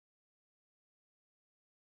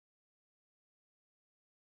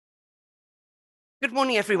Good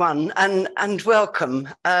morning, everyone, and welcome.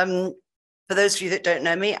 For those of you that don't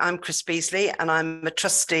know me, I'm Chris Beasley, and I'm a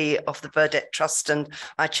trustee of the Burdett Trust, and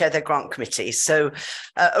I chair their grant committee. So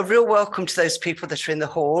a real welcome to those people that are in the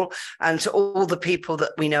hall and to all the people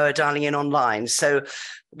that we know are dialing in online. So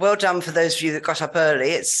well done for those of you that got up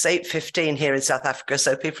early. It's 8:15 here in South Africa,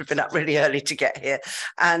 so people have been up really early to get here.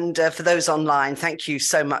 And for those online, thank you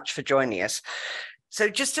so much for joining us. So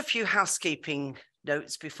just a few housekeeping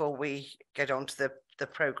notes before we get on to the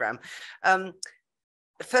programme.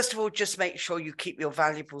 First of all, just make sure you keep your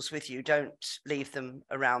valuables with you. Don't leave them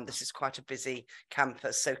around. This is quite a busy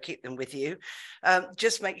campus, so keep them with you.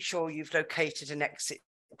 Just make sure you've located an exit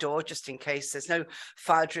door, just in case. There's no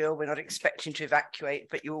fire drill. We're not expecting to evacuate,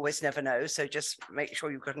 but you always never know. So just make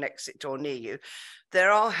sure you've got an exit door near you.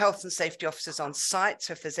 There are health and safety officers on site,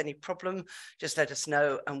 so if there's any problem, just let us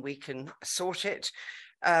know and we can sort it.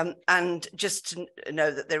 And just to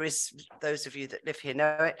know that there is, those of you that live here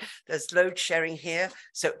know it, there's load sharing here.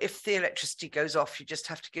 So if the electricity goes off, you just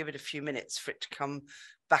have to give it a few minutes for it to come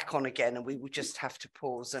back on again, and we will just have to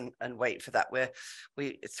pause and wait for that.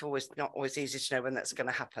 It's always not always easy to know when that's going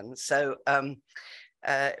to happen. So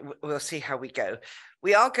we'll see how we go.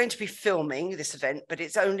 We are going to be filming this event, but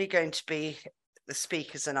it's only going to be the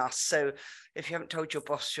speakers and us. So if you haven't told your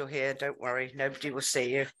boss you're here, don't worry, nobody will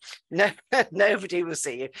see you. No, nobody will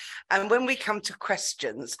see you. And when we come to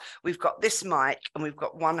questions, we've got this mic and we've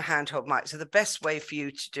got one handheld mic. So the best way for you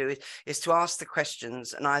to do it is to ask the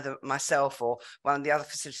questions, and either myself or one of the other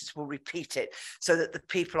facilities will repeat it so that the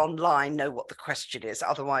people online know what the question is.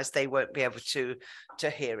 Otherwise, they won't be able to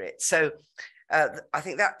hear it. So I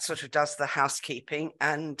think that sort of does the housekeeping,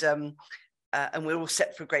 and we're all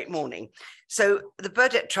set for a great morning. So the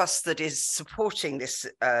Burdett Trust that is supporting this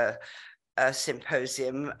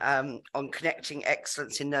symposium on connecting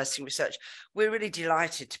excellence in nursing research, we're really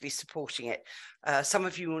delighted to be supporting it. Some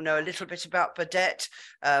of you will know a little bit about Burdett.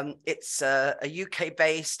 It's a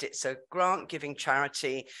UK-based, it's a grant-giving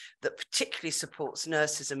charity that particularly supports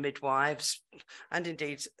nurses and midwives, and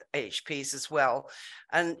indeed HPs as well.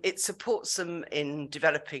 And it supports them in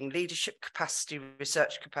developing leadership capacity,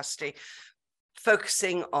 research capacity,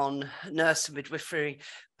 focusing on nurse and midwifery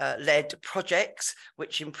led projects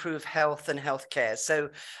which improve health and healthcare. So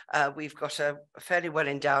we've got a fairly well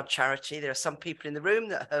endowed charity. There are some people in the room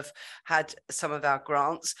that have had some of our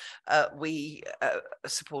grants. We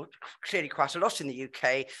support clearly quite a lot in the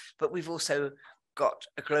UK, but we've also got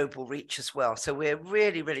a global reach as well. So we're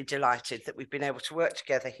really, really delighted that we've been able to work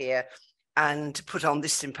together here and put on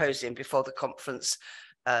this symposium before the conference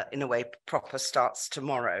in a way proper starts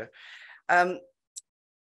tomorrow.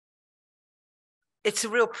 It's a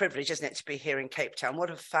real privilege, isn't it, to be here in Cape Town.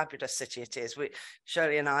 What a fabulous city it is.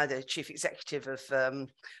 Shirley and I, the chief executive of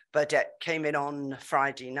Burdett, came in on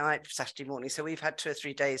Friday night, Saturday morning. So we've had 2 or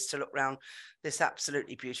 3 days to look around this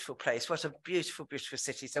absolutely beautiful place. What a beautiful, beautiful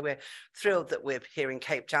city. So we're thrilled that we're here in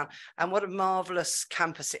Cape Town. And what a marvellous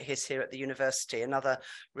campus it is here at the university. Another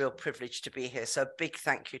real privilege to be here. So a big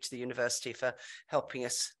thank you to the university for helping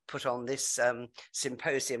us put on this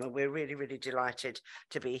symposium. And we're really, really delighted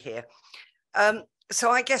to be here. So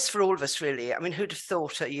I guess for all of us, really, I mean, who'd have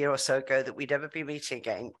thought a year or so ago that we'd ever be meeting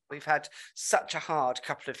again? We've had such a hard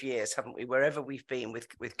couple of years, haven't we? Wherever we've been with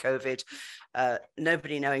COVID,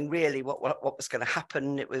 nobody knowing really what was going to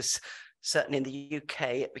happen. It was certainly in the UK,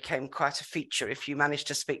 it became quite a feature. If you managed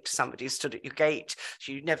to speak to somebody who stood at your gate,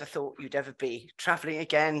 you never thought you'd ever be traveling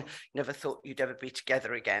again, you never thought you'd ever be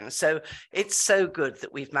together again. So it's so good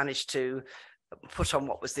that we've managed to put on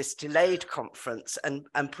what was this delayed conference and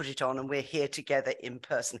put it on, and we're here together in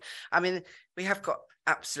person. I mean, we have got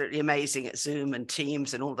absolutely amazing at Zoom and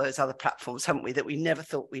Teams and all those other platforms, haven't we, that we never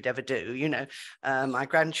thought we'd ever do. You know, my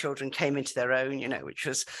grandchildren came into their own, you know, which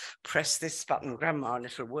was press this button, grandma, and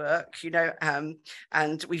it'll work, you know,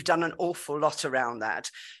 and we've done an awful lot around that.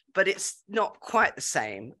 But it's not quite the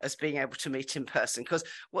same as being able to meet in person, because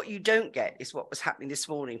what you don't get is what was happening this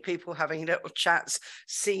morning. People having little chats,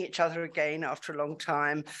 seeing each other again after a long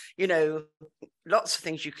time, you know, lots of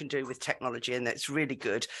things you can do with technology, and that's really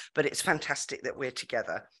good, but it's fantastic that we're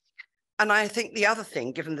together. And I think the other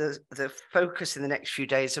thing, given the focus in the next few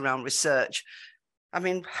days around research, I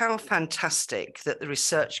mean, how fantastic that the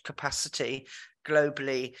research capacity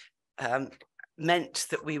globally meant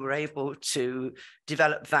that we were able to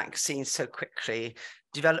develop vaccines so quickly,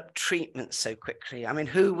 develop treatments so quickly. I mean,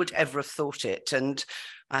 who would ever have thought it? And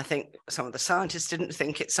I think some of the scientists didn't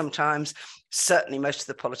think it sometimes. Certainly most of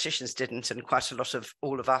the politicians didn't, and quite a lot of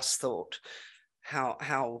all of us thought,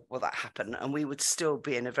 how will that happen? And we would still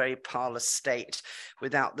be in a very parlous state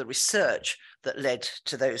without the research that led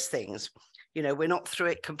to those things. You know, we're not through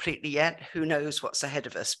it completely yet. Who knows what's ahead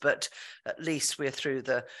of us, but at least we're through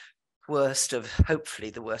the worst of, hopefully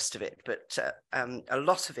the worst of it, but a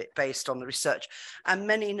lot of it based on the research, and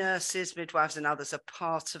many nurses, midwives and others are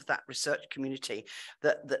part of that research community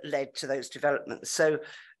that led to those developments. So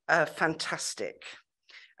fantastic.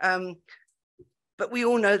 But we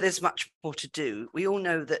all know there's much more to do. We all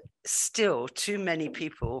know that still too many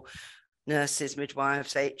people, nurses,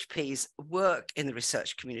 midwives, HPs, work in the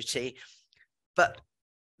research community, but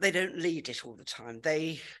they don't lead it all the time.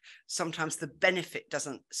 Sometimes the benefit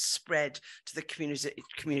doesn't spread to the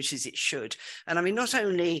communities it should. And I mean, not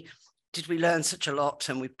only did we learn such a lot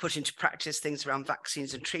and we put into practice things around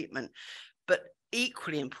vaccines and treatment, but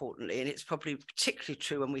equally importantly, and it's probably particularly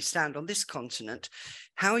true when we stand on this continent,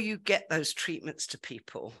 how you get those treatments to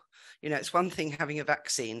people. You know, it's one thing having a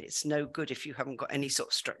vaccine. It's no good if you haven't got any sort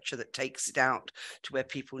of structure that takes it out to where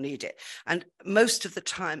people need it. And most of the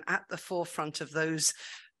time at the forefront of those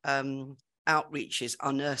outreaches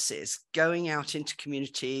are nurses going out into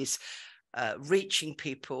communities, reaching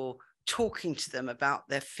people, talking to them about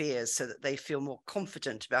their fears so that they feel more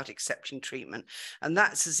confident about accepting treatment. And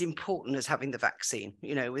that's as important as having the vaccine.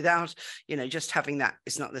 You know, without, you know, just having that,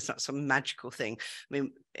 there's not some magical thing. I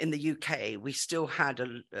mean, in the UK, we still had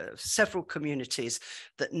several communities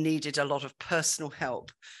that needed a lot of personal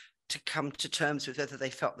help to come to terms with whether they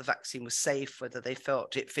felt the vaccine was safe, whether they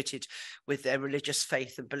felt it fitted with their religious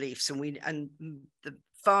faith and beliefs. And the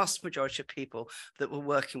vast majority of people that were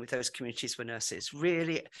working with those communities were nurses,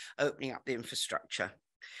 really opening up the infrastructure.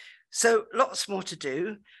 So lots more to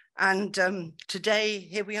do. And today,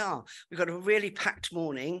 here we are. We've got a really packed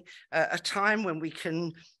morning, a time when we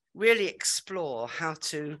can really explore how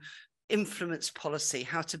to influence policy,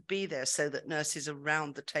 how to be there so that nurses are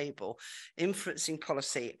around the table, influencing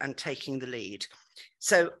policy and taking the lead.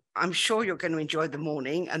 So I'm sure you're going to enjoy the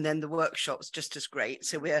morning, and then the workshop's just as great.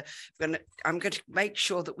 So I'm going to make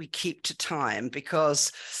sure that we keep to time,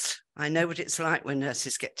 because I know what it's like when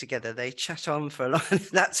nurses get together. They chat on for a long time.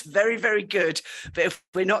 That's very, very good. But if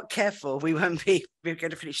we're not careful, we're going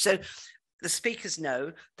to finish. So the speakers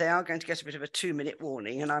know they are going to get a bit of a 2-minute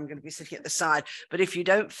warning, and I'm going to be sitting at the side. But if you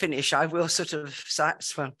don't finish, I will sort of,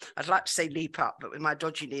 well, I'd like to say leap up, but with my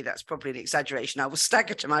dodgy knee, that's probably an exaggeration. I will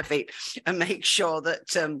stagger to my feet and make sure that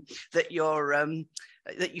that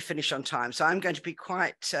you finish on time. So I'm going to be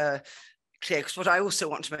quite clear, because what I also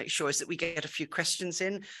want to make sure is that we get a few questions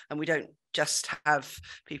in and we don't just have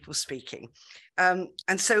people speaking. And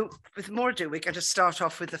so with more ado, we're going to start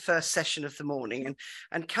off with the first session of the morning.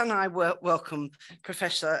 And can I welcome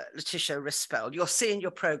Professor Letitia Rispel. You'll see in your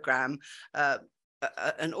programme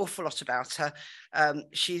an awful lot about her.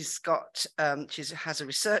 She has a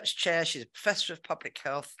research chair. She's a professor of public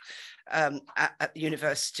health at the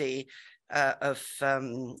University of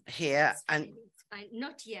here. And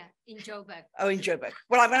not here, in Joburg. Oh, in Joburg.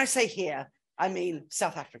 Well, when I say here, I mean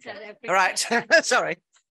South Africa. South Africa. All right. Sorry.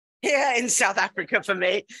 Here in South Africa for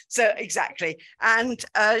me. So exactly. And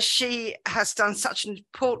she has done such an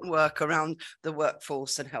important work around the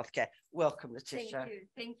workforce and healthcare. Welcome, Letitia. Thank you.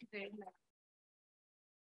 Thank you very much.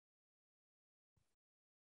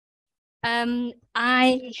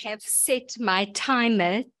 I have set my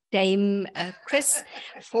timer, Dame Chris,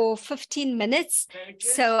 for 15 minutes.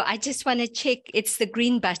 So I just want to check. It's the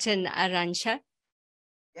green button, Aransha.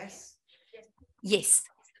 Yes. Yes.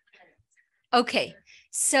 Okay.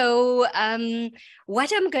 So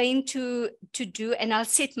what I'm going to do, and I'll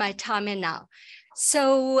set my timer now.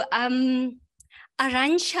 So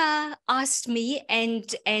Aransha asked me,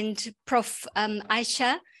 and Prof.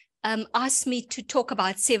 Aisha asked me to talk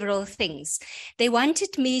about several things. They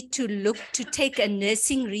wanted me to take a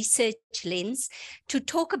nursing research lens to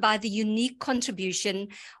talk about the unique contribution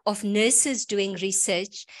of nurses doing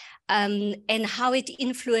research and how it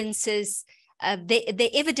influences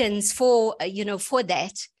the evidence for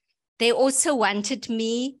that. They also wanted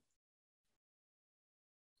me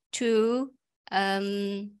to,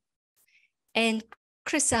 and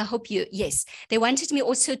Chris, I hope yes. They wanted me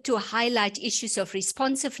also to highlight issues of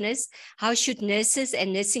responsiveness. How should nurses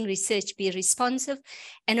and nursing research be responsive?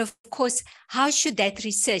 And of course, how should that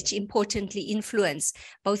research importantly influence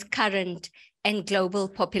both current and global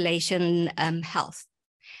population health?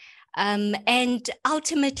 And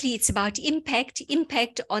ultimately, it's about impact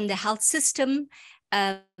on the health system,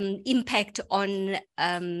 impact on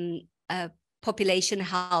population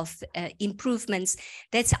health improvements.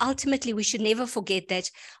 That's ultimately, we should never forget that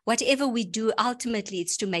whatever we do, ultimately,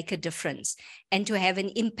 it's to make a difference and to have an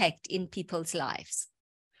impact in people's lives.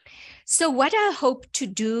 So what I hope to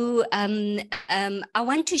do, I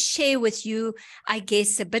want to share with you, I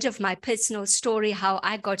guess, a bit of my personal story, how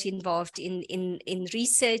I got involved in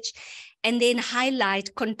research, and then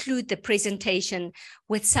conclude the presentation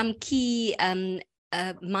with some key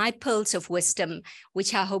my pearls of wisdom,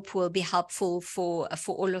 which I hope will be helpful for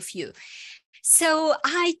all of you. So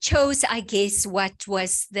I chose, I guess, what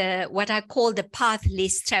I call the path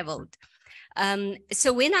less traveled.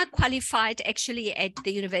 So when I qualified actually at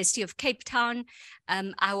the University of Cape Town,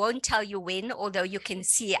 I won't tell you when, although you can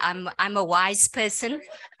see I'm a wise person.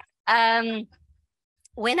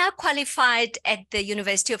 When I qualified at the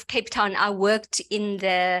University of Cape Town, I worked in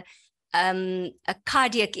the a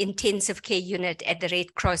cardiac intensive care unit at the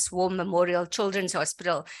Red Cross War Memorial Children's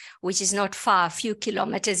Hospital, which is not far, a few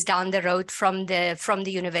kilometers down the road from the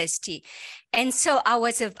university. And so I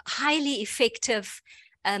was a highly effective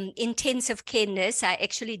intensive care nurse. I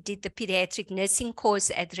actually did the pediatric nursing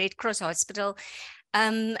course at Red Cross Hospital.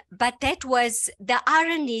 But that was the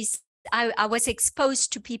ironies. I was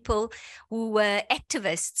exposed to people who were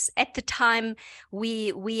activists. At the time,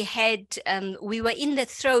 we were in the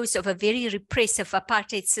throes of a very repressive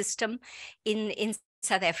apartheid system in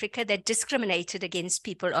South Africa that discriminated against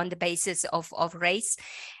people on the basis of race.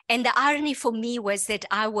 And the irony for me was that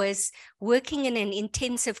I was working in an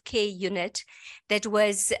intensive care unit that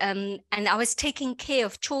was, and I was taking care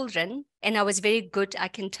of children, and I was very good, I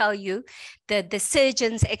can tell you. The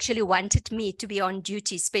surgeons actually wanted me to be on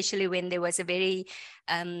duty, especially when there was a very,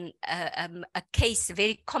 a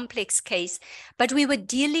very complex case. But we were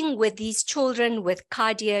dealing with these children with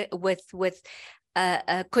with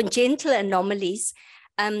congenital anomalies.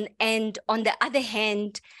 And on the other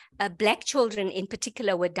hand, Black children in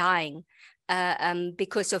particular were dying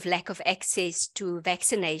because of lack of access to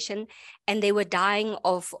vaccination. And they were dying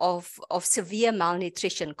of severe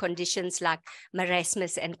malnutrition conditions like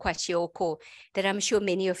marasmus and kwashiorkor, that I'm sure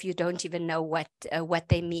many of you don't even know what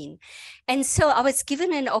they mean. And so I was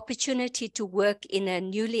given an opportunity to work in a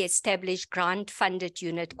newly established grant-funded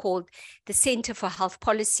unit called the Center for Health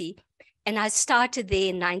Policy. And I started there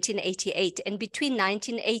in 1988. And between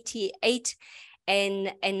 1988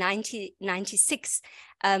 and 1996,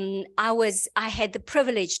 I had the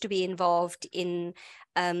privilege to be involved in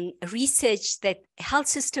research, health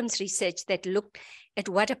systems research that looked at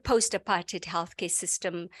what a post-apartheid healthcare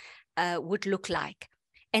system would look like.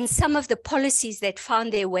 And some of the policies that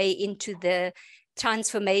found their way into the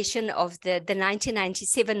transformation of the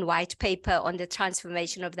 1997 white paper on the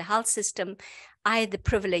transformation of the health system, I had the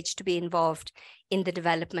privilege to be involved in the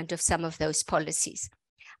development of some of those policies.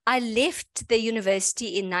 I left the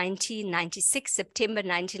university in 1996, September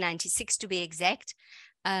 1996 to be exact,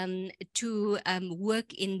 to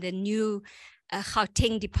work in the new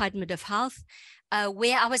Gauteng Department of Health,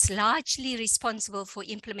 where I was largely responsible for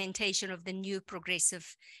implementation of the new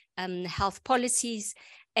progressive health policies.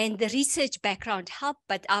 And the research background helped,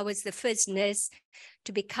 but I was the first nurse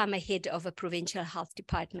to become a head of a provincial health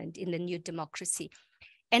department in the new democracy.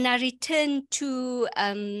 And I returned to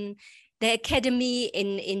the academy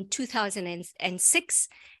in 2006,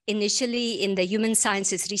 initially in the Human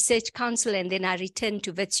Sciences Research Council, and then I returned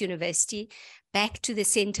to Wits University, back to the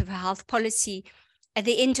Center for Health Policy. At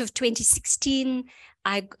the end of 2016,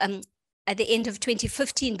 at the end of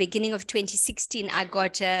 2015, beginning of 2016, I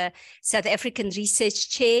got a South African research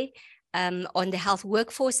chair on the health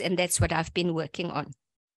workforce, and that's what I've been working on.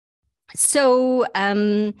 So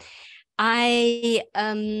I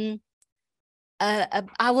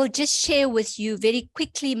will just share with you very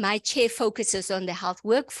quickly. My chair focuses on the health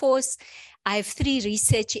workforce. I have 3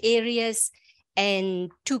 research areas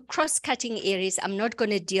and 2 cross-cutting areas. I'm not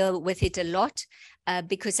going to deal with it a lot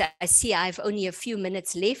because I see I have only a few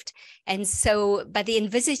minutes left. And so, but the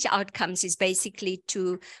envisaged outcomes is basically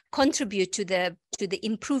to contribute to the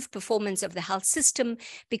improved performance of the health system,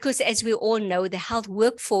 because as we all know, the health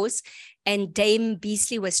workforce, and Dame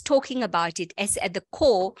Beasley was talking about it as at the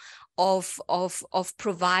core of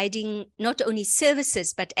providing not only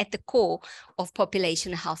services, but at the core of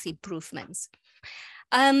population health improvements.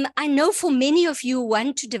 I know for many of you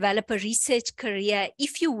want to develop a research career.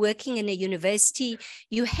 If you're working in a university,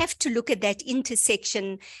 you have to look at that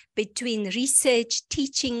intersection between research,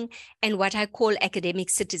 teaching, and what I call academic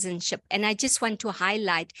citizenship. And I just want to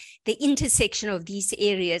highlight the intersection of these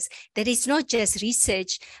areas, that it's not just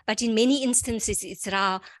research, but in many instances, it's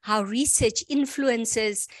how research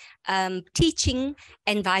influences teaching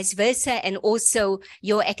and vice versa, and also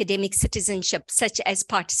your academic citizenship, such as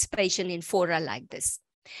participation in fora like this.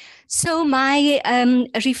 So my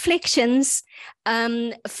reflections,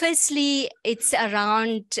 firstly, it's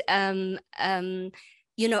around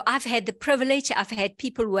you know, I've had the privilege, I've had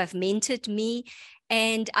people who have mentored me,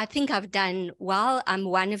 and I think I've done well. I'm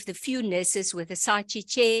one of the few nurses with a Saatchi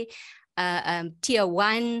chair, tier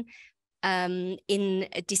 1. In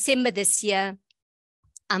December this year,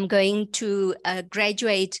 I'm going to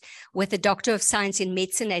graduate with a Doctor of Science in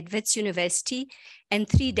Medicine at Wits University. And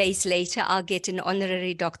 3 days later, I'll get an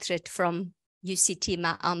honorary doctorate from UCT,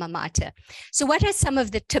 my alma mater. So what are some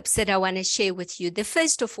of the tips that I want to share with you? The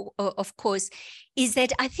first, of course, is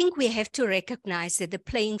that I think we have to recognize that the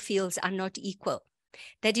playing fields are not equal,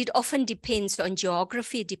 that it often depends on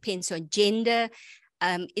geography, it depends on gender,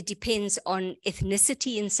 it depends on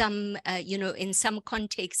ethnicity in some, in some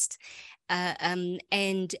contexts. And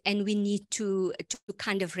we need to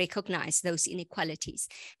kind of recognize those inequalities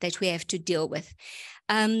that we have to deal with.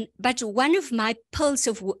 But one of my pearls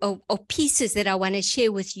or pieces that I want to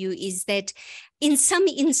share with you is that in some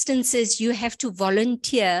instances, you have to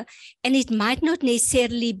volunteer, and it might not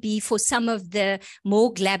necessarily be for some of the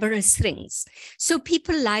more glamorous things. So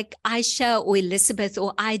people like Aisha or Elizabeth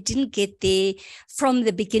or I didn't get there from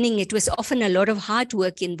the beginning. It was often a lot of hard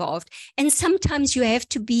work involved. And sometimes you have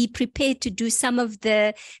to be prepared to do some of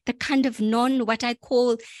the kind of what I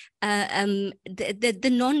call the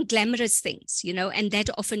non-glamorous things, you know, and that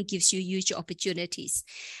often gives you huge opportunities.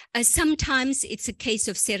 Sometimes it's a case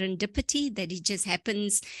of serendipity, that it just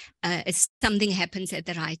happens, something happens at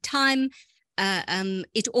the right time.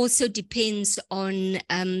 It also depends on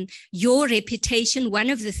your reputation.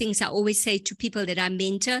 One of the things I always say to people that I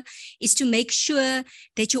mentor is to make sure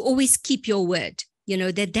that you always keep your word. You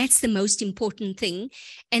know, that's the most important thing,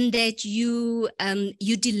 and that you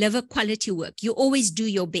deliver quality work. You always do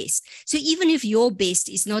your best. So even if your best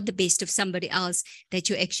is not the best of somebody else, that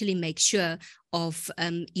you actually make sure of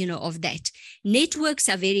that. Networks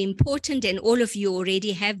are very important, and all of you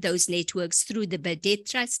already have those networks through the Burdett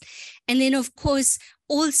Trust. And then, of course,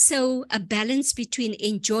 also a balance between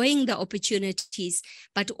enjoying the opportunities,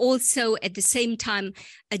 but also at the same time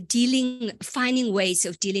finding ways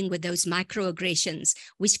of dealing with those microaggressions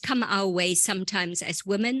which come our way sometimes as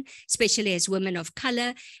women, especially as women of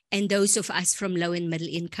color, and those of us from low and middle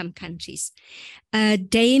income countries.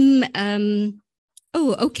 Dame,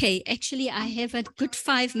 oh, okay. Actually, I have a good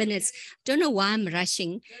 5 minutes. Don't know why I'm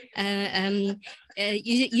rushing.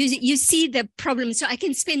 You see the problem. So I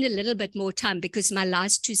can spend a little bit more time because my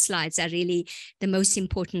last 2 slides are really the most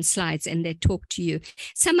important slides, and they talk to you.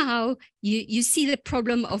 Somehow you see the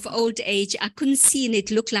problem of old age. I couldn't see, and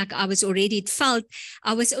it looked like it felt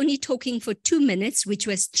I was only talking for 2 minutes, which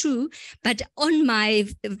was true. But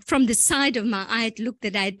from the side of my eye, it looked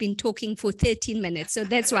that I had been talking for 13 minutes. So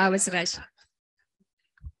that's why I was rushing.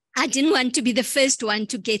 I didn't want to be the first one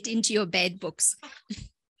to get into your bad books.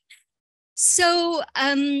 So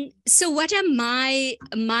what are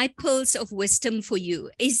my pearls of wisdom for you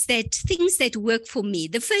is that things that work for me.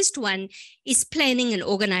 The first one is planning and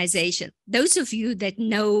organization. Those of you that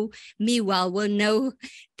know me well will know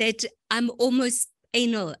that I'm almost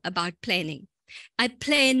anal about planning. I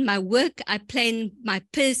plan my work, I plan my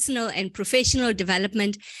personal and professional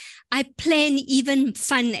development. I plan even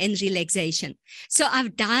fun and relaxation. So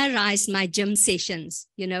I've diarized my gym sessions,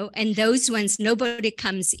 you know, and those ones, nobody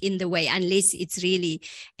comes in the way unless it's really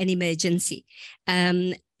an emergency.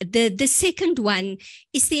 The second one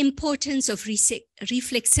is the importance of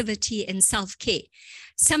reflexivity and self-care.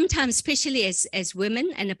 Sometimes, especially as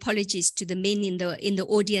women, and apologies to the men in the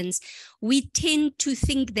audience, we tend to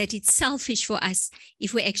think that it's selfish for us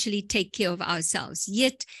if we actually take care of ourselves.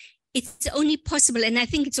 Yet it's only possible, and I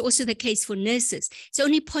think it's also the case for nurses, it's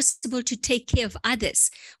only possible to take care of others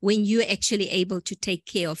when you're actually able to take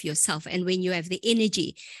care of yourself, and when you have the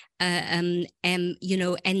energy and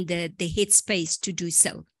the headspace to do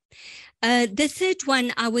so. The third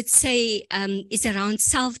one I would say is around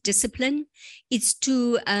self-discipline. It's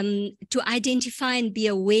to identify and be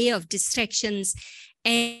aware of distractions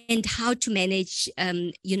and how to manage,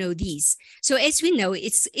 these. So as we know,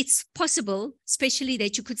 it's possible, especially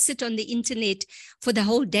that you could sit on the internet for the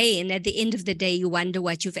whole day, and at the end of the day, you wonder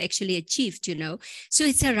what you've actually achieved, you know. So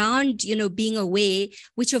it's around, being aware,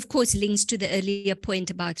 which of course links to the earlier point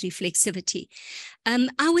about reflexivity.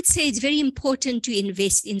 I would say it's very important to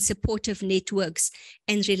invest in supportive networks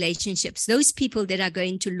and relationships. Those people that are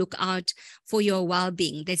going to look out for your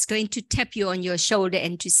well-being, that's going to tap you on your shoulder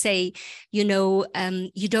and to say, you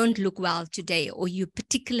don't look well today, or you're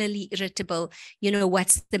particularly irritable,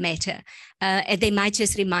 what's the matter? And they might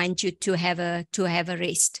just remind you to have a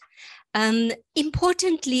rest.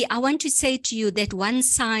 Importantly, I want to say to you that one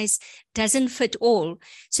size doesn't fit all.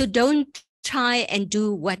 So don't try and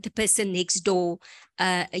do what the person next door,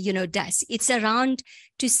 does. It's around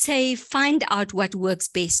to say, find out what works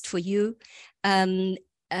best for you. And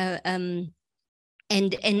as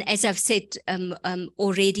I've said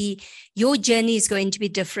already, your journey is going to be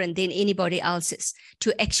different than anybody else's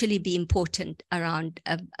to actually be important around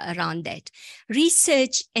that.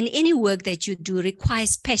 Research and any work that you do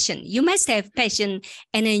requires passion. You must have passion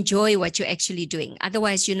and enjoy what you're actually doing.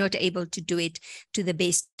 Otherwise, you're not able to do it to the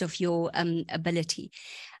best of your ability.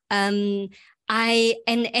 And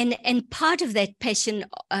part of that passion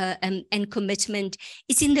and commitment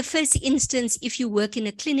is, in the first instance, if you work in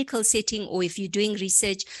a clinical setting or if you're doing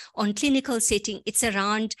research on clinical setting, it's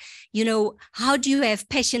around, how do you have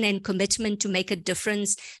passion and commitment to make a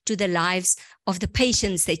difference to the lives of the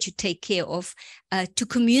patients that you take care of, to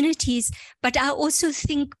communities. But I also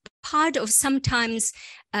think part of sometimes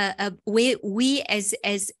where we as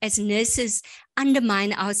nurses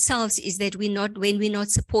undermine ourselves is that when we're not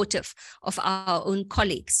supportive of our own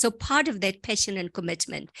colleagues. So part of that passion and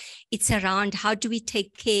commitment, it's around how do we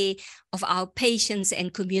take care of our patients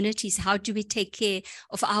and communities? How do we take care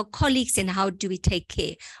of our colleagues, and how do we take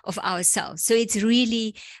care of ourselves? So it's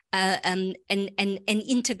really an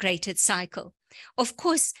integrated cycle. Of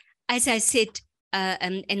course, as I said,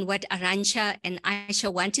 and what Arantxa and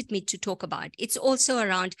Aisha wanted me to talk about, it's also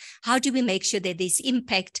around how do we make sure that there's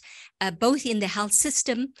impact both in the health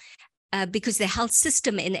system, because the health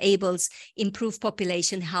system enables improved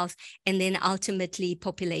population health and then ultimately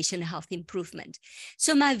population health improvement.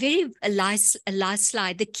 So my very last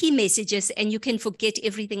slide, the key messages, and you can forget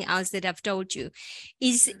everything else that I've told you,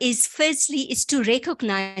 is firstly is to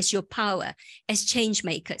recognize your power as change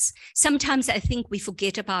makers. Sometimes I think we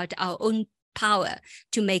forget about our own power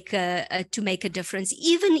to make a difference,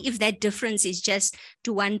 even if that difference is just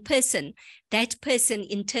to one person. That person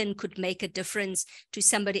in turn could make a difference to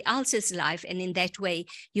somebody else's life, and in that way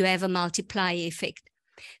you have a multiplier effect.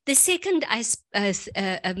 The second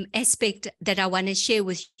aspect that I want to share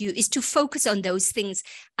with you is to focus on those things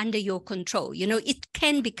under your control. It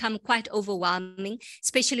can become quite overwhelming,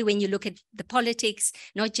 especially when you look at the politics,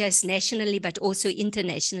 not just nationally, but also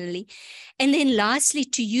internationally. And then lastly,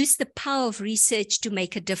 to use the power of research to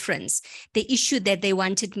make a difference. The issue that they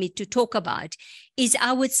wanted me to talk about is,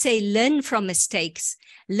 I would say, learn from mistakes,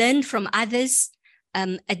 learn from others,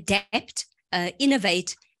 adapt,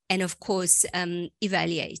 innovate, and of course,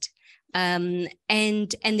 evaluate. And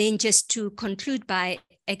then just to conclude by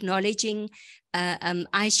acknowledging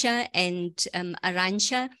Aisha and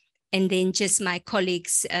Arantxa, and then just my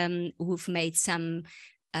colleagues who've made some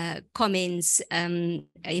comments on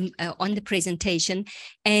the presentation,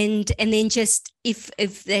 and then just if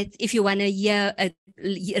you want to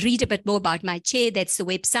read a bit more about my chair, that's the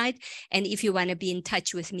website. And if you want to be in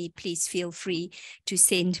touch with me, please feel free to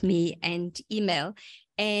send me an email.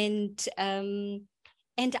 And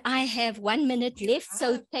I have 1 minute left,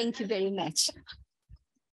 so thank you very much.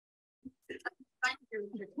 Thank you.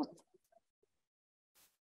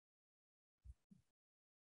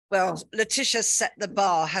 Well, Letitia set the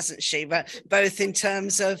bar, hasn't she? But both in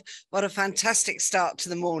terms of what a fantastic start to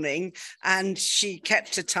the morning, and she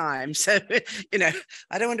kept her time. So, I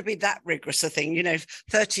don't want to be that rigorous a thing.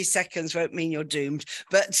 30 seconds won't mean you're doomed.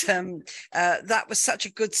 But that was such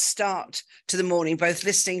a good start to the morning, both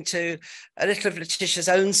listening to a little of Letitia's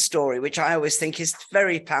own story, which I always think is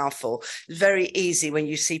very powerful, very easy when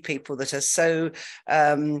you see people that are so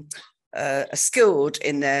skilled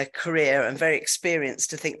in their career and very experienced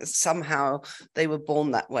to think that somehow they were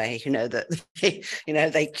born that way, that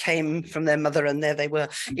they came from their mother and there they were,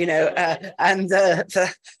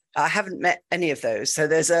 I haven't met any of those. So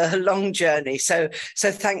there's a long journey. So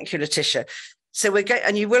thank you, Letitia. So we're going,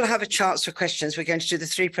 and you will have a chance for questions. We're going to do the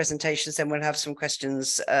 3 presentations, then we'll have some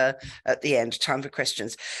questions at the end, time for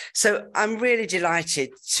questions. So I'm really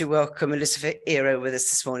delighted to welcome Elizabeth Ero with us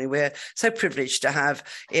this morning. We're so privileged to have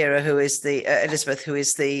Ero, who is the Elizabeth, who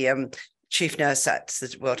is the chief nurse at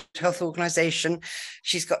the World Health Organization.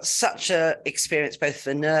 She's got such a experience, both as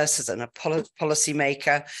a nurse and a policy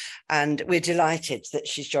maker, and we're delighted that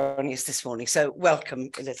she's joining us this morning. So welcome,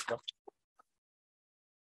 Elizabeth.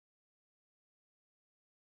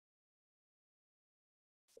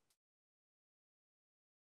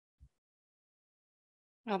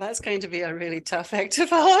 Well, that's going to be a really tough act to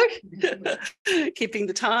follow, keeping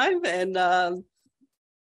the time and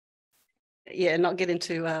not get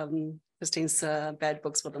into Christine's bad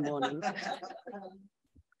books for the morning.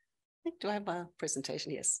 Do I have a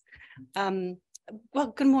presentation? Yes.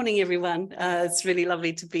 Well, good morning, everyone. It's really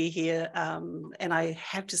lovely to be here. And I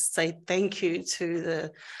have to say thank you to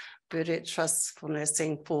the Burdett Trust for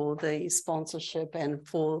Nursing for the sponsorship and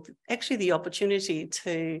for actually the opportunity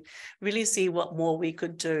to really see what more we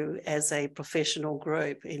could do as a professional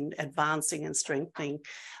group in advancing and strengthening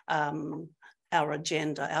our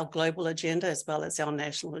agenda, our global agenda, as well as our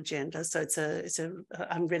national agenda. So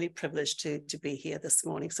I'm really privileged to be here this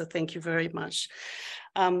morning. So thank you very much.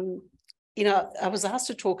 You know, I was asked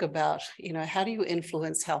to talk about, you know, how do you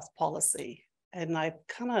influence health policy? And I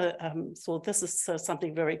kind of thought this is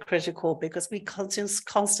something very critical, because we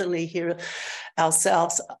constantly hear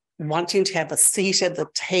ourselves wanting to have a seat at the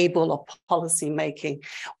table of policy making,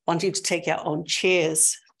 wanting to take our own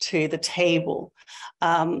chairs to the table,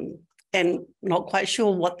 and not quite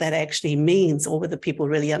sure what that actually means, or whether people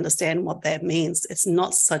really understand what that means. It's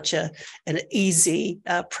not such an easy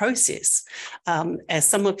process. As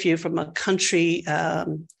some of you from a country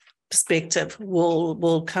perspective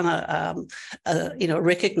will kind of, you know,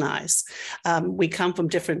 recognize. We come from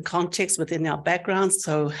different contexts within our backgrounds,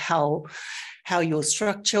 so how your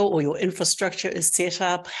structure or your infrastructure is set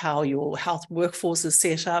up, how your health workforce is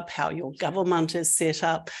set up, how your government is set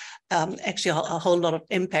up, actually a whole lot of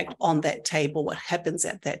impact on that table, what happens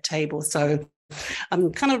at that table. So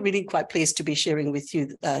I'm kind of really quite pleased to be sharing with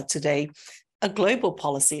you today a global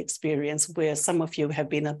policy experience where some of you have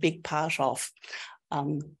been a big part of.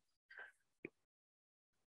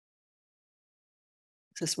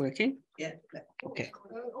 Is this working? Yeah. Okay.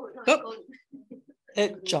 Oh,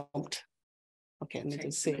 it jumped. Okay, I need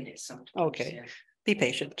to see. Okay, yeah. Be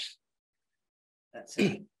patient. That's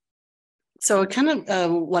it. So I kind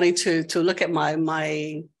of wanting to look at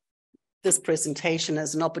this presentation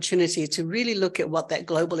as an opportunity to really look at what that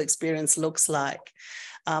global experience looks like.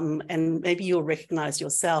 And maybe you'll recognize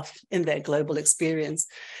yourself in that global experience.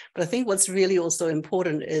 But I think what's really also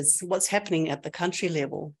important is what's happening at the country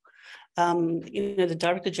level. You know, the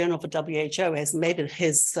Director General for WHO has made it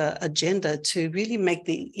his agenda to really make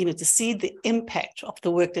to see the impact of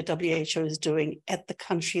the work that WHO is doing at the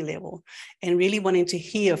country level, and really wanting to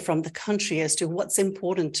hear from the country as to what's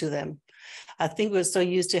important to them. I think we're so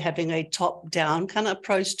used to having a top-down kind of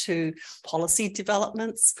approach to policy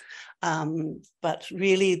developments, but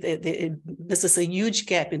really this is a huge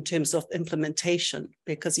gap in terms of implementation,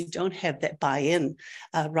 because you don't have that buy-in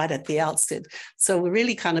right at the outset. So we're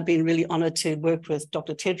really kind of been really honored to work with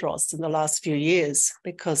Dr. Tedros in the last few years,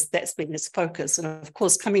 because that's been his focus. And of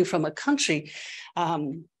course, coming from a country,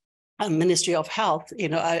 a Ministry of Health, you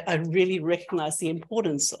know, I really recognize the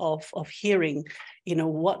importance of hearing, you know,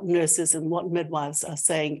 what nurses and what midwives are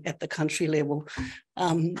saying at the country level.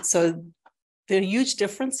 So there are huge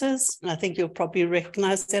differences, and I think you'll probably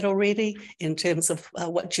recognize that already in terms of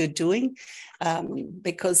what you're doing,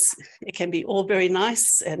 because it can be all very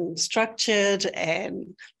nice and structured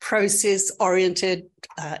and process-oriented,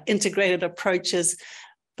 integrated approaches,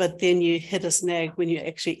 but then you hit a snag when you're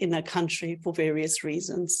actually in a country for various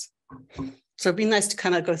reasons. So it'd be nice to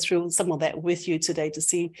kind of go through some of that with you today to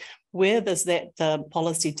see where does that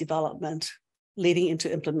policy development leading into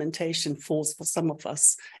implementation falls for some of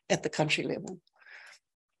us at the country level.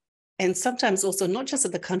 And sometimes also not just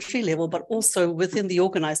at the country level, but also within the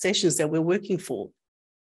organizations that we're working for.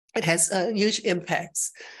 It has huge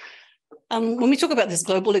impacts. When we talk about this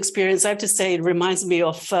global experience, I have to say it reminds me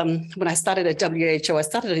of when I started at WHO. I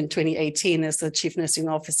started in 2018 as the Chief Nursing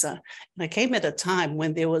Officer. And I came at a time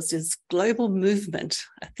when there was this global movement.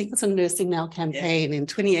 I think it's a Nursing Now campaign. In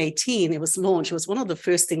 2018, it was launched. It was one of the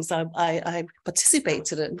first things I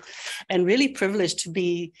participated in, and really privileged to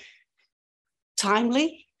be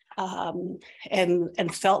timely,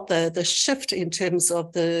 and felt the shift in terms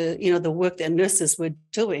of the work that nurses were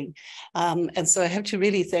doing. And so I have to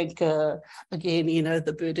really thank, again,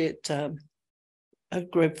 the Burdett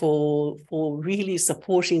group for really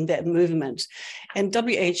supporting that movement. And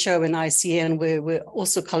WHO and ICN were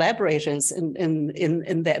also collaborators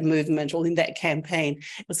in that movement, or in that campaign.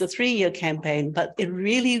 It was a 3-year campaign, but it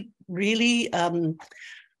really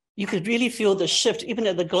you could really feel the shift, even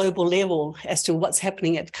at the global level, as to what's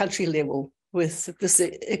happening at country level, with this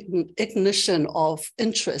ignition of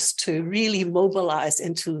interest to really mobilize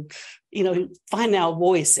and to, find our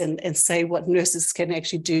voice and say what nurses can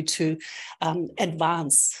actually do to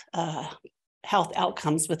advance health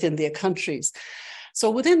outcomes within their countries.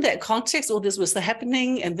 So within that context, all this was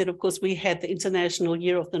happening. And then, of course, we had the International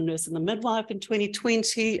Year of the Nurse and the Midwife in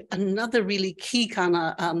 2020, another really key kind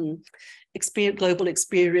of global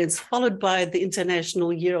experience, followed by the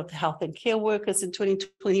International Year of the Health and Care Workers in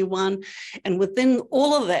 2021. And within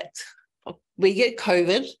all of that, we get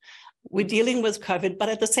COVID, we're dealing with COVID, but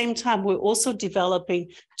at the same time, we're also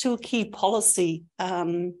developing 2 key policy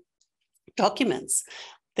documents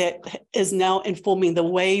that is now informing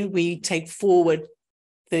the way we take forward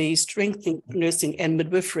the strengthening nursing and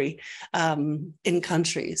midwifery in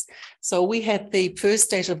countries. So we had the first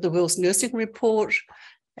State of the World's Nursing Report,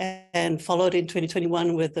 and followed in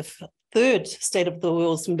 2021 with the third State of the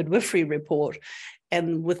World's Midwifery Report.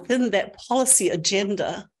 And within that policy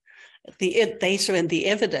agenda, the data and the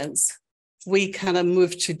evidence, we kind of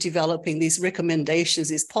moved to developing these recommendations,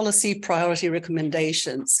 these policy priority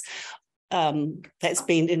recommendations that's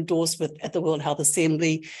been endorsed at the World Health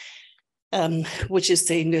Assembly, which is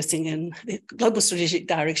the nursing and the global strategic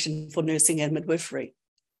direction for nursing and midwifery.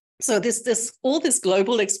 So all this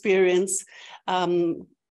global experience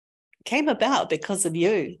came about because of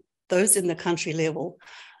you, those in the country level.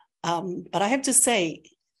 But I have to say,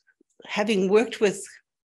 having worked with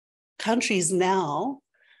countries now,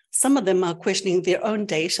 some of them are questioning their own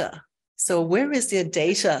data. So where is their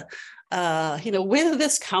data? Where did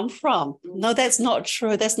this come from? No, that's not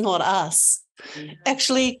true. That's not us.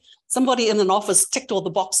 Actually, somebody in an office ticked all the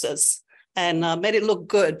boxes and made it look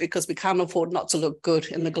good, because we can't afford not to look good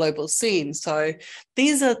in the global scene. So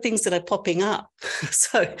these are things that are popping up.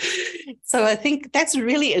 So I think that's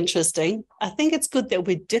really interesting. I think it's good that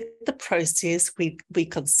we did the process. We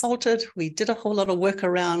consulted. We did a whole lot of work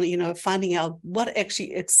around, finding out what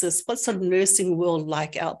actually exists. What's the nursing world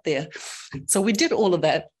like out there? So we did all of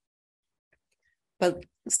that, but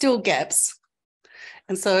still gaps.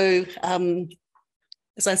 And so,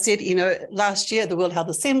 as I said, last year at the World Health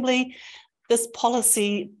Assembly, this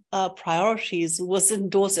policy priorities was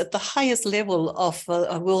endorsed at the highest level of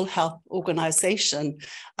a World Health Organization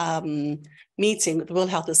meeting, the World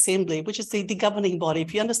Health Assembly, which is the governing body.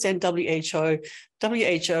 If you understand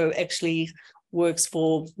WHO actually works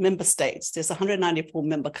for member states. There's 194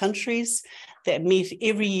 member countries that meet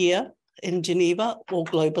every year in Geneva, or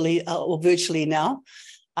globally, or virtually now.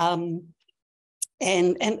 And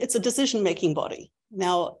it's a decision-making body.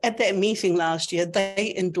 Now, at that meeting last year,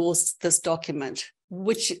 they endorsed this document,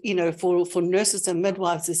 which, for nurses and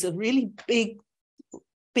midwives is a really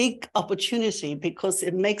big opportunity, because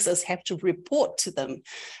it makes us have to report to them.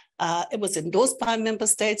 It was endorsed by member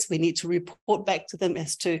states. We need to report back to them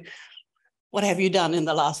as to what have you done in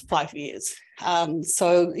the last 5 years.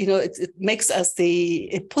 So, it makes us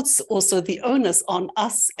it puts also the onus on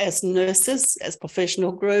us as nurses, as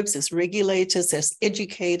professional groups, as regulators, as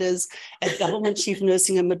educators, as government chief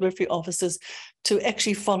nursing and midwifery officers, to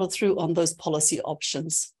actually follow through on those policy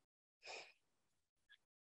options.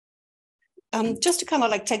 Just to kind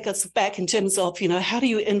of take us back in terms of, how do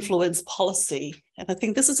you influence policy? And I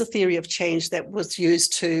think this is a theory of change that was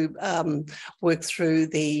used to work through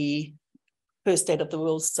the first State of the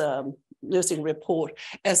World's Nursing Report,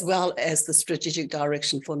 as well as the strategic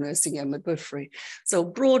direction for nursing and midwifery. So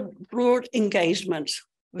broad engagement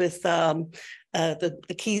with the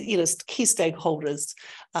key stakeholders,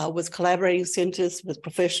 with collaborating centres, with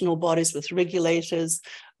professional bodies, with regulators,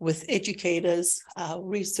 with educators,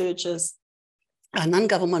 researchers,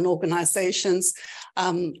 non-government organisations,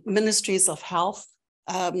 ministries of health.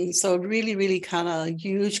 So really kind of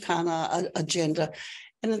huge kind of agenda.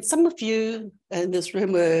 And then some of you in this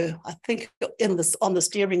room were, I think, on the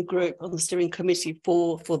steering group, on the steering committee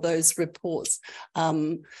for those reports.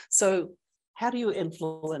 So how do you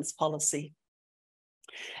influence policy?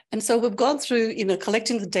 And so we've gone through,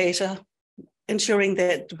 collecting the data, ensuring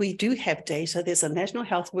that we do have data. There's a national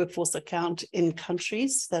health workforce account in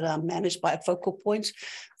countries that are managed by a focal point.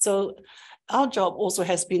 So our job also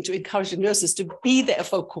has been to encourage the nurses to be that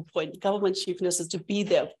focal point, government chief nurses to be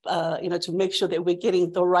there, to make sure that we're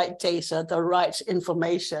getting the right data, the right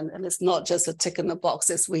information, and it's not just a tick in the box,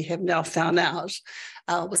 as we have now found out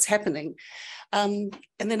what's happening. And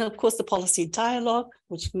then, of course, the policy dialogue,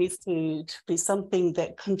 which needs to be something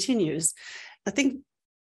that continues. I think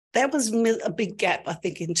that was a big gap, I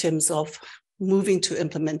think, in terms of moving to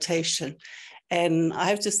implementation. And I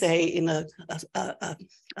have to say, in a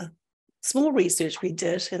small research we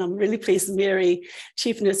did, and I'm really pleased Mary,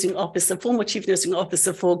 Chief Nursing Officer, former Chief Nursing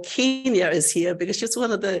Officer for Kenya, is here, because she's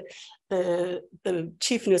one of the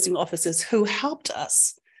Chief Nursing Officers who helped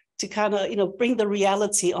us to kind of, bring the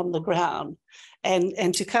reality on the ground.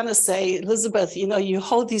 And to kind of say, Elizabeth, you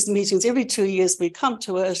hold these meetings every 2 years, we come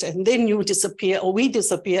to it, and then you disappear, or we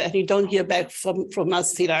disappear, and you don't hear back from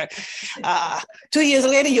us, 2 years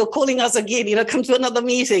later, you're calling us again, come to another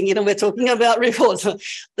meeting, we're talking about reports.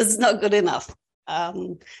 This is not good enough.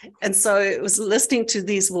 And so it was listening to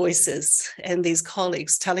these voices and these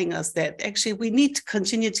colleagues telling us that actually we need to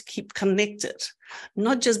continue to keep connected,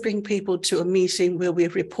 not just bring people to a meeting where we're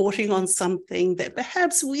reporting on something that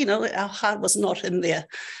perhaps, our heart was not in there.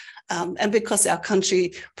 and because our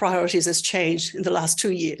country priorities has changed in the last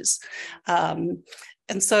 2 years.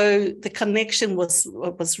 And so the connection was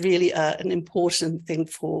really an important thing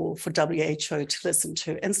for WHO to listen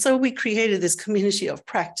to. And so we created this community of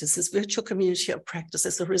practice, this virtual community of practice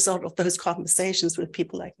as a result of those conversations with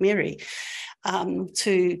people like Mary,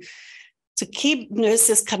 to keep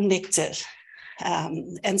nurses connected.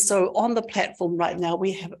 And so on the platform right now,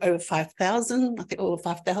 we have over 5,000, I think over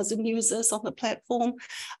 5,000 users on the platform,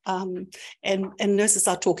 and nurses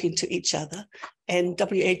are talking to each other. And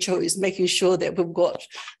WHO is making sure that we've got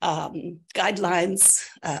guidelines,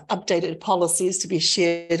 updated policies to be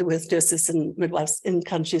shared with nurses and midwives in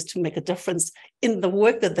countries to make a difference in the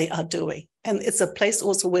work that they are doing. And it's a place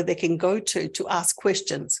also where they can go to ask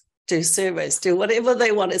questions, do surveys, do whatever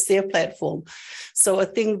they want. It's their platform. So I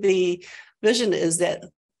think the vision is that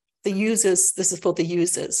the users, this is for the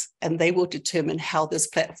users, and they will determine how this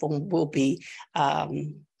platform will be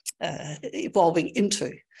evolving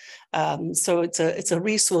into. So it's a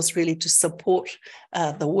resource really to support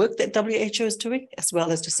the work that WHO is doing, as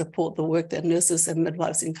well as to support the work that nurses and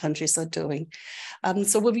midwives in countries are doing.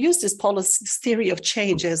 So we've used this policy, this theory of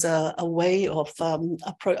change as a way of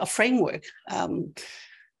a framework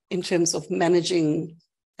in terms of managing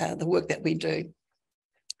the work that we do.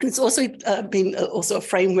 It's also been also a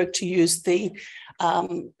framework to use the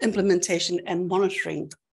implementation and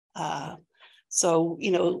monitoring. So,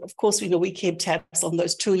 of course, we keep tabs on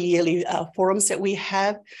those 2 yearly forums that we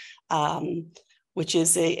have, which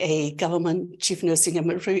is a government chief nursing and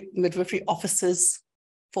midwifery officers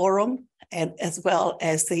forum, and as well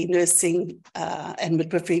as the nursing and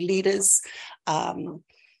midwifery leaders from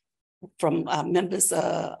members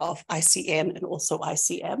of ICN and also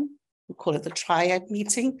ICM. We call it the triad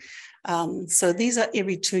meeting. So these are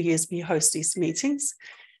every 2 years we host these meetings.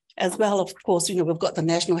 As well, of course, we've got the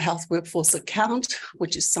National Health Workforce Account,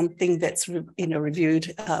 which is something that's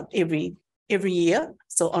reviewed every year.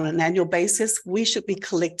 So on an annual basis, we should be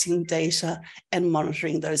collecting data and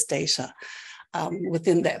monitoring those data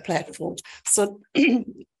within that platform. So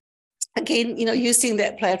again, using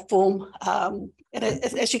that platform, and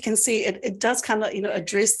as you can see, it does kind of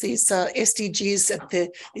address these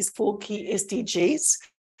SDGs, these 4 key SDGs.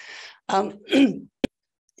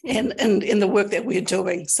 And in the work that we're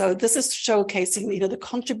doing. So this is showcasing, the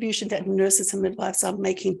contribution that nurses and midwives are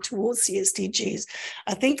making towards the SDGs.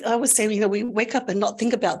 I think I would say, we wake up and not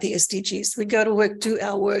think about the SDGs. We go to work, do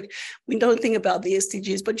our work. We don't think about the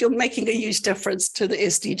SDGs, but you're making a huge difference to the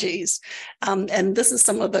SDGs. And this is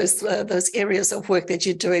some of those areas of work that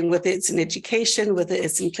you're doing, whether it's in education, whether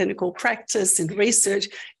it's in clinical practice, in research.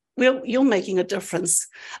 You're making a difference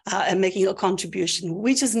and making a contribution.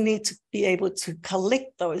 We just need to be able to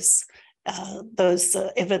collect those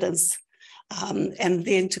evidence and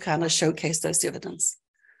then to kind of showcase those evidence.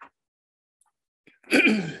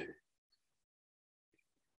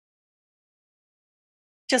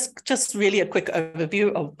 Just really a quick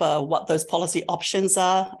overview of what those policy options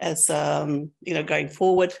are as going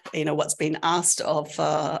forward. What's been asked of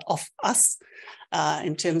us.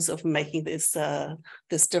 In terms of making this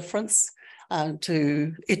difference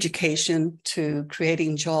to education, to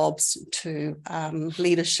creating jobs, to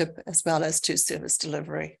leadership, as well as to service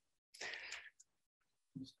delivery.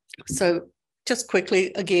 So just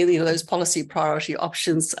quickly, again, those policy priority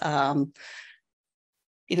options,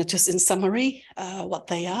 just in summary, what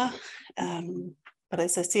they are. But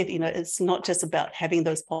as I said, it's not just about having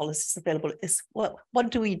those policies available. It's what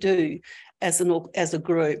do we do as a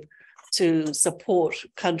group to support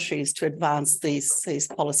countries to advance these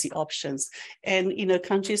policy options. And,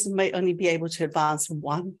 countries may only be able to advance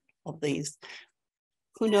one of these.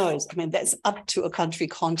 Who knows? I mean, that's up to a country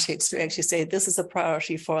context to actually say, this is a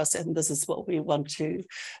priority for us, and this is what we want to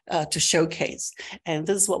showcase. And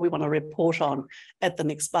this is what we want to report on at the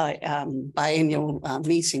next biennial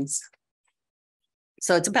meetings.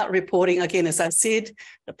 So it's about reporting. Again, as I said,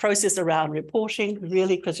 the process around reporting,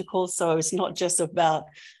 really critical. So it's not just about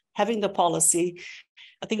having the policy.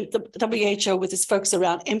 I think the WHO, with its focus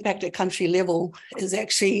around impact at country level, is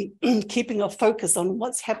actually keeping a focus on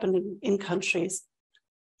what's happening in countries.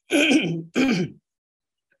 And,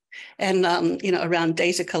 around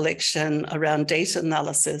data collection, around data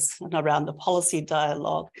analysis, and around the policy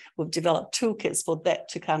dialogue. We've developed toolkits for that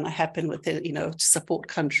to kind of happen within, to support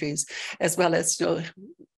countries, as well as,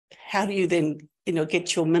 how do you then,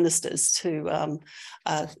 get your ministers to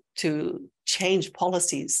to change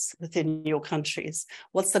policies within your countries?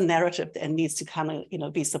 What's the narrative that needs to kind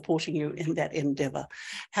of, be supporting you in that endeavor?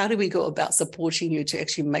 How do we go about supporting you to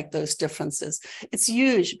actually make those differences? It's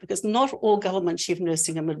huge because not all government chief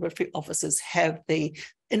nursing and midwifery officers have the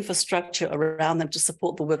infrastructure around them to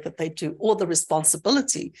support the work that they do, or the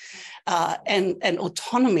responsibility and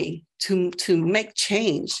autonomy to make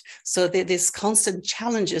change. So there's constant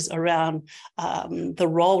challenges around the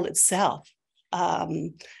role itself.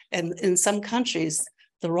 And in some countries,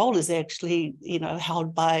 the role is actually,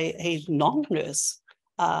 held by a non-nurse.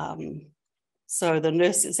 So the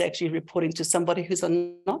nurse is actually reporting to somebody who's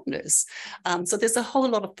a non-nurse. So there's a whole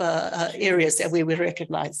lot of areas that we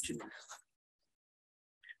recognize.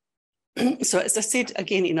 So as I said,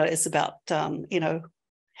 again, it's about,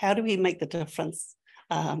 how do we make the difference?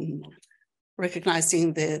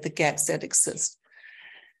 Recognizing the gaps that exist.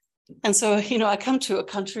 And so, I come to a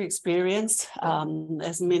country experience.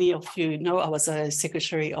 As many of you know, I was a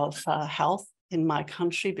Secretary of Health in my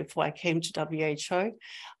country before I came to WHO.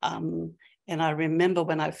 And I remember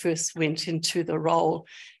when I first went into the role,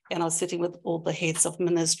 and I was sitting with all the heads of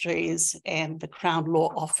ministries, and the Crown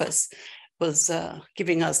Law Office was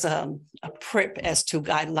giving us a prep as to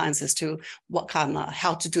guidelines as to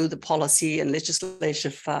how to do the policy and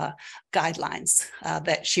legislative guidelines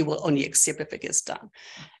that she will only accept if it gets done.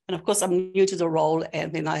 And of course, I'm new to the role,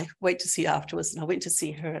 and then I wait to see afterwards, and I went to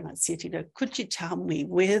see her and I said, could you tell me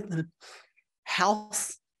where the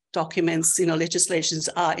health documents, legislations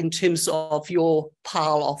are in terms of your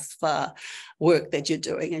pile of work that you're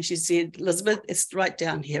doing? And she said, Elizabeth, it's right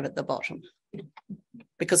down here at the bottom,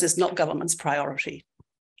 because it's not government's priority.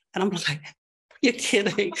 And I'm like, you're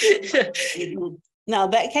kidding. Now,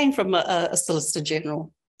 that came from a Solicitor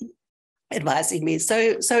General advising me. So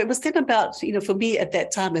it was then about, for me at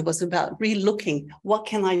that time, it was about re-looking, what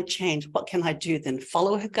can I change? What can I do then?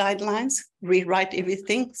 Follow her guidelines, rewrite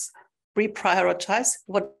everything, reprioritize.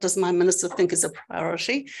 What does my minister think is a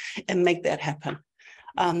priority, and make that happen?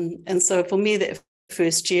 And so for me, that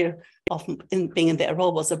first year of being in that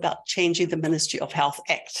role was about changing the Ministry of Health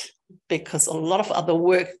Act, because a lot of other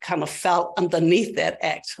work kind of fell underneath that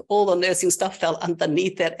act. All the nursing stuff fell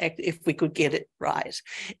underneath that act if we could get it right.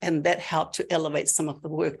 And that helped to elevate some of the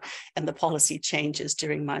work and the policy changes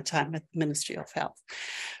during my time at the Ministry of Health.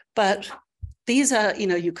 But these are,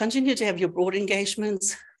 you continue to have your broad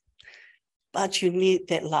engagements, but you need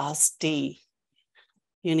that last D.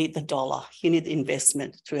 You need the dollar, you need the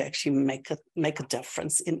investment to actually make a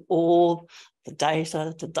difference in all the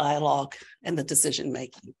data, the dialogue, and the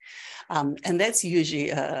decision-making. And that's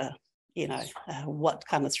usually, what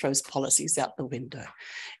kind of throws policies out the window.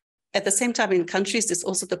 At the same time, in countries, there's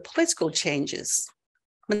also the political changes.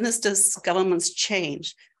 Ministers, governments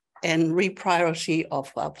change, and repriority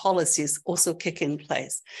of policies also kick in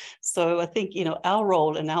place. So I think, our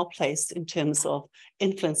role and our place in terms of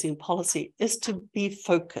influencing policy is to be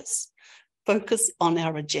focus on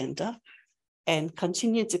our agenda, and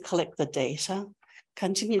continue to collect the data,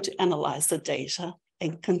 continue to analyze the data,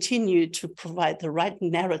 and continue to provide the right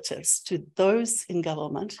narratives to those in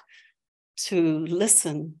government to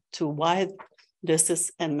listen to why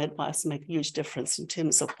nurses and midwives make a huge difference in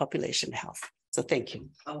terms of population health. So thank you.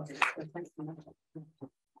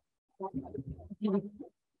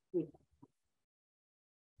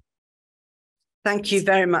 Thank you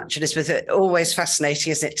very much, Elizabeth. Always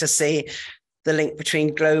fascinating, isn't it, to see the link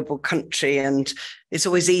between global, country, and it's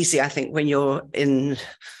always easy, I think, when you're in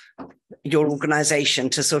your organisation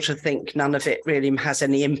to sort of think none of it really has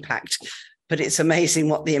any impact. But it's amazing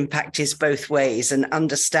what the impact is both ways, and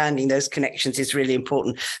understanding those connections is really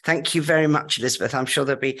important. Thank you very much, Elizabeth. I'm sure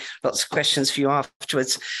there'll be lots of questions for you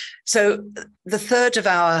afterwards. So the third of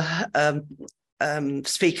our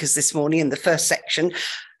speakers this morning in the first section,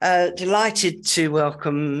 delighted to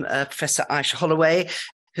welcome Professor Aisha Holloway,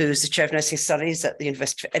 who's the Chair of Nursing Studies at the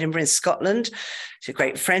University of Edinburgh in Scotland. She's a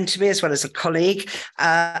great friend to me, as well as a colleague,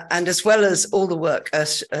 and as well as all the work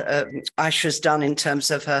Aisha has done in terms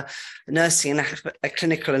of her nursing and a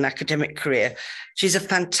clinical and academic career. She's a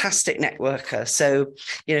fantastic networker. So,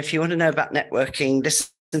 if you want to know about networking, listen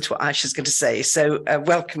to what Aisha's going to say. So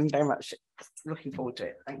welcome very much. Looking forward to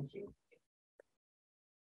it. Thank you.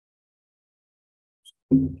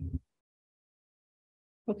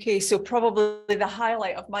 Okay, so probably the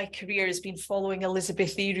highlight of my career has been following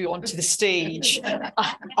Elizabeth Eru onto the stage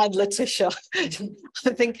and Letitia.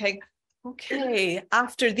 I'm thinking, okay,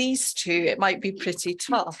 after these two, it might be pretty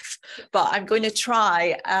tough, but I'm going to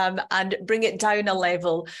try and bring it down a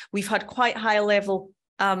level. We've had quite high level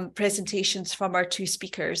presentations from our two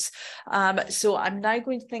speakers. So I'm now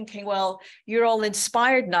going thinking, well, you're all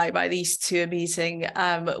inspired now by these two amazing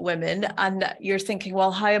women, and you're thinking,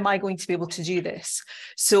 well, how am I going to be able to do this?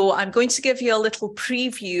 So I'm going to give you a little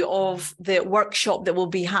preview of the workshop that will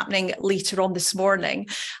be happening later on this morning,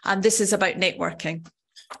 and this is about networking.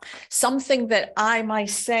 Something that I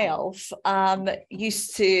myself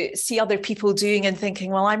used to see other people doing and thinking,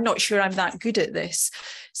 well, I'm not sure I'm that good at this.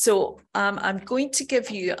 So I'm going to give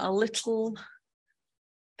you a little,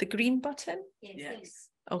 the green button? Yes.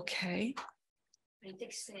 Okay.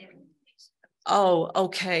 Oh,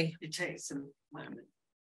 okay. It takes a moment.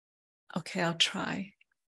 Okay, I'll try.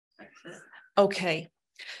 Okay.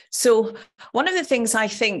 So one of the things I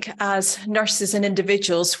think as nurses and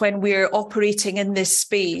individuals, when we're operating in this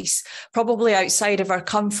space, probably outside of our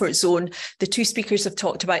comfort zone, the two speakers have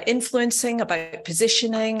talked about influencing, about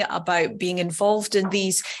positioning, about being involved in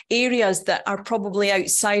these areas that are probably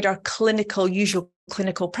outside our usual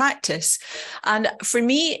clinical practice. And for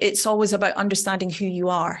me, it's always about understanding who you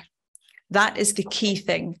are. That is the key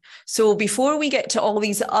thing. So before we get to all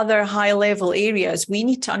these other high level areas, we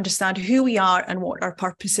need to understand who we are and what our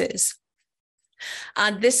purpose is.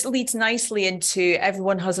 And this leads nicely into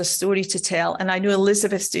everyone has a story to tell. And I know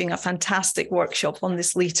Elizabeth's doing a fantastic workshop on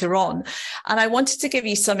this later on. And I wanted to give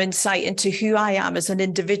you some insight into who I am as an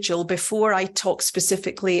individual before I talk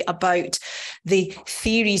specifically about the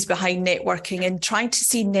theories behind networking and trying to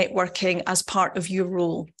see networking as part of your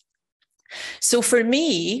role. So for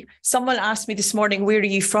me, someone asked me this morning, where are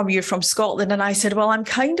you from? You're from Scotland. And I said, well, I'm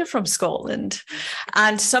kind of from Scotland.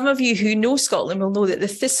 And some of you who know Scotland will know that the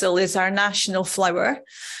thistle is our national flower.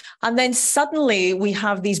 And then suddenly we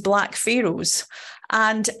have these black pharaohs.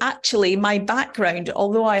 And actually my background,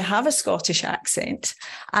 although I have a Scottish accent,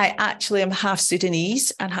 I actually am half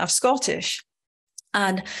Sudanese and half Scottish.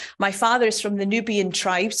 And my father is from the Nubian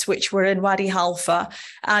tribes, which were in Wadi Halfa.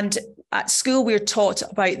 And at school, we were taught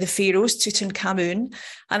about the pharaohs, Tutankhamun.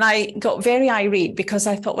 And I got very irate because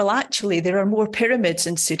I thought, well, actually, there are more pyramids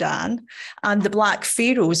in Sudan. And the black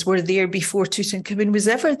pharaohs were there before Tutankhamun was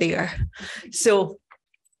ever there. So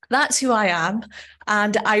that's who I am.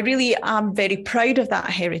 And I really am very proud of that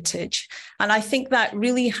heritage. And I think that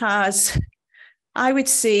really has, I would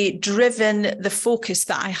say, driven the focus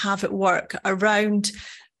that I have at work around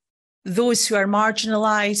those who are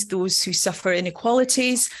marginalised, those who suffer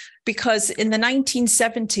inequalities, because in the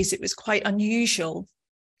 1970s, it was quite unusual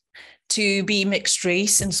to be mixed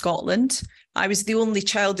race in Scotland. I was the only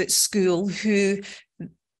child at school who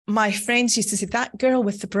my friends used to say, that girl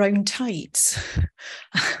with the brown tights.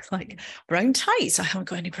 Like, brown tights? I haven't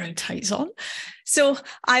got any brown tights on. So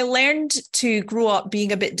I learned to grow up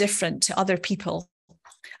being a bit different to other people.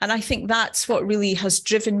 And I think that's what really has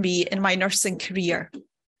driven me in my nursing career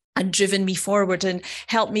and driven me forward and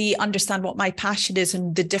helped me understand what my passion is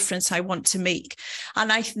and the difference I want to make.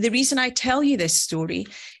 And the reason I tell you this story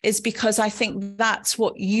is because I think that's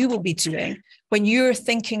what you will be doing when you're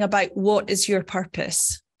thinking about what is your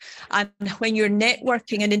purpose. And when you're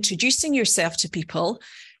networking and introducing yourself to people,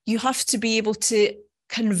 you have to be able to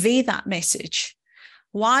convey that message.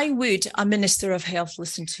 Why would a minister of health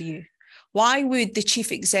listen to you? Why would the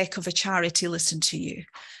chief exec of a charity listen to you?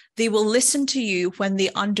 They will listen to you when they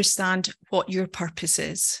understand what your purpose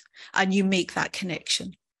is and you make that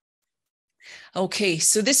connection. Okay,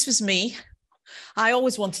 so this was me. I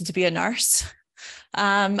always wanted to be a nurse.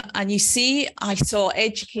 And you see, I saw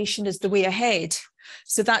education as the way ahead.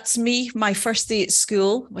 So that's me, my first day at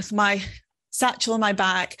school with my satchel on my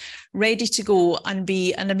back, ready to go and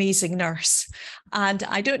be an amazing nurse. And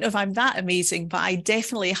I don't know if I'm that amazing, but I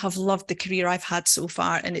definitely have loved the career I've had so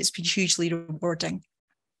far, and it's been hugely rewarding.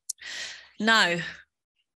 Now,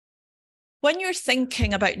 when you're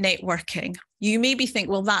thinking about networking, you maybe think,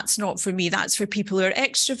 well, that's not for me. That's for people who are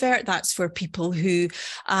extrovert. That's for people who,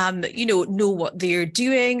 know what they're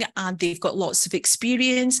doing and they've got lots of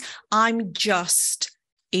experience. I'm just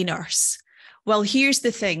a nurse. Well, here's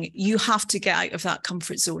the thing. You have to get out of that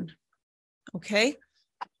comfort zone. Okay?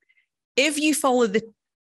 If you follow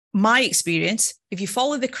my experience, if you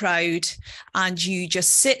follow the crowd and you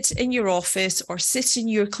just sit in your office or sit in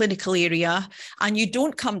your clinical area and you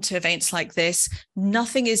don't come to events like this,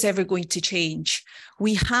 nothing is ever going to change.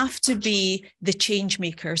 We have to be the change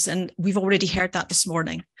makers. And we've already heard that this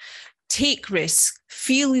morning. Take risks,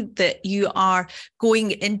 feel that you are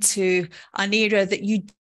going into an area that you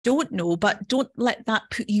don't know, but don't let that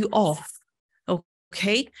put you off.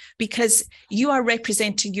 Okay? Because you are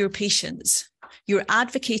representing your patients. You're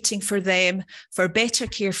advocating for them, for better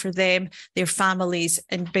care for them, their families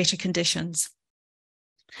in better conditions.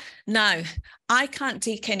 Now, I can't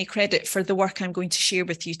take any credit for the work I'm going to share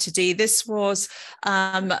with you today. This was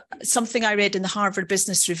something I read in the Harvard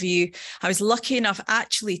Business Review. I was lucky enough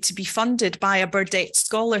actually to be funded by a Burdett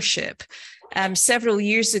scholarship several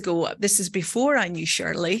years ago. This is before I knew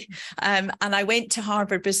Shirley. And I went to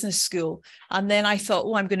Harvard Business School. And then I thought,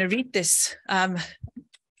 oh, I'm going to read this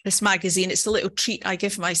magazine. It's a little treat I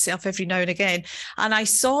give myself every now and again. And I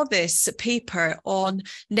saw this paper on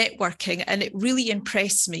networking and it really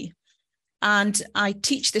impressed me. And I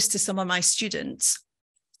teach this to some of my students.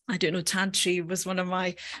 I don't know, Tantri was one of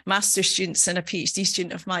my master's students and a PhD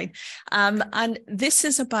student of mine. And this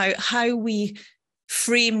is about how we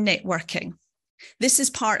frame networking. This is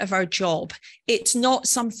part of our job. It's not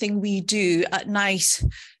something we do at nice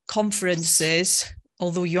conferences,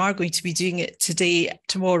 although you are going to be doing it today,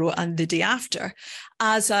 tomorrow, and the day after,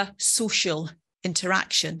 as a social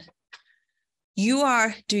interaction. You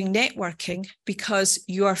are doing networking because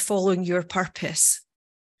you are following your purpose.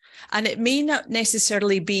 And it may not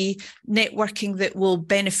necessarily be networking that will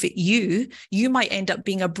benefit you. You might end up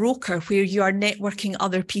being a broker where you are networking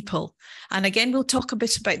other people. And again, we'll talk a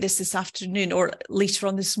bit about this afternoon or later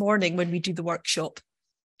on this morning when we do the workshop.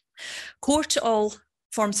 Core to all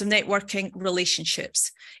forms of networking,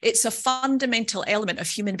 relationships. It's a fundamental element of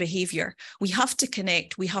human behavior. We have to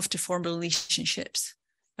connect, we have to form relationships,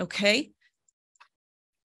 okay?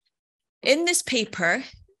 In this paper,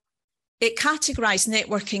 it categorized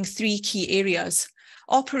networking 3 key areas: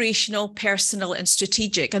 operational, personal, and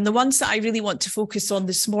strategic. And the ones that I really want to focus on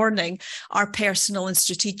this morning are personal and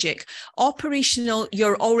strategic. Operational,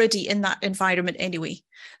 you're already in that environment anyway.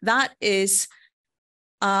 That is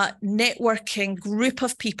a networking group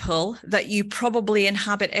of people that you probably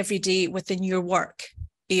inhabit every day within your work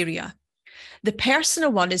area. The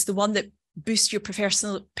personal one is the one that boosts your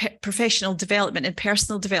professional development and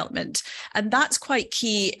personal development. And that's quite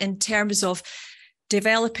key in terms of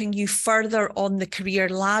developing you further on the career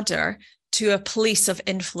ladder to a place of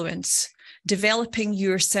influence, developing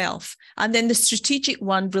yourself. And then the strategic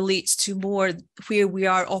one relates to more where we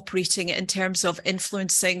are operating in terms of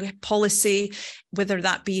influencing policy, whether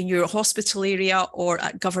that be in your hospital area or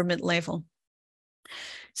at government level.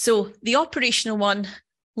 So the operational one,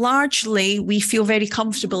 largely, we feel very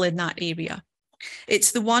comfortable in that area.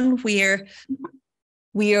 It's the one where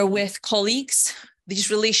we are with colleagues. These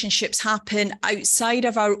relationships happen outside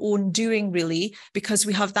of our own doing, really, because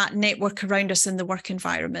we have that network around us in the work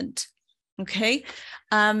environment. Okay.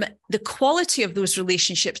 The quality of those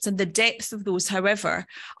relationships and the depth of those, however,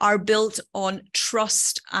 are built on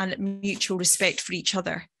trust and mutual respect for each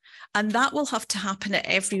other. And that will have to happen at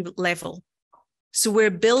every level. So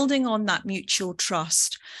we're building on that mutual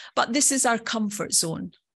trust, but this is our comfort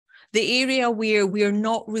zone, the area where we're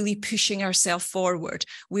not really pushing ourselves forward.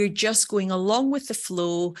 We're just going along with the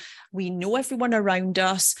flow. We know everyone around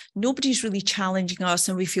us. Nobody's really challenging us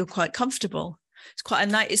and we feel quite comfortable. It's quite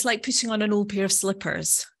a nice, it's like putting on an old pair of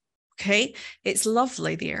slippers. Okay. It's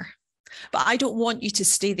lovely there, but I don't want you to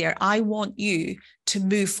stay there. I want you to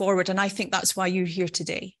move forward. And I think that's why you're here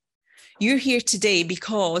today. You're here today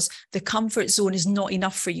because the comfort zone is not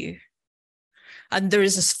enough for you. And there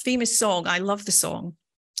is this famous song, I love the song,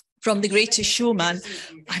 from The Greatest Showman.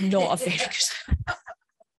 I'm not a very good,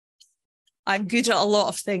 I'm good at a lot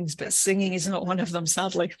of things, but singing is not one of them,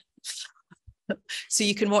 sadly. So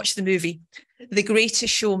you can watch the movie, The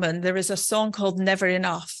Greatest Showman. There is a song called Never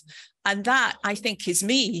Enough. And that, I think, is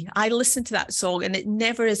me. I listen to that song and it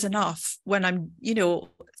never is enough when I'm,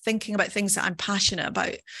 thinking about things that I'm passionate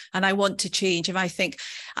about and I want to change. And I think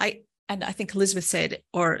Elizabeth said,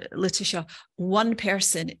 or Letitia, one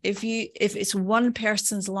person, if it's one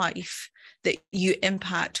person's life that you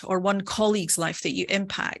impact or one colleague's life that you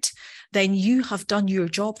impact, then you have done your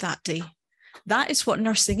job that day. That is what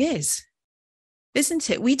nursing is, isn't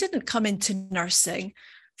it? We didn't come into nursing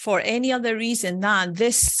for any other reason than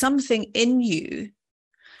this something in you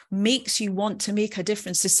makes you want to make a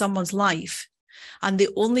difference to someone's life. And the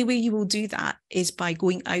only way you will do that is by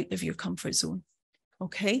going out of your comfort zone.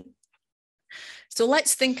 Okay. So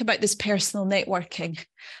let's think about this personal networking.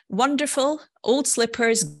 Wonderful, old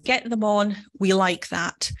slippers, get them on. We like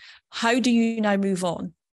that. How do you now move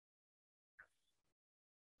on?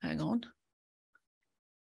 Hang on.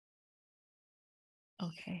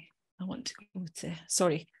 Okay. I want to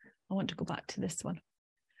go back to this one.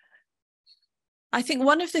 I think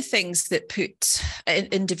one of the things that put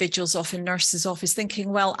individuals off and nurses off is thinking,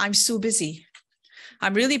 well, I'm so busy.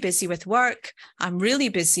 I'm really busy with work. I'm really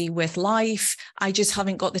busy with life. I just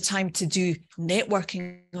haven't got the time to do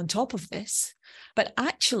networking on top of this. But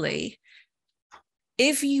actually,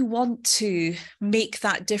 if you want to make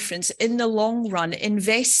that difference in the long run,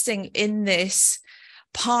 investing in this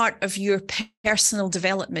part of your personal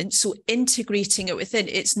development, so integrating it within,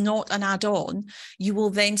 it's not an add-on, you will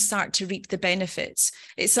then start to reap the benefits.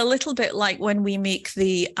 It's a little bit like when we make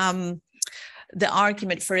the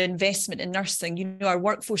argument for investment in nursing. You know, our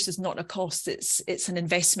workforce is not a cost, it's an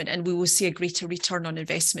investment, and we will see a greater return on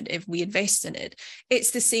investment if we invest in it. It's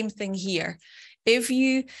the same thing here. If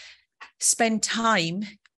you spend time,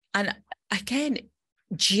 and again,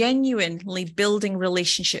 genuinely building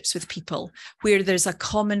relationships with people where there's a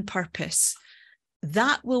common purpose,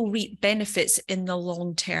 that will reap benefits in the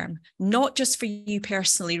long term, not just for you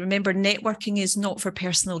personally. Remember, networking is not for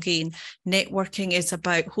personal gain. Networking is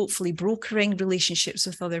about hopefully brokering relationships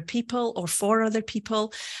with other people or for other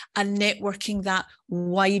people, and networking that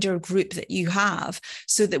wider group that you have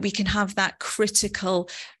so that we can have that critical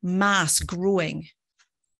mass growing.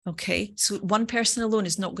 Okay, so one person alone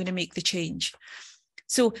is not going to make the change.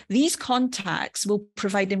 So these contacts will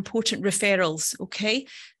provide important referrals, okay?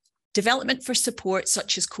 Development for support,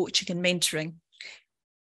 such as coaching and mentoring.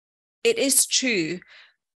 It is true,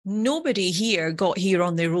 nobody here got here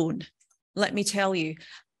on their own. Let me tell you,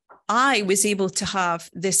 I was able to have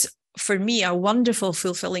this, for me, a wonderful,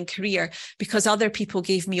 fulfilling career because other people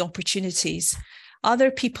gave me opportunities. Other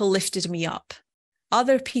people lifted me up.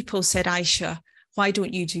 Other people said, Aisha, why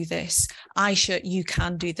don't you do this? Aisha, you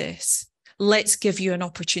can do this. Let's give you an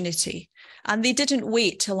opportunity. And they didn't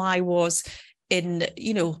wait till I was in,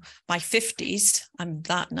 you know, my 50s. I'm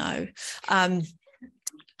that now, and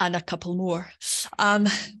a couple more.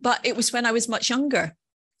 But it was when I was much younger,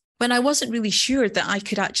 when I wasn't really sure that I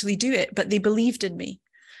could actually do it, but they believed in me.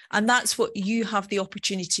 And that's what you have the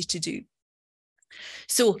opportunity to do.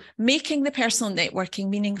 So making the personal networking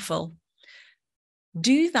meaningful.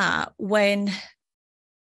 Do that when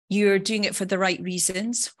you're doing it for the right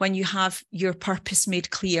reasons, when you have your purpose made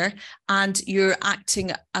clear and you're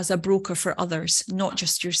acting as a broker for others, not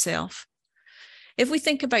just yourself. If we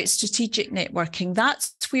think about strategic networking,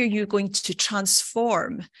 that's where you're going to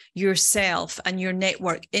transform yourself and your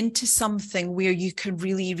network into something where you can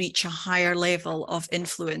really reach a higher level of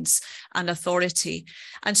influence and authority.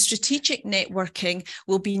 And strategic networking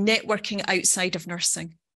will be networking outside of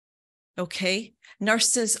nursing. Okay?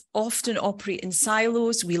 Nurses often operate in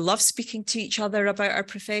silos. We love speaking to each other about our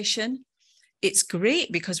profession. It's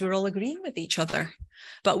great because we're all agreeing with each other,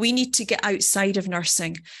 but we need to get outside of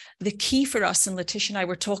nursing. The key for us, and Letitia and I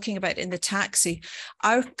were talking about in the taxi,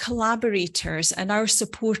 our collaborators and our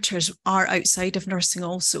supporters are outside of nursing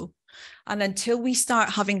also. And until we start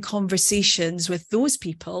having conversations with those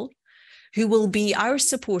people who will be our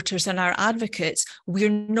supporters and our advocates, we're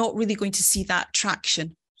not really going to see that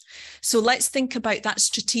traction. So let's think about that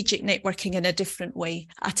strategic networking in a different way,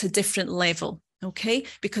 at a different level, okay?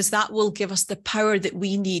 Because that will give us the power that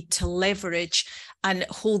we need to leverage and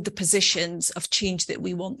hold the positions of change that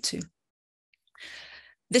we want to.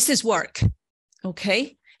 This is work,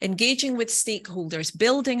 okay? Engaging with stakeholders,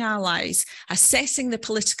 building allies, assessing the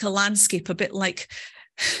political landscape, a bit like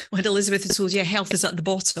when Elizabeth told you health is at the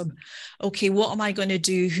bottom. Okay, what am I going to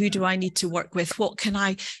do? Who do I need to work with? What can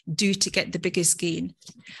I do to get the biggest gain?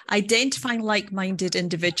 Identifying like-minded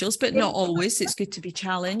individuals, but not always. It's good to be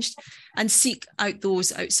challenged, and seek out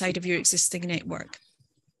those outside of your existing network.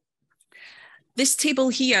 This table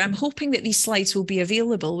here, I'm hoping that these slides will be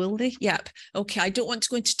available, will they? Yep. Okay, I don't want to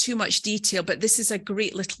go into too much detail, but this is a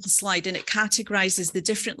great little slide and it categorizes the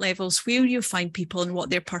different levels where you find people and what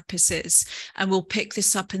their purpose is. And we'll pick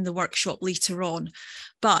this up in the workshop later on.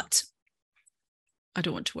 But I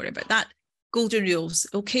don't want to worry about that. Golden rules,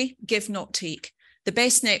 okay? Give, not take. The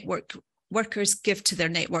best network workers give to their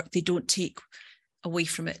network. They don't take away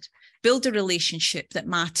from it. Build a relationship that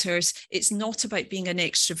matters. It's not about being an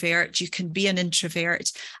extrovert. You can be an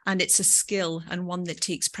introvert, and it's a skill and one that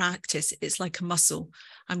takes practice. It's like a muscle.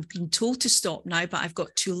 I'm being told to stop now, but I've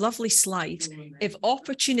got two lovely slides. If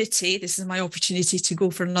opportunity, this is my opportunity to go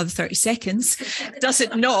for another 30 seconds,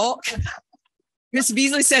 doesn't knock, Miss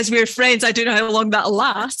Beasley says we're friends. I don't know how long that'll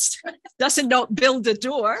last. Doesn't knock, build a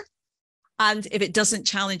door. And if it doesn't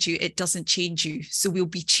challenge you, it doesn't change you. So we'll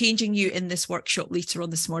be changing you in this workshop later on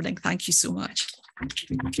this morning. Thank you so much.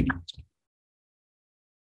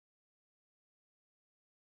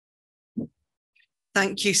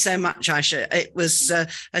 Thank you so much, Aisha. It was,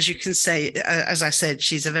 as you can say, as I said,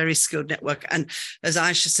 she's a very skilled networker. And as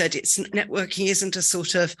Aisha said, networking isn't a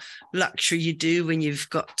sort of luxury you do when you've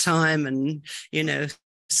got time and, you know,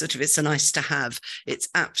 sort of, it's a nice to have. It's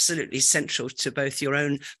absolutely central to both your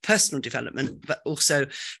own personal development, but also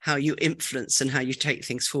how you influence and how you take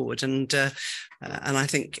things forward. And I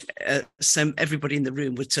think so everybody in the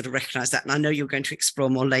room would sort of recognise that. And I know you're going to explore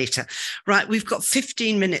more later. Right, we've got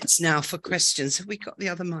 15 minutes now for questions. Have we got the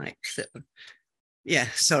other mic? Yeah,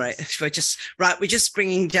 sorry. We're just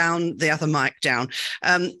bringing down the other mic down.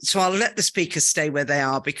 So I'll let the speakers stay where they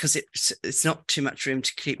are because it's not too much room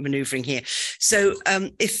to keep manoeuvring here. So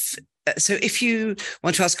if you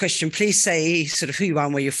want to ask a question, please say sort of who you are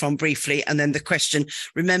and where you're from briefly, and then the question.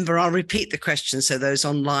 Remember, I'll repeat the question so those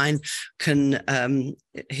online can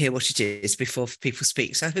hear what it is before people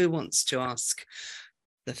speak. So who wants to ask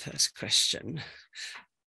the first question?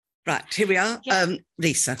 Right, here we are. Yeah.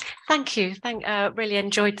 Lisa. Thank you. Really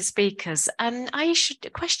enjoyed the speakers. Aisha,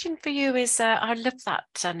 a question for you is, I love that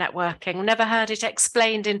networking. Never heard it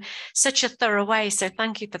explained in such a thorough way, so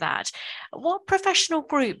thank you for that. What professional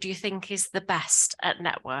group do you think is the best at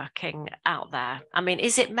networking out there? I mean,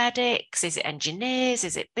 is it medics? Is it engineers?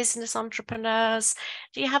 Is it business entrepreneurs?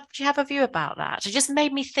 Do you have a view about that? It just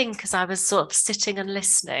made me think as I was sort of sitting and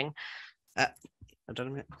listening. I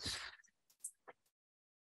don't know.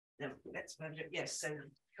 No, yes, so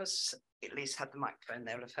because Elise had the microphone,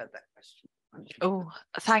 they'll have heard that question. Oh,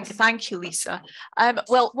 thank you, Lisa.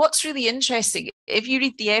 Well, what's really interesting, if you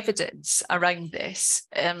read the evidence around this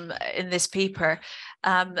in this paper,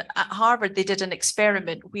 at Harvard, they did an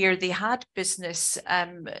experiment where they had business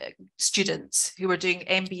students who were doing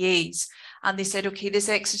MBAs, and they said, okay, this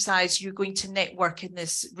exercise, you're going to network in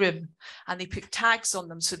this room, and they put tags on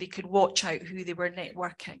them so they could watch out who they were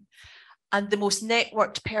networking. And the most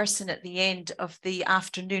networked person at the end of the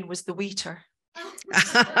afternoon was the waiter.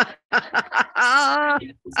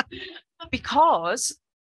 Because,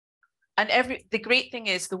 the great thing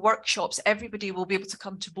is the workshops, everybody will be able to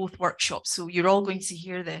come to both workshops. So you're all going to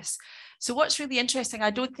hear this. So what's really interesting,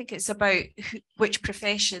 I don't think it's about which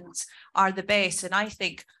professions are the best. And I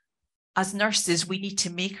think as nurses, we need to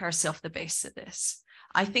make ourselves the best at this.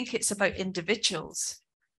 I think it's about individuals.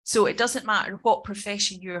 So it doesn't matter what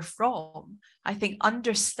profession you're from. I think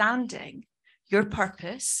understanding your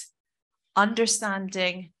purpose,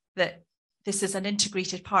 understanding that this is an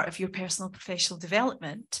integrated part of your personal and professional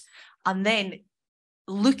development, and then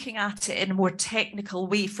looking at it in a more technical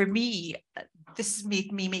way. For me, this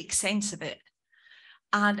made me make sense of it.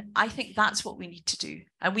 And I think that's what we need to do.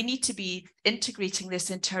 And we need to be integrating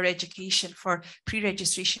this into our education for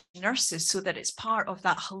pre-registration nurses so that it's part of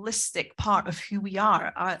that holistic part of who we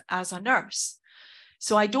are as a nurse.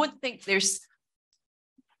 So I don't think there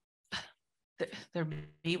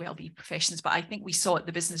may well be professions, but I think we saw at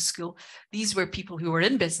the business school, these were people who were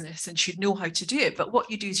in business and should know how to do it. But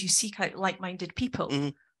what you do is you seek out like-minded people. Mm-hmm.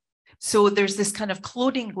 So there's this kind of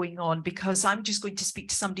cloning going on because I'm just going to speak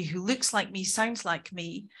to somebody who looks like me, sounds like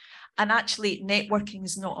me. And actually networking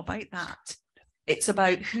is not about that. It's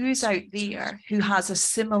about who's out there who has a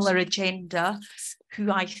similar agenda,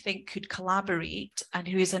 who I think could collaborate and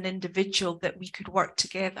who is an individual that we could work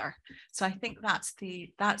together. So I think that's the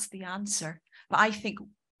answer. But I think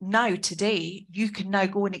now today, you can now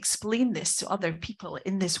go and explain this to other people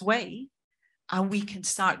in this way. And we can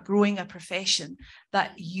start growing a profession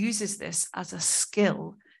that uses this as a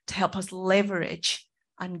skill to help us leverage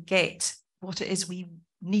and get what it is we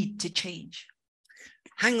need to change.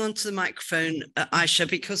 Hang on to the microphone, Aisha,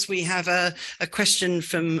 because we have a question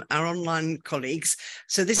from our online colleagues.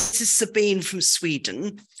 So this is Sabine from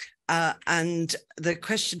Sweden. And the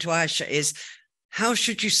question to Aisha is, how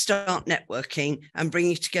should you start networking and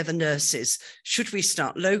bringing together nurses? Should we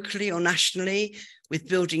start locally or nationally with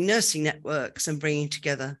building nursing networks and bringing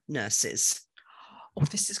together nurses? Oh,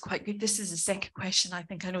 this is quite good. This is the second question I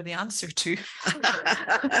think I know the answer to.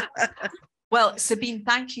 Well, Sabine,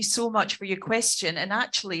 thank you so much for your question. And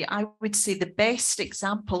actually, I would say the best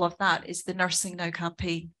example of that is the Nursing Now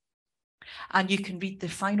campaign. And you can read the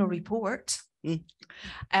final report.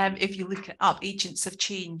 If you look it up, Agents of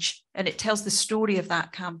Change, and it tells the story of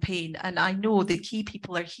that campaign. And I know the key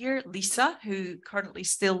people are here: Lisa, who currently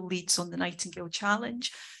still leads on the Nightingale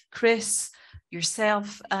Challenge, Chris,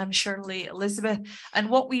 yourself, Shirley, Elizabeth. And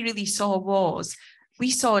what we really saw was,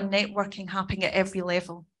 we saw networking happening at every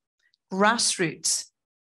level. Grassroots,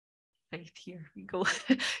 right here we go,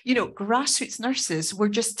 grassroots nurses were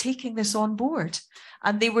just taking this on board,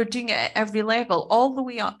 and they were doing it at every level, all the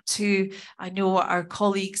way up to, I know our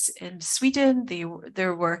colleagues in Sweden,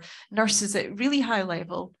 there were nurses at really high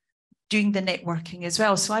level doing the networking as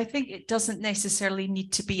well. So I think it doesn't necessarily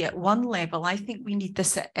need to be at one level. I think we need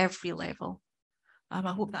this at every level. I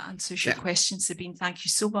hope that answers your question, Sabine. Thank you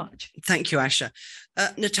so much. Thank you, Aisha.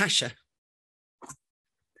 Natasha.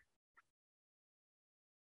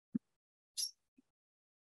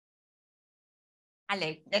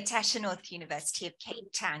 Hello, Natasha, North University of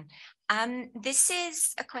Cape Town. This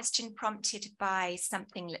is a question prompted by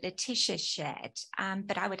something that Letitia shared,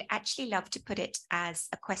 but I would actually love to put it as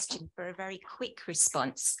a question for a very quick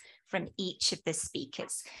response from each of the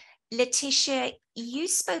speakers. Letitia, you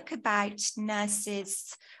spoke about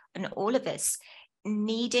nurses and all of us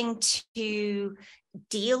needing to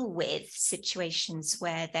deal with situations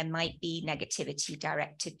where there might be negativity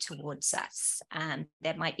directed towards us.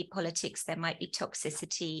 There might be politics, there might be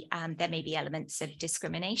toxicity, there may be elements of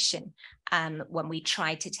discrimination when we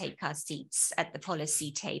try to take our seats at the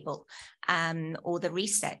policy table or the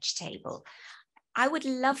research table. I would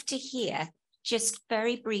love to hear just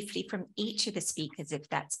very briefly from each of the speakers, if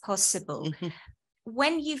that's possible,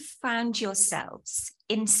 when you've found yourselves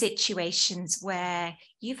in situations where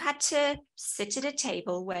you've had to sit at a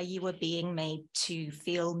table where you were being made to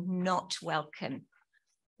feel not welcome,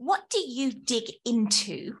 what do you dig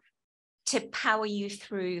into to power you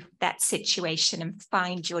through that situation and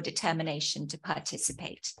find your determination to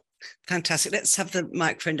participate? Fantastic. Let's have the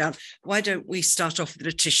microphone down. Why don't we start off with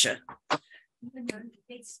Letitia?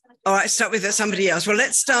 All right, start with somebody else. Well,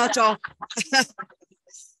 let's start off.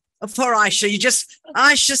 For Aisha,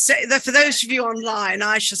 Aisha, for those of you online,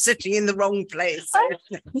 Aisha sitting in the wrong place.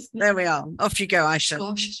 There we are. Off you go, Aisha.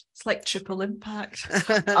 Gosh, it's like triple impact.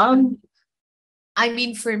 I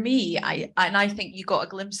mean, for me, I think you got a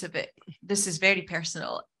glimpse of it. This is very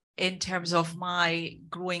personal in terms of my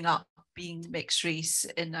growing up being mixed race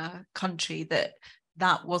in a country that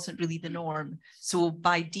wasn't really the norm. So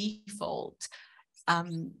by default,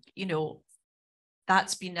 you know,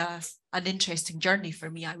 that's been an interesting journey for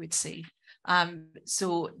me, I would say.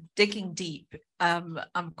 So digging deep, I'm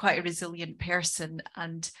quite a resilient person,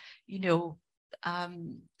 and you know,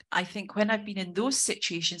 I think when I've been in those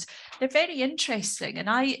situations, they're very interesting, and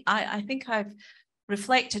I think I've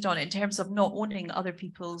reflected on it in terms of not owning other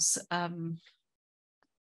people's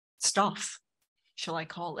stuff, shall I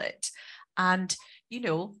call it, and you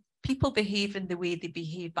know, people behave in the way they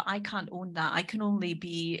behave, but I can't own that. I can only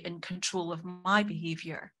be in control of my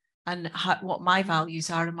behavior and what my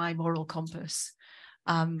values are and my moral compass.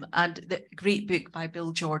 And the great book by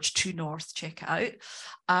Bill George, True North, check it out.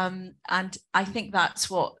 And I think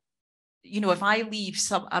that's what, you know, if I leave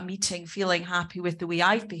a meeting feeling happy with the way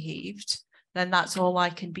I've behaved, then that's all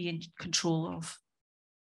I can be in control of.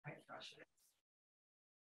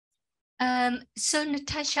 So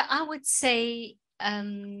Natasha, I would say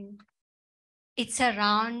it's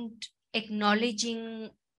around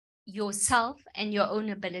acknowledging yourself and your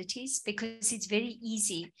own abilities, because it's very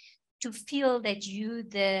easy to feel that you're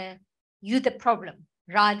the problem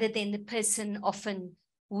rather than the person often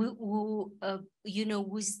who you know,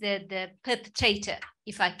 who's the perpetrator,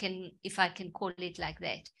 if I can call it like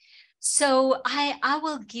that. So I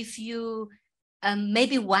will give you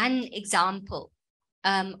maybe one example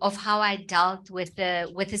of how I dealt with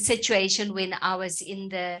the situation when I was in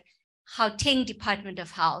the Gauteng Department of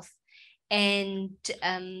Health, and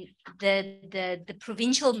the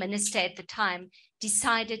provincial minister at the time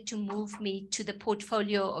decided to move me to the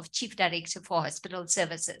portfolio of Chief Director for Hospital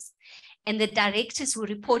Services. And the directors who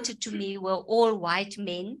reported to me were all white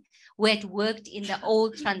men who had worked in the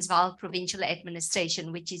old Transvaal Provincial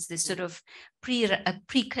Administration, which is the sort of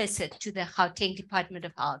precursor to the Gauteng Department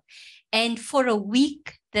of Health. And for a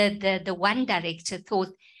week, the one director thought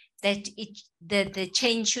that the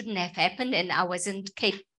change shouldn't have happened and I wasn't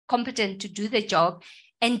competent to do the job,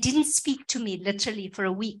 and didn't speak to me literally for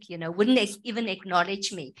a week, you know, wouldn't even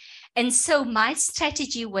acknowledge me. And so my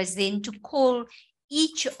strategy was then to call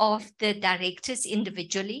each of the directors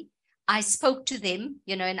individually. I spoke to them,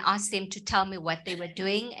 you know, and asked them to tell me what they were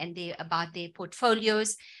doing and about their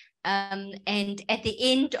portfolios. And at the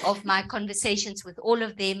end of my conversations with all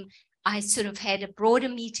of them, I sort of had a broader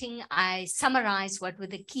meeting. I summarized what were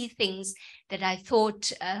the key things that I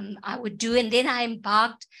thought I would do. And then I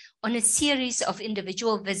embarked on a series of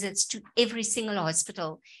individual visits to every single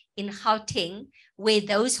hospital in Gauteng, where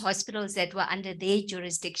those hospitals that were under their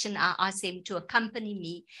jurisdiction, I asked them to accompany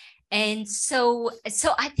me. And so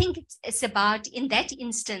I think it's about, in that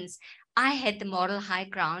instance, I had the moral high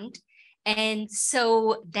ground. And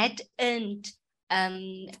so that earned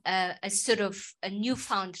a sort of a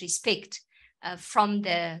newfound respect from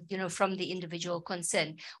the individual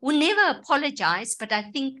concerned, who never apologized, but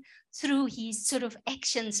I think through his sort of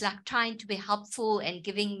actions, like trying to be helpful and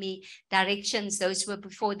giving me directions, those were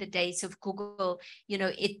before the days of Google, you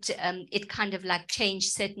know, it kind of like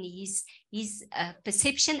changed certainly his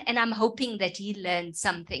perception, and I'm hoping that he learned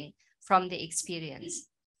something from the experience.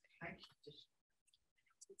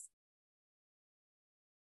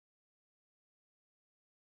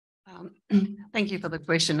 Thank you for the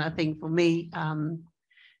question. I think for me, on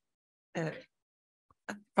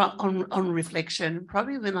reflection,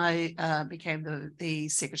 probably when I became the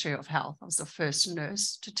Secretary of Health, I was the first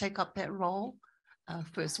nurse to take up that role,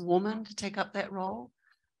 first woman to take up that role.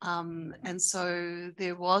 And so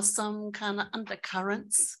there was some kind of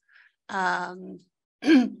undercurrents. But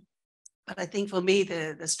I think for me,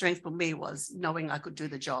 the strength for me was knowing I could do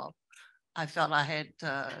the job. I felt I had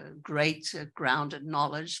great grounded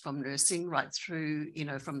knowledge from nursing right through,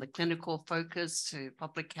 from the clinical focus to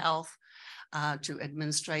public health, to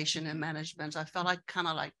administration and management. I felt like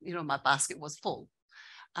my basket was full.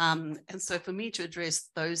 And so for me to address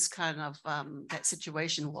those kind of, that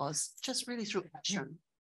situation was just really through action,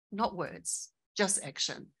 not words, just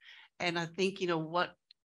action. And I think,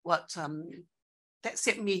 that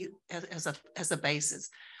set me as a basis.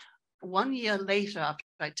 1 year later, after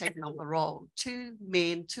I'd taken on the role, two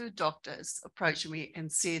doctors approached me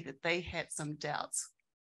and said that they had some doubts.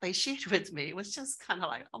 They shared with me. It was just kind of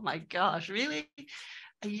like, oh my gosh, really?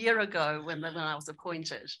 A year ago when I was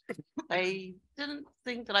appointed, they didn't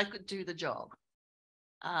think that I could do the job.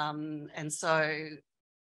 And so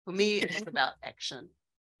for me, it's about action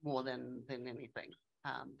more than anything.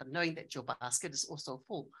 But knowing that your basket is also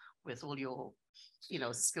full with all your,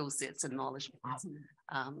 skill sets and knowledge.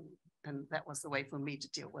 And that was the way for me to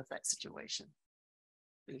deal with that situation.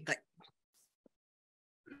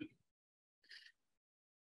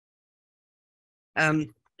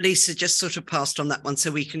 Lisa just sort of passed on that one, so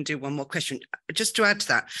we can do one more question. Just to add to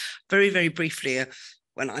that, very, very briefly,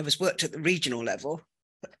 when I worked at the regional level,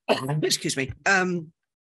 excuse me,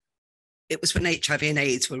 it was when HIV and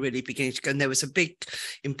AIDS were really beginning to go, and there was a big,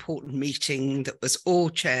 important meeting that was all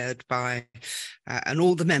chaired by, and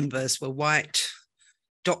all the members were white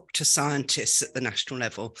doctor scientists at the national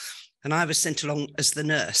level, and I was sent along as the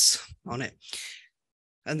nurse on it.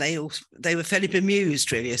 And they were fairly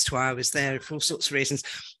bemused, really, as to why I was there for all sorts of reasons.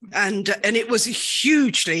 And it was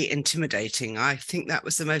hugely intimidating. I think that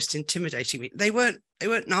was the most intimidating. They weren't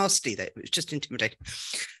nasty. It was just intimidating.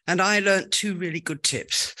 And I learned two really good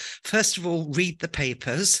tips. First of all, read the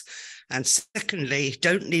papers. And secondly,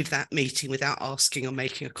 don't leave that meeting without asking or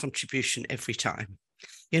making a contribution every time.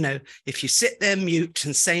 If you sit there mute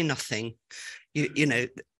and say nothing,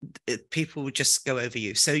 people will just go over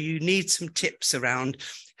you. So you need some tips around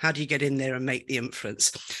how do you get in there and make the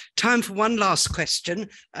influence. Time for one last question.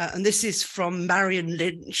 And this is from Marion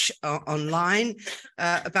Lynch online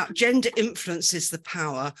about gender influences the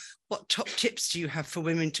power. What top tips do you have for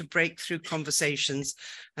women to break through conversations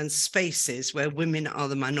and spaces where women are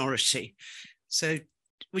the minority? So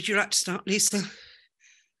would you like to start, Lisa?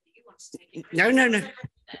 No.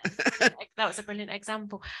 That was a brilliant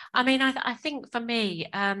example. I mean, I think for me,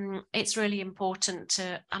 it's really important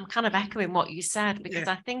to, I'm kind of echoing what you said, because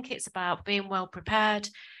I think it's about being well prepared,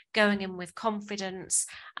 going in with confidence,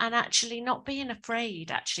 and actually not being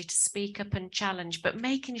afraid actually to speak up and challenge, but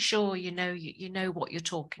making sure you know what you're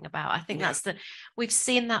talking about. I think we've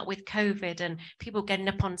seen that with COVID and people getting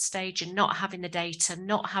up on stage and not having the data,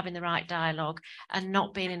 not having the right dialogue, and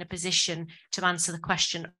not being in a position to answer the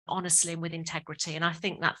question honestly and with integrity. And I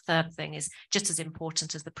think that third thing is just as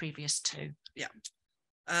important as the previous two. Yeah.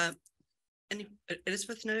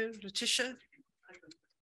 Elizabeth, no? Letitia?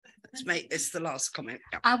 Let's make this the last comment.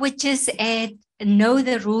 Yeah. I would just add, know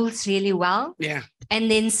the rules really well. Yeah. And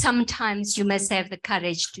then sometimes you must have the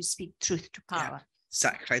courage to speak truth to power. Yeah,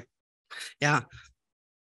 exactly. Yeah.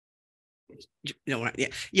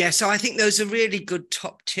 Yeah. So I think those are really good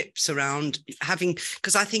top tips around having,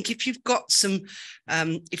 because I think if you've got some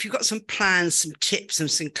plans, some tips and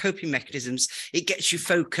some coping mechanisms, it gets you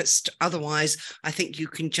focused. Otherwise, I think you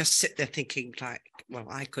can just sit there thinking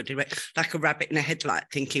I could do it like a rabbit in a headlight,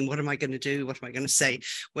 thinking, what am I going to do? What am I going to say?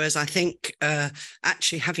 Whereas I think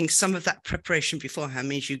actually having some of that preparation beforehand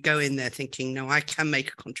means you go in there thinking, no, I can make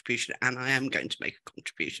a contribution and I am going to make a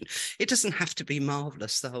contribution. It doesn't have to be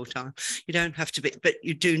marvelous the whole time. You don't have to be, but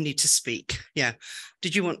you do need to speak. Yeah.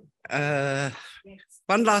 Did you want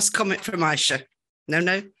one last comment from Aisha?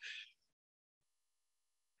 No?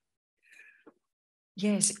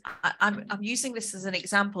 Yes, I'm using this as an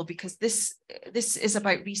example because this is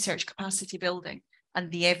about research capacity building and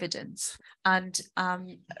the evidence. And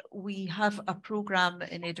we have a programme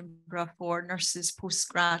in Edinburgh for nurses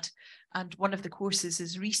postgrad, and one of the courses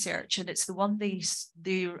is research, and it's the one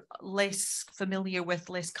they're less familiar with,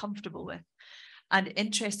 less comfortable with. And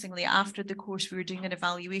interestingly, after the course, we were doing an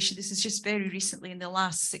evaluation. This is just very recently in the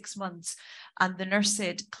last 6 months. And the nurse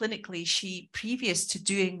said clinically, previous to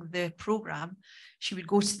doing the programme, she would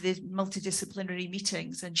go to the multidisciplinary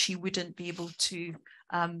meetings and she wouldn't be able to,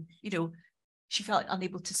 she felt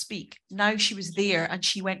unable to speak. Now she was there and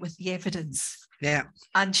she went with the evidence. Yeah.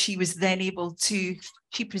 And she was then able to,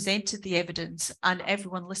 she presented the evidence and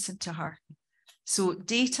everyone listened to her. So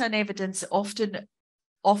data and evidence often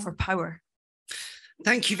offer power.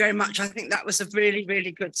 Thank you very much. I think that was a really,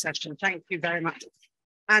 really good session. Thank you very much.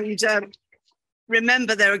 And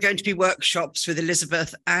remember, there are going to be workshops with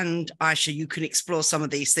Elizabeth and Aisha. You can explore some of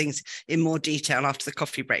these things in more detail after the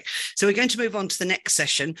coffee break. So we're going to move on to the next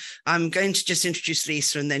session. I'm going to just introduce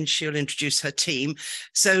Lisa and then she'll introduce her team.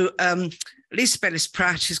 So Lisa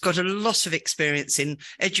Bellis-Pratt has got a lot of experience in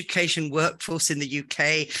education workforce in the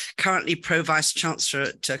UK, currently Pro-Vice Chancellor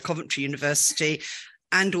at Coventry University,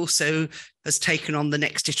 and also has taken on the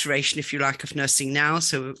next iteration, if you like, of Nursing Now.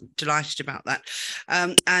 So we're delighted about that.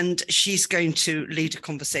 And she's going to lead a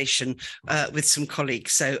conversation with some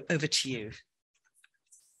colleagues. So over to you.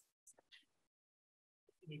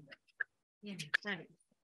 Yeah, thanks.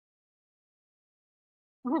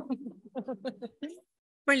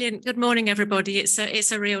 Brilliant. Good morning, everybody.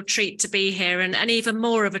 It's a real treat to be here, and even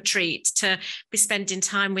more of a treat to be spending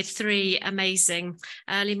time with three amazing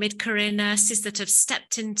early mid-career nurses that have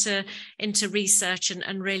stepped into research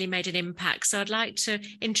and really made an impact. So I'd like to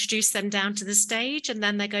introduce them down to the stage, and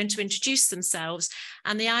then they're going to introduce themselves.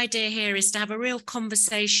 And the idea here is to have a real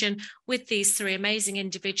conversation with these three amazing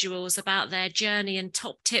individuals about their journey and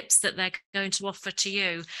top tips that they're going to offer to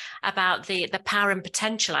you about the power and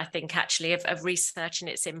potential, I think, actually, of research and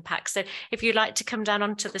its impact. So if you'd like to come down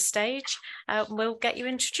onto the stage, we'll get you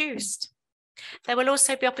introduced. There will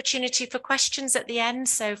also be opportunity for questions at the end,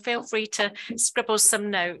 so feel free to scribble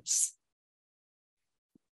some notes.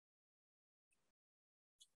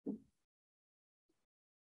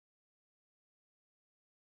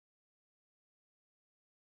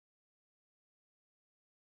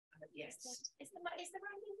 Yes. Is the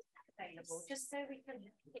available, just so we can,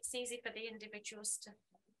 it's easy for the individuals to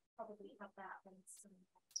probably have that and some.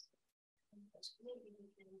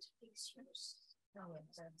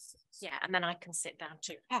 Yeah, and then I can sit down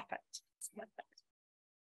too. Perfect. Perfect.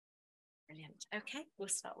 Brilliant. Okay, we'll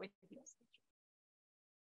start with you.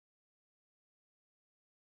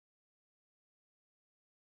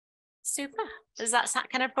 Super. Does that sound,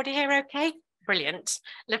 can everybody hear okay? Brilliant.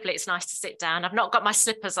 Lovely. It's nice to sit down. I've not got my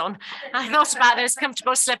slippers on. I thought about those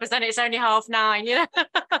comfortable slippers and it's only 9:30, you know.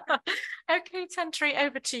 Okay, Tantri,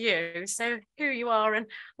 over to you. So who you are and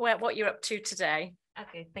what you're up to today.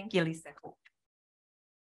 Okay, thank you, Lisa.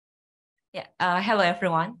 Yeah, hello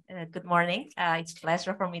everyone. Good morning. It's a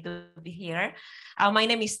pleasure for me to be here. My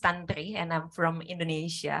name is Tantri and I'm from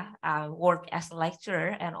Indonesia. I work as a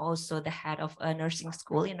lecturer and also the head of a nursing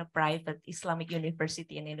school in a private Islamic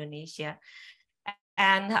university in Indonesia.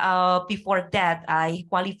 And before that, I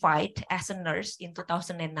qualified as a nurse in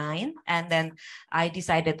 2009. And then I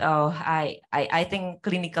decided, I think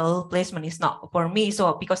clinical placement is not for me.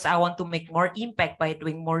 So because I want to make more impact by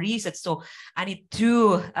doing more research, so I need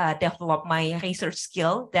to develop my research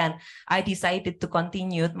skill. Then I decided to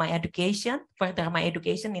continue my education, further my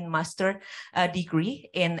education in master degree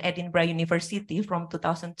in Edinburgh University from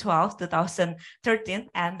 2012 to 2013.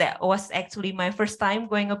 And that was actually my first time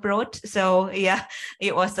going abroad. So yeah.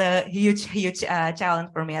 It was a huge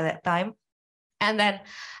challenge for me at that time. And then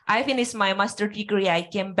I finished my master degree. I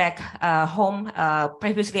came back home.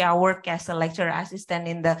 Previously, I worked as a lecturer assistant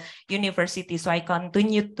in the university, so I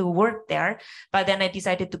continued to work there. But then I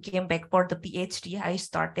decided to come back for the PhD. I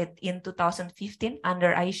started in 2015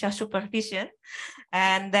 under Aisha's supervision.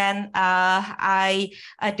 And then I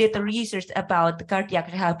did a research about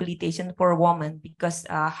cardiac rehabilitation for women because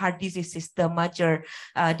heart disease is the major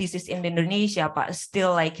disease in Indonesia, but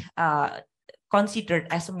still like considered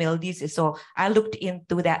as a male disease. So I looked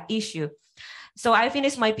into that issue. So I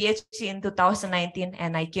finished my PhD in 2019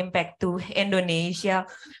 and I came back to Indonesia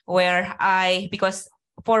where because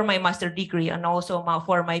for my master degree and also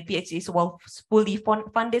for my PhD is fully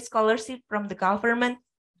funded scholarship from the government.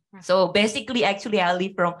 So basically, actually, I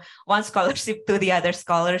live from one scholarship to the other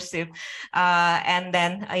scholarship. And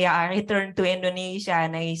then I returned to Indonesia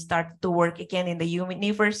and I started to work again in the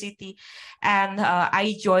university. And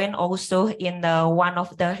I joined also in one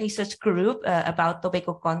of the research group about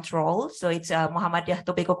tobacco control. So it's a Muhammadiyah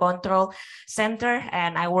Tobacco Control Center.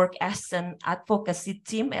 And I work as an advocacy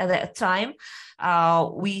team at that time.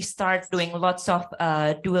 We start doing lots of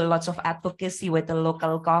advocacy with the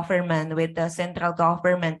local government, with the central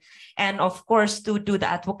government. And of course, to do the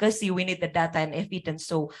advocacy, we need the data and evidence.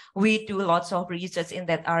 So we do lots of research in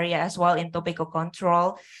that area as well in tobacco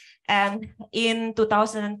control. And in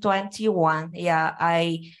 2021,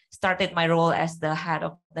 I started my role as the head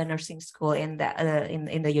of the nursing school in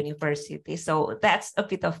the university. So that's a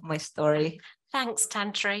bit of my story. Thanks,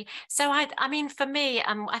 Tantri. So I mean, for me,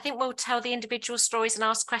 I think we'll tell the individual stories and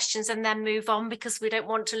ask questions and then move on because we don't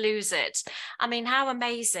want to lose it. I mean, how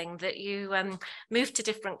amazing that you moved to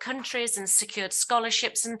different countries and secured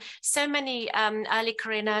scholarships, and so many early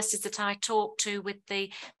career nurses that I talk to with the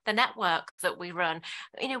network that we run.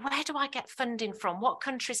 You know, where do I get funding from? What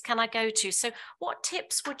countries can I go to? So what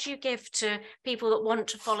tips would you give to people that want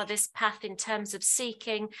to follow this path in terms of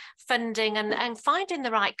seeking funding and finding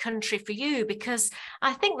the right country for you? Because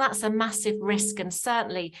I think that's a massive risk, and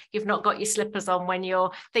certainly you've not got your slippers on when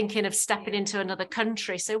you're thinking of stepping into another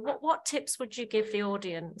country. So what tips would you give the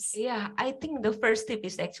audience? Yeah, I think the first tip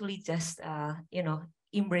is actually just,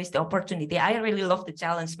 embrace the opportunity. I really love to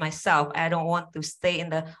challenge myself. I don't want to stay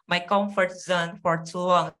in my comfort zone for too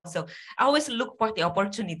long. So I always look for the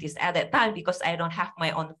opportunities at that time because I don't have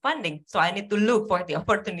my own funding. So I need to look for the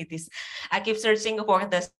opportunities. I keep searching for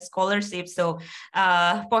the scholarship. So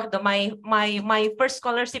for my first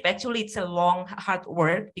scholarship, actually it's a long, hard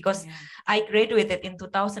work because I graduated in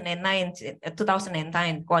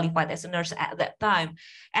 2009, qualified as a nurse at that time.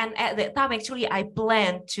 And at that time, actually, I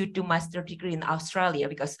planned to do master degree in Australia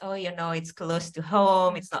because, it's close to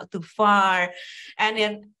home, it's not too far. And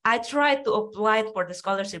then I tried to apply for the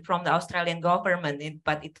scholarship from the Australian government,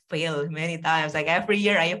 but it failed many times. Like every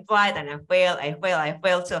year I applied and I failed.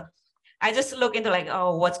 So I just look into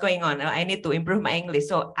what's going on? I need to improve my English.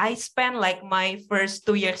 So I spent like my first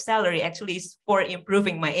 2 years salary actually is for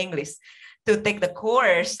improving my English to take the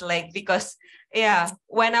course, because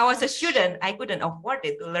when I was a student, I couldn't afford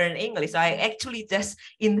it to learn English. So I actually just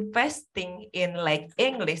investing in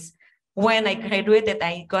English. When I graduated,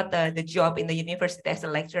 I got the job in the university as a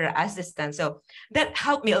lecturer assistant. So that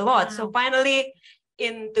helped me a lot. Wow. So finally,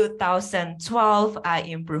 in 2012, I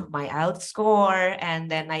improved my IELTS score, and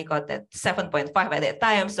then I got that 7.5 at that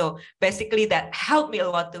time. So basically that helped me a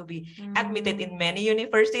lot to be admitted in many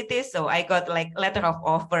universities. So I got letter of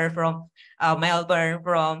offer from Melbourne,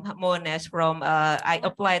 from Monash, I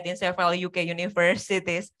applied in several UK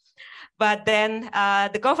universities. But then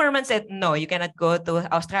the government said, no, you cannot go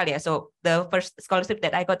to Australia. So the first scholarship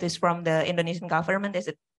that I got is from the Indonesian government. They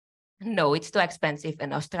said, no, it's too expensive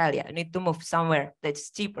in Australia. I need to move somewhere that's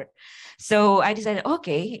cheaper. So I decided,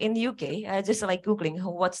 okay, in the UK, I just Googling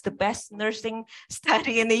what's the best nursing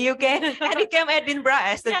study in the UK. And it came Edinburgh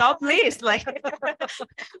as the top list, So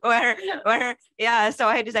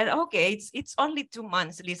I decided, okay, it's only 2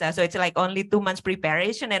 months, Lisa. So it's only 2 months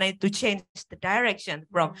preparation, and I need to change the direction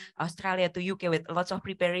from Australia to UK with lots of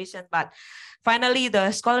preparation. But finally,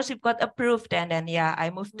 the scholarship got approved, and then I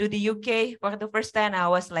moved to the UK for the first time. I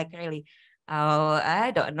was really,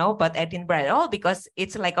 I don't know, but Edinburgh at all, because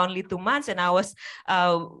it's only 2 months, and I was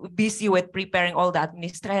busy with preparing all the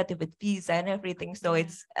administrative with visa and everything. So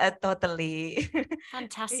it's totally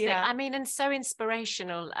fantastic. I mean, and so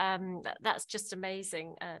inspirational. That's just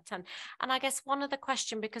amazing, Tan. And I guess one other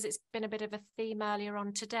question, because it's been a bit of a theme earlier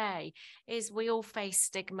on today, is we all face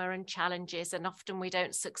stigma and challenges, and often we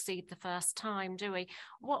don't succeed the first time, do we?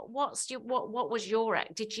 What was your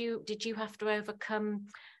act? Did you have to overcome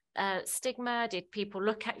stigma? Did people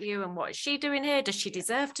look at you and what is she doing here? Does she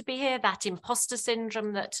deserve to be here? That imposter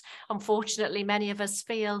syndrome that unfortunately many of us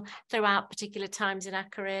feel throughout particular times in our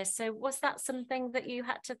career. So was that something that you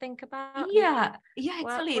had to think about? Yeah,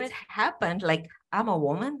 actually it happened. I'm a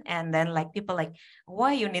woman, and then people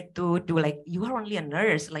why you need to do you are only a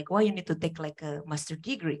nurse, why you need to take a master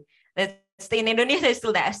degree? That's in Indonesia,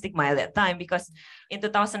 still the stigma at that time, because in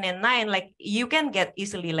 2009, you can get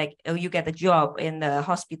easily you get a job in the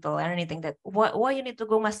hospital or anything. That why you need to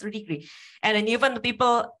go master degree? And then even the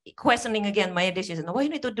people questioning again my decision, why you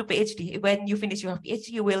need to do PhD? When you finish your PhD,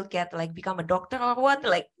 you will get become a doctor or what?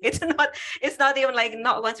 It's not even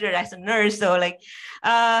not considered as a nurse. So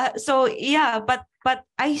but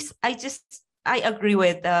I agree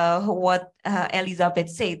with what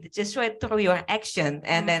Elizabeth said. Just show it through your action,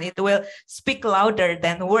 and then it will speak louder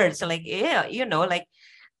than words. This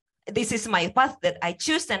is my path that I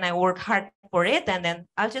choose, and I work hard for it, and then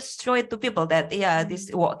I'll just show it to people that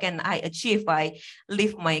this what can I achieve. I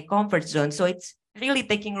leave my comfort zone. So it's really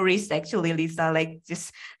taking risks, actually, Lisa,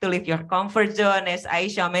 just to leave your comfort zone. As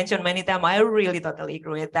Aisha mentioned many times, I really totally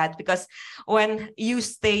agree with that, because when you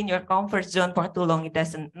stay in your comfort zone for too long, it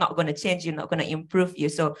not going to change you, not going to improve you.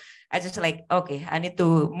 So I just okay, I need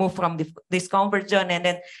to move from this comfort zone. And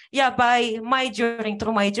then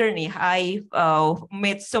through my journey, I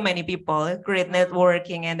met so many people, great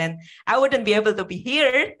networking, and then I wouldn't be able to be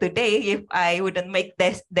here today if I wouldn't make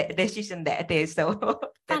that decision that day. So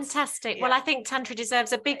fantastic. Well, I think Tantri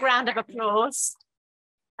deserves a big round of applause.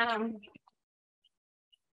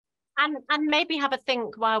 And maybe have a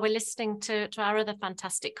think while we're listening to our other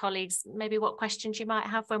fantastic colleagues, maybe what questions you might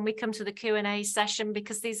have when we come to the Q&A session,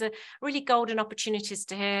 because these are really golden opportunities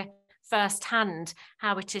to hear firsthand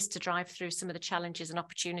how it is to drive through some of the challenges and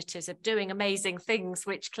opportunities of doing amazing things,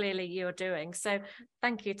 which clearly you're doing. So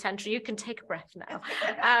thank you, Tantra. You can take a breath now.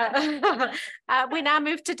 We now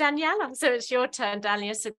move to Daniela. So it's your turn,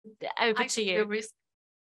 Daniela. So over to you.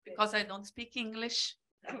 Because I don't speak English,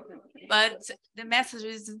 but the message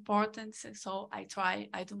is important. So I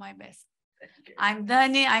do my best. I'm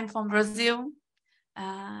Dani, I'm from Brazil.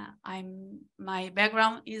 My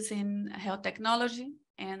background is in health technology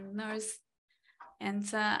and nurse, and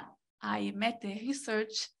I met the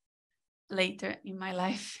research later in my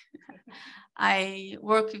life. I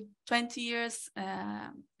worked 20 years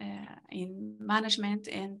in management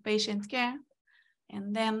and patient care,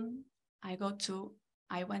 and then I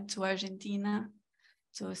went to Argentina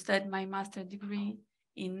to study my master's degree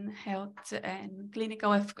in health and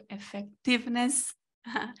clinical effectiveness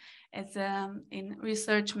as in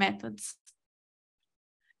research methods.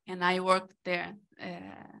 And I worked there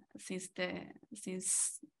since the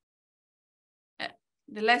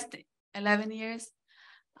last 11 years.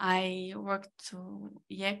 I worked to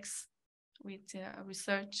EX with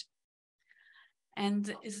research,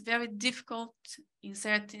 and it's very difficult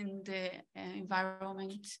insert in the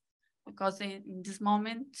environment, because in this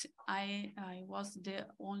moment I was the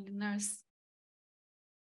only nurse,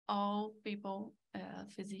 all people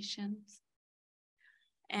physicians,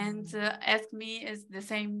 and asked me is the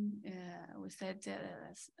same. We said,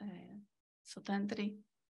 Sotantri,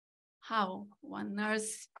 how one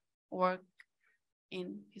nurse work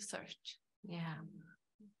in research? Yeah,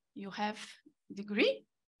 you have degree.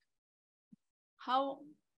 How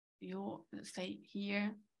you stay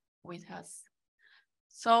here with us?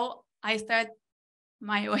 So I start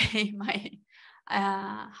my way,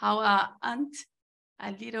 how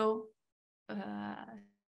a little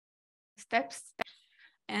steps,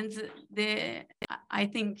 and I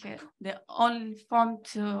think the only form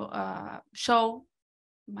to show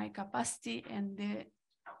my capacity, and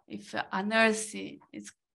if a nurse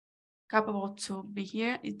is capable to be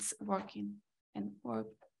here, it's working and work.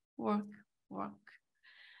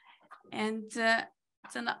 And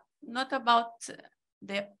it's not about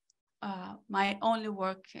the my only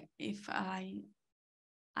work. If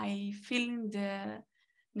I feel the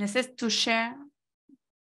necessity to share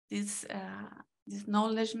this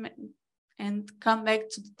knowledge and come back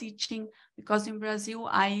to the teaching, because in Brazil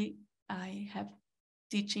I have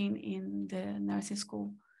teaching in the nursing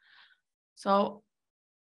school, so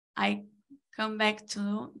I come back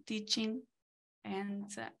to teaching,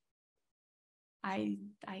 and I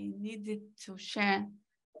needed to share.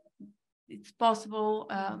 It's possible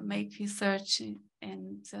make research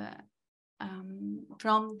and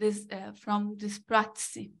from this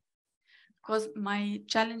practice, because my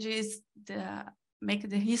challenge is to make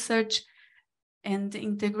the research and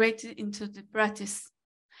integrate it into the practice.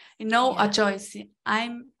 A choice.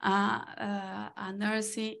 I'm a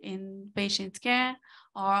nurse in patient care,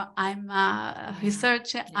 or I'm a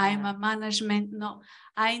researcher, I'm a management. No,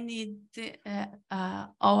 I need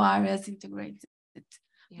all areas integrated,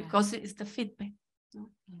 because it's the feedback.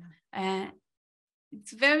 And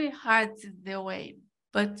it's very hard the way,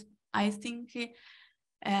 but I think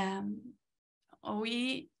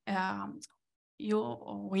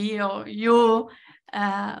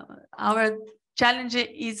our challenge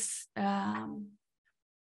is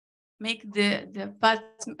make the path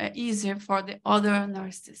easier for the other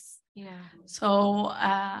nurses. So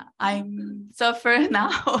I'm suffering now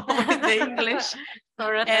with the English.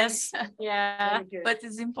 But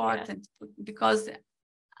it's important because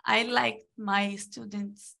I like my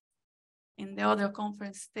students in the other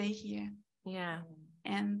conference stay here.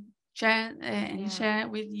 And share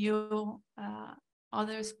with you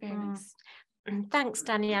other experience. Thanks,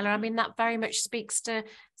 Daniela. I mean, that very much speaks to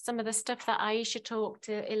some of the stuff that Aisha talked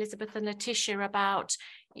to Elizabeth and Letitia about.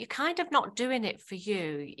 You're kind of not doing it for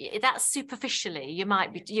you. That's superficially,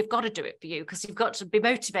 you've got to do it for you because you've got to be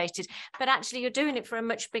motivated, but actually you're doing it for a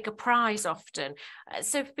much bigger prize often.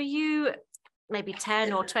 So for you, maybe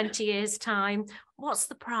 10 or 20 years time, what's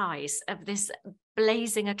the prize of this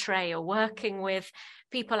blazing a trail, working with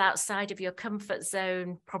people outside of your comfort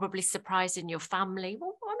zone, probably surprising your family?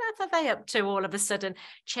 Well, what on earth are they up to all of a sudden,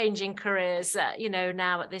 changing careers,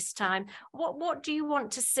 now at this time? What do you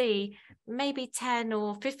want to see maybe 10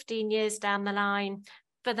 or 15 years down the line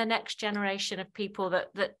for the next generation of people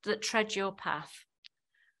that tread your path?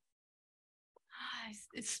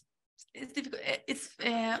 It's difficult.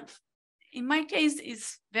 In my case,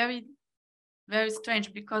 it's very, very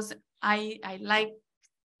strange because I like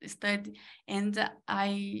study, and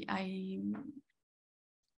I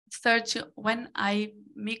search when I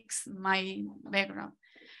mix my background.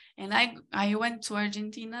 And I went to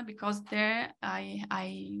Argentina because there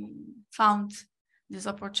I found this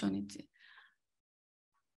opportunity.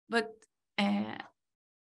 But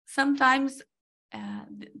sometimes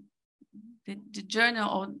the journey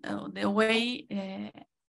or the way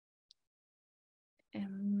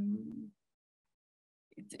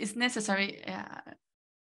it's necessary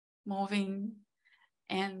moving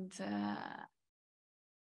and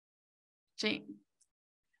change.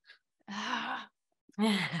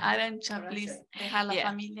 Arancha, please, deja la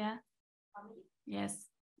familia. Yes,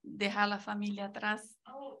 deja la familia atrás.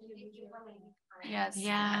 Yes,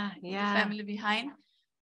 the family behind,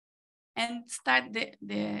 and start the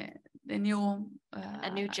new a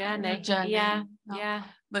new journey. Yeah, no? Yeah.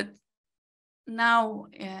 But now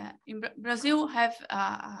in Brazil have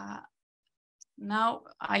now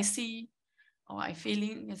I see, or I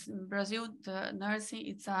feeling is in Brazil the nursing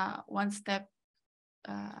it's one step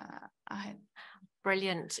ahead.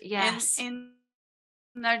 Brilliant. Yes. And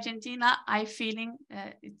in Argentina, I feeling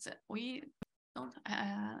it's we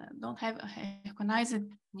don't have recognized it.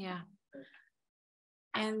 Yeah.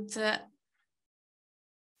 And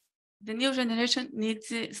the new generation needs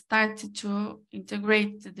to start to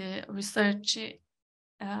integrate the research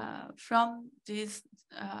from this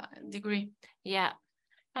degree. Yeah.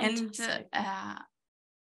 Fantastic. And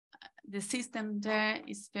the system there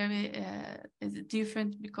is very is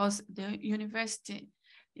different because the university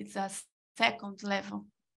is a second level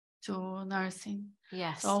to nursing.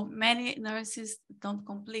 Yes. So many nurses don't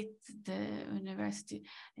complete the university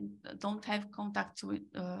and don't have contact with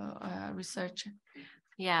research.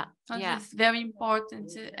 Yeah. So yeah. it's very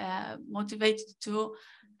important, motivated to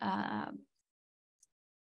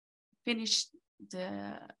finish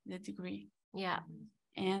the degree. Yeah.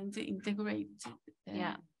 And integrate.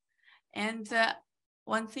 Yeah. And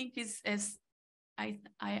one thing is, as I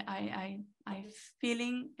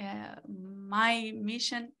feeling my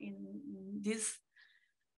mission in this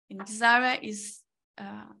area is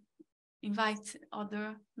invite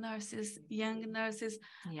other nurses, young nurses.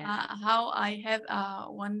 How I have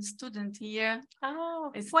one student here.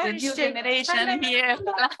 Oh, it's the new generation here.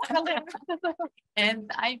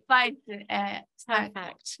 And I find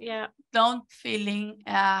perfect. Yeah. Don't feeling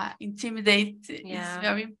intimidated. It's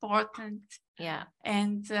very important. Yeah.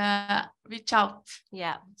 And reach out.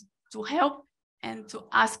 Yeah. To help and to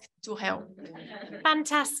ask to help.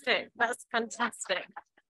 Fantastic. That's fantastic.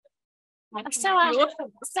 So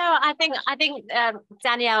I think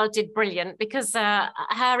Danielle did brilliant because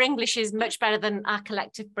her English is much better than our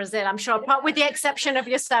collective Brazil, I'm sure, with the exception of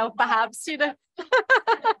yourself, perhaps, you know.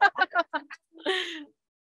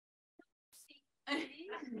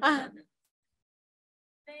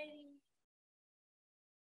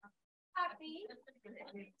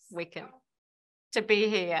 We can to be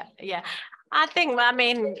here. Yeah, I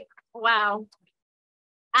mean, wow.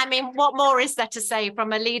 I mean, what more is there to say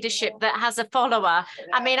from a leadership that has a follower?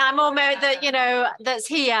 I mean, I'm almost that, you know, that's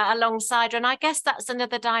here alongside her. And I guess that's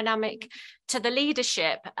another dynamic to the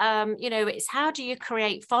leadership. You know, it's how do you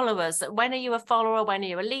create followers? When are you a follower? When are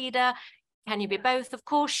you a leader? Can you be both? Of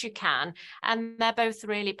course you can. And they're both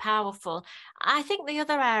really powerful. I think the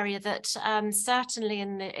other area that certainly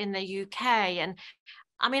in the UK, and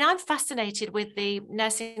I mean, I'm fascinated with the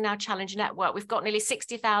Nursing Now Challenge Network. We've got nearly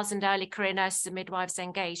 60,000 early career nurses and midwives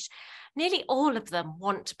engaged. Nearly all of them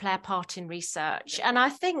want to play a part in research. And I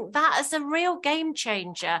think that is a real game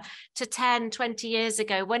changer to 10, 20 years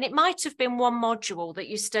ago, when it might have been one module that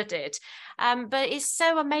you studied. But it's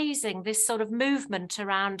so amazing, this sort of movement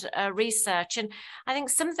around research. And I think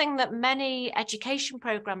something that many education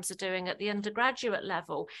programs are doing at the undergraduate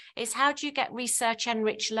level is how do you get research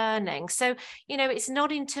enriched learning? So, you know, it's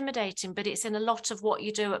not intimidating, but it's in a lot of what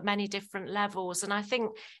you do at many different levels. And I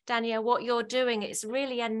think, Danielle, what you're doing, it's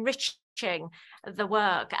really enriching the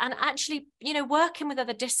work and actually, you know, working with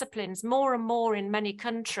other disciplines more and more in many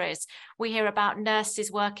countries. We hear about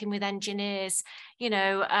nurses working with engineers, you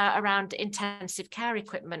know, around intensive care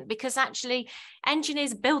equipment, because actually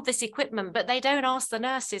engineers build this equipment, but they don't ask the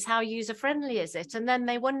nurses how user friendly is it, and then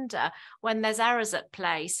they wonder when there's errors at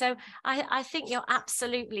play. So I think you're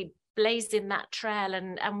absolutely blazing that trail,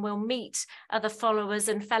 and we'll meet other followers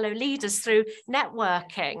and fellow leaders through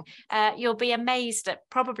networking. You'll be amazed at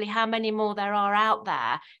probably how many more there are out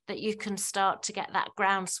there that you can start to get that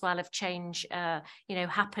groundswell of change, you know,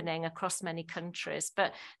 happening across many countries.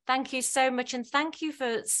 But thank you so much, and thank you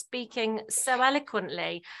for speaking so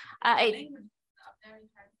eloquently.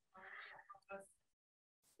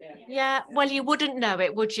 Yeah, well, you wouldn't know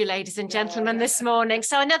it, would you, ladies and gentlemen, this morning?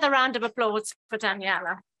 So another round of applause for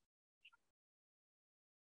Daniela.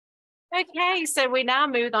 Okay, so we now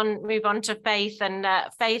move on to Faith, and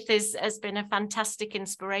Faith has been a fantastic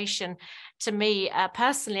inspiration to me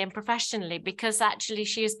personally and professionally, because actually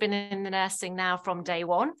she has been in the nursing now from day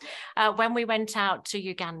one. When we went out to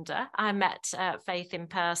Uganda, I met Faith in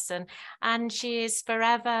person, and she is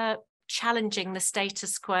forever challenging the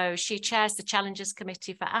status quo. She chairs the Challenges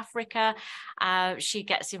Committee for Africa. She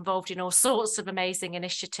gets involved in all sorts of amazing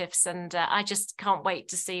initiatives, and I just can't wait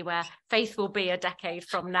to see where Faith will be a decade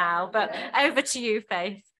from now. But over to you,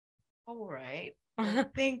 Faith. All right.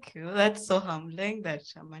 Thank you. That's so humbling, that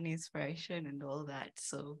I'm an inspiration and all that.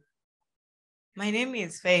 So my name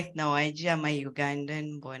is Faith Nawaji. I'm a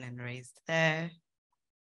Ugandan, born and raised there.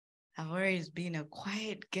 I've always been a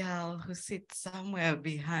quiet girl who sits somewhere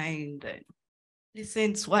behind and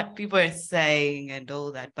listens to what people are saying and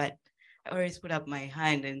all that, but I always put up my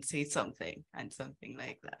hand and say something and something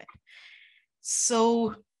like that.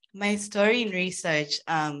 So my story in research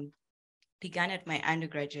began at my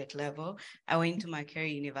undergraduate level. I went to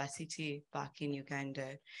Makerere University back in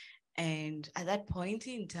Uganda. And at that point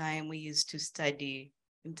in time, we used to study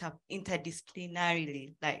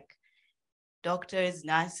interdisciplinarily, like doctors,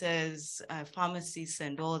 nurses, pharmacists,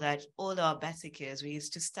 and all that. All our basic years, we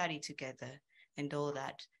used to study together and all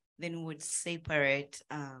that. Then we would separate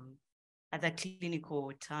at the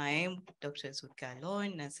clinical time. Doctors would go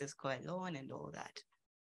alone, nurses go alone, and all that.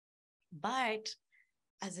 But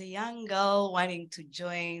as a young girl wanting to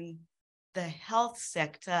join the health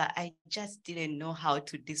sector, I just didn't know how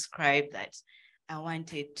to describe that. I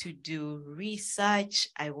wanted to do research.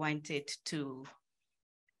 I wanted to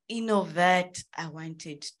innovate. I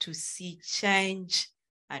wanted to see change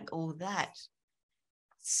and all that.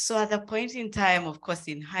 So at the point in time, of course,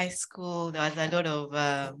 in high school, there was a lot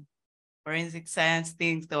of forensic science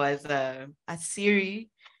things. There was a series.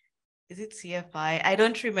 Is it CFI? I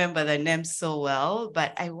don't remember the name so well,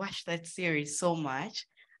 but I watched that series so much,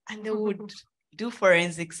 and they would do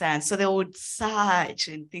forensic science. So they would search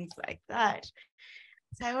and things like that.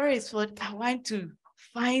 So I always thought, I want to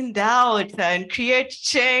find out and create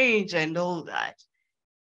change and all that.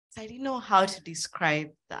 So I didn't know how to describe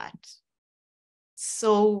that.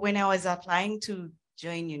 So when I was applying to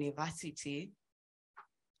join university,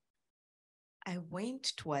 I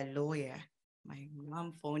went to a lawyer. My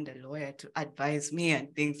mom found a lawyer to advise me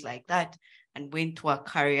and things like that, and went to a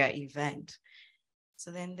career event.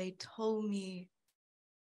 So then they told me,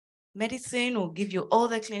 medicine will give you all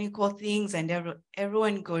the clinical things, and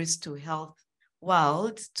everyone goes to health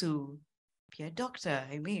world to be a doctor.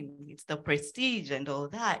 I mean, it's the prestige and all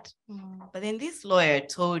that. But then this lawyer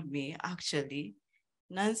told me, actually,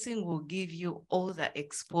 nursing will give you all the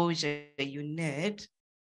exposure you need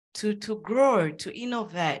to grow, to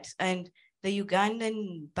innovate. And the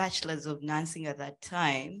Ugandan bachelors of nursing at that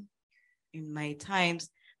time, in my times,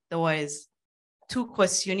 there was 2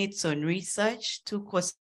 course units on research,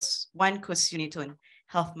 1 course unit on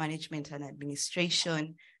health management and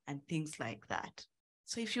administration and things like that.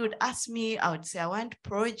 So if you would ask me, I would say, I want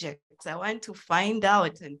projects, I want to find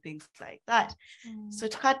out and things like that. So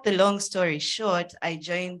to cut the long story short, I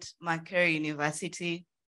joined Makerere University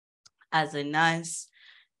as a nurse.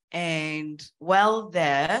 And while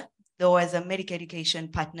there was a medical education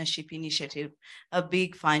partnership initiative, a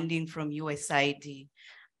big funding from USAID.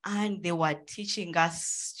 And they were teaching us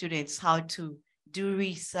students how to do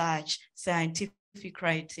research, scientific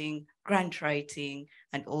writing, grant writing,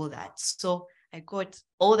 and all that. So I got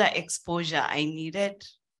all the exposure I needed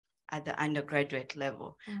at the undergraduate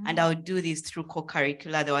level. And I would do this through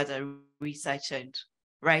co-curricular. There was a research and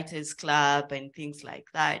writers club and things like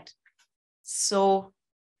that. So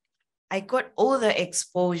I got all the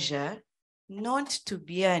exposure, not to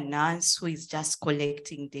be a nurse who is just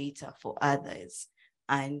collecting data for others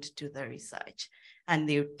and do the research. And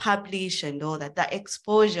they publish and all that. The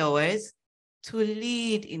exposure was to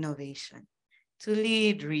lead innovation, to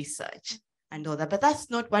lead research and all that. But that's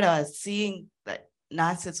not what I was seeing that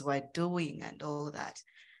nurses were doing and all that.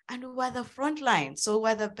 And we were the front line. So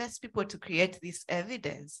we're the best people to create this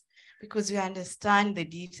evidence because we understand the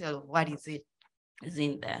detail of what is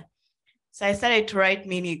in there. So I started to write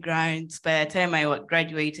mini grants. By the time I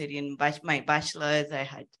graduated in my bachelor's, I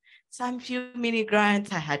had some few mini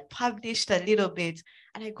grants. I had published a little bit,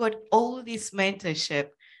 and I got all this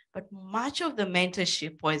mentorship. But much of the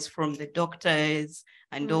mentorship was from the doctors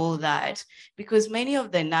and all that, because many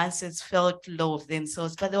of the nurses felt low of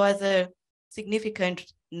themselves. But there was a significant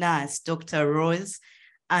nurse, Dr. Rose,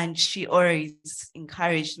 and she always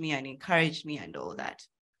encouraged me and all that.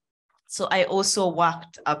 So I also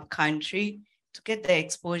worked up country to get the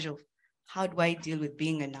exposure of how do I deal with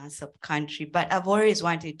being a nurse up country. But I've always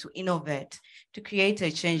wanted to innovate, to create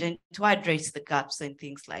a change and to address the gaps and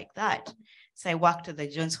things like that. So I worked at the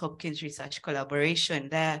Johns Hopkins Research Collaboration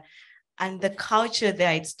there. And the culture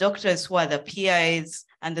there, it's doctors who are the PIs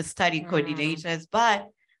and the study coordinators, but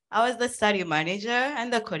I was the study manager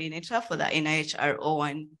and the coordinator for the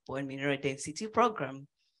NIHR01 bone mineral density program.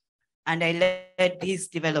 And I led these,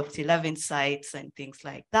 developed 11 sites and things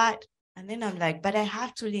like that. And then I'm like, but I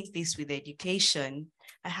have to link this with education.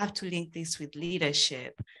 I have to link this with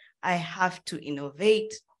leadership. I have to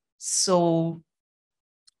innovate. So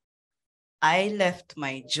I left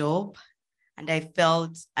my job and I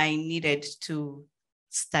felt I needed to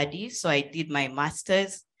study. So I did my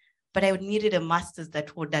master's, but I needed a master's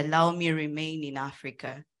that would allow me remain in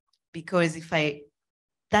Africa, because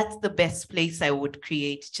that's the best place I would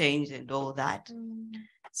create change and all that.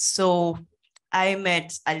 So I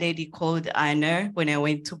met a lady called Anna when I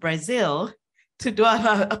went to Brazil to do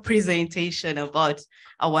a presentation about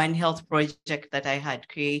a One Health project that I had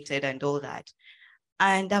created and all that.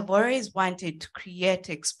 And I've always wanted to create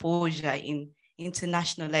exposure in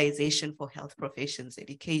internationalization for health professions,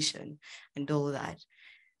 education, and all that.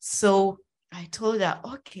 So I told her,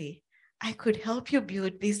 okay, I could help you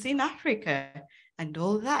build this in Africa and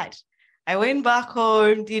all that. I went back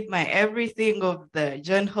home, did my everything of the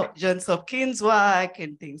Johns Hopkins work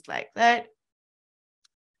and things like that.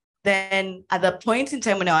 Then at the point in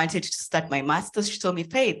time when I wanted to start my master's, she told me,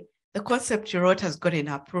 Faith, the concept you wrote has gotten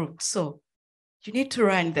approved. So you need to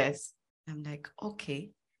run this. I'm like, okay,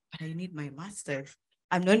 but I need my master's.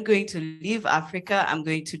 I'm not going to leave Africa. I'm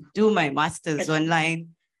going to do my master's online.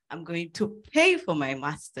 I'm going to pay for my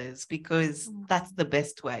master's because that's the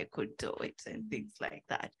best way I could do it and things like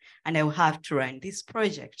that. And I will have to run this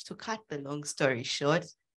project. To cut the long story short,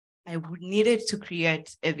 I needed to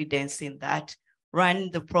create evidence in that, run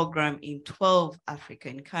the program in 12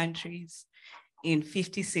 African countries, in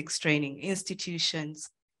 56 training institutions,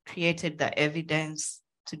 created the evidence.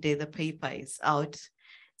 Today the paper is out.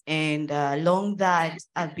 And along that,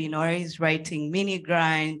 I've been always writing mini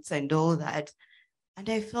grants and all that. And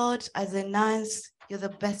I felt as a nurse, you're the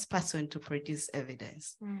best person to produce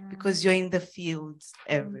evidence because you're in the fields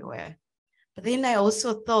everywhere. But then I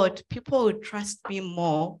also thought people would trust me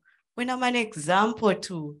more when I'm an example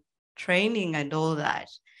to training and all that.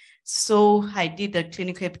 So I did the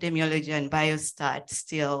clinical epidemiology and biostat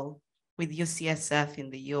still with UCSF in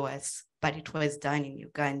the US, but it was done in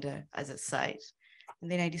Uganda as a site. And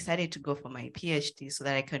then I decided to go for my PhD so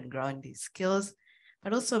that I can ground these skills,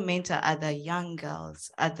 but also mentor other young girls,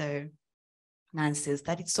 other nurses,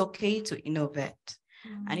 that it's okay to innovate.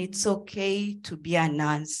 And it's okay to be a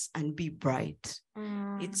nurse and be bright.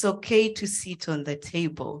 It's okay to sit on the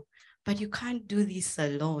table, but you can't do this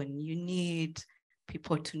alone. You need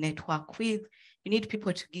people to network with. You need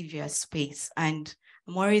people to give you a space. And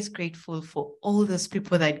I'm always grateful for all those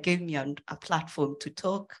people that gave me a platform to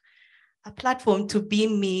talk, a platform to be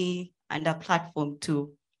me, and a platform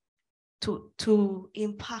to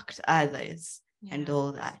impact others and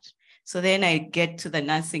all that. So then I get to the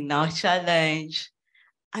Nursing Now Challenge.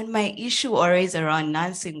 And my issue always around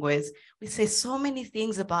nursing was, we say so many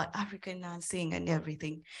things about African nursing and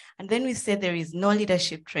everything. And then we say there is no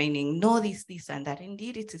leadership training, no this, and that.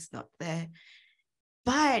 Indeed, it is not there.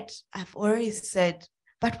 But I've always said,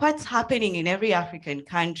 but what's happening in every African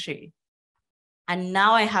country? And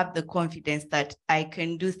now I have the confidence that I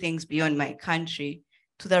can do things beyond my country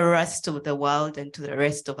to the rest of the world and to the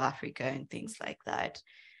rest of Africa and things like that.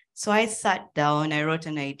 So I sat down, I wrote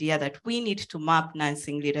an idea that we need to map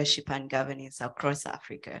nursing leadership and governance across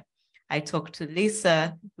Africa. I talked to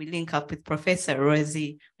Lisa, we link up with Professor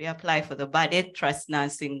Rosie, we apply for the Burdett Trust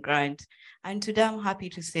nursing grant. And today I'm happy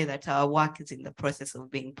to say that our work is in the process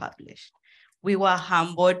of being published. We were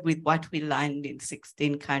humbled with what we learned in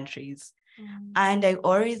 16 countries. And I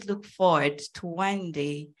always look forward to one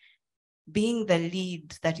day being the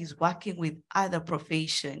lead that is working with other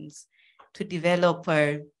professions to develop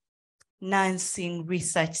a nursing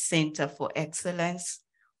research center for excellence,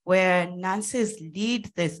 where nurses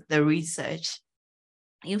lead the research,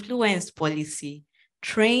 influence policy,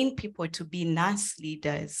 train people to be nurse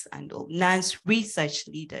leaders and nurse research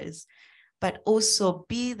leaders, but also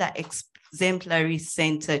be the exemplary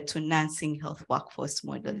center to nursing health workforce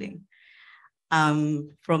modeling.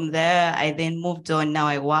 From there, I then moved on. Now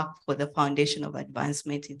I work for the Foundation of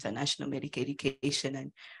Advancement International Medical Education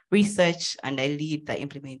and Research, and I lead the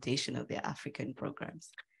implementation of their African programs.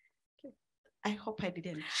 I hope I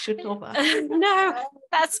didn't shoot over. No,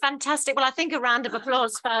 that's fantastic. Well, I think a round of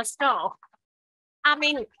applause first off. I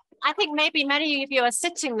mean, I think maybe many of you are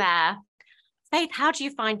sitting there. Faith, how do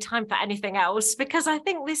you find time for anything else? Because I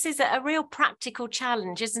think this is a real practical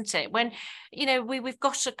challenge, isn't it? When, you know, we've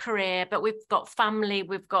got a career, but we've got family,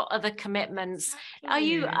 we've got other commitments. Are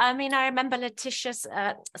you, I mean, I remember Letitia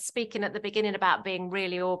speaking at the beginning about being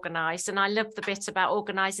really organized. And I love the bit about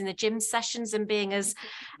organizing the gym sessions and being as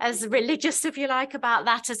religious, if you like, about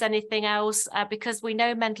that as anything else, because we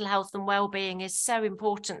know mental health and well-being is so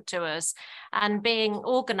important to us. And being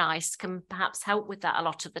organized can perhaps help with that a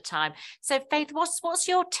lot of the time. So Faith, what's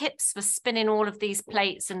your tips for spinning all of these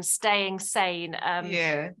plates and staying sane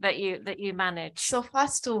that you manage? So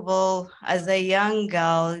first of all, as a young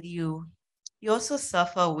girl, you also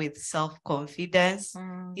suffer with self-confidence.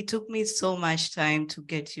 It took me so much time to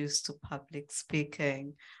get used to public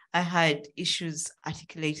speaking. I had issues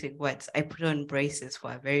articulating words. I put on braces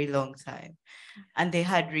for a very long time, and they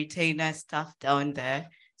had retainer stuff down there.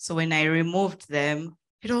 So when I removed them,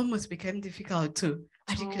 it almost became difficult to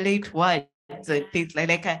articulate words and things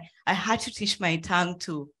like I had to teach my tongue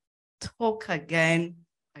to talk again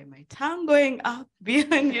by my tongue going up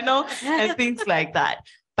beyond, you know, and things like that.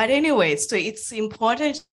 But anyway, so it's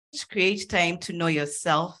important to create time to know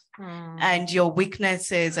yourself and your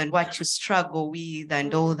weaknesses and what you struggle with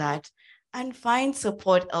and all that, and find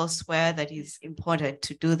support elsewhere. That is important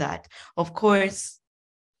to do that. Of course,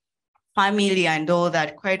 family and all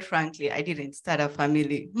that, quite frankly, I didn't start a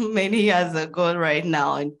family many years ago right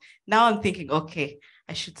now. And now I'm thinking, okay,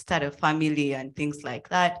 I should start a family and things like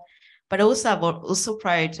that. But also I've also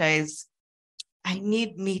prioritized, I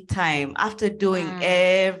need me time after doing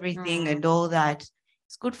everything and all that.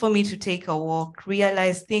 It's good for me to take a walk,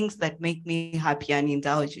 realize things that make me happy and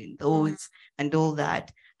indulge in those and all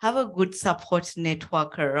that. Have a good support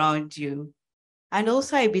network around you. And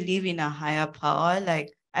also I believe in a higher power.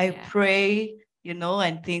 Like I pray, you know,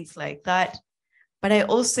 and things like that. But I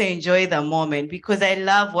also enjoy the moment because I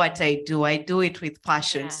love what I do. I do it with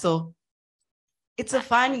passion. So it's a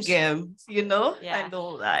fun game, you know, and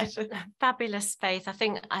all that. Fabulous, Faith. I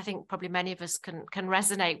think probably many of us can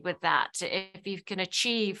resonate with that. If you can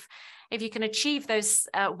achieve those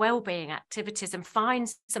well-being activities and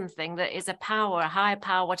find something that is a power, a higher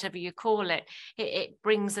power, whatever you call it, it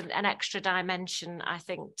brings an extra dimension, I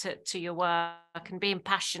think, to your work. And being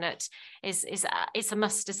passionate is it's a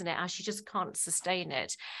must, isn't it? As you just can't sustain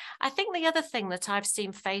it. I think the other thing that I've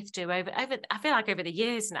seen Faith do over I feel like over the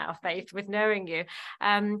years now, Faith, with knowing you,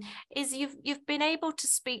 is you've been able to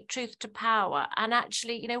speak truth to power. And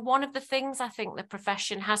actually, you know, one of the things I think the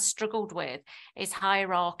profession has struggled with is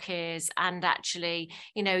hierarchies. And actually,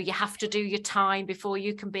 you know, you have to do your time before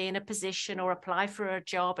you can be in a position or apply for a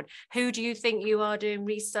job. And who do you think you are doing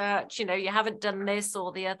research? You know, you haven't done this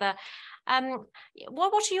or the other.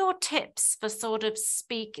 What are your tips for sort of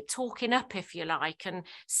talking up, if you like, and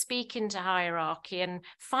speaking to hierarchy and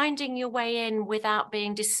finding your way in without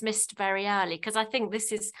being dismissed very early? Because I think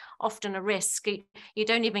this is often a risk. You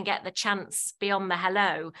don't even get the chance beyond the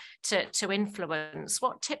hello to influence.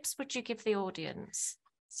 What tips would you give the audience?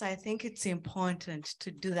 So I think it's important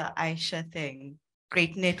to do the Aisha thing,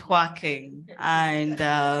 great networking. And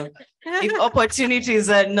if opportunities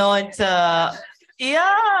are not,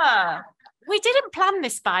 we didn't plan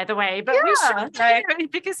this, by the way, but we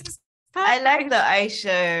should, because it's perfect. I like the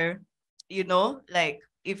Aisha, you know, like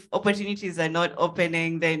if opportunities are not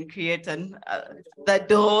opening, then create the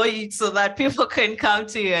door so that people can come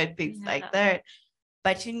to you and things like that.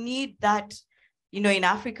 But you need that. You know, in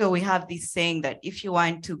Africa, we have this saying that if you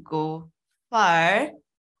want to go far,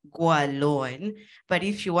 go alone. But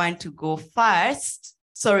if you want to go fast,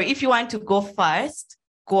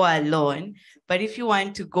 go alone. But if you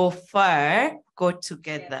want to go far, go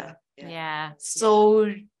together. Yeah.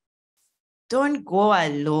 So don't go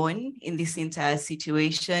alone in this entire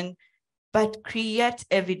situation, but create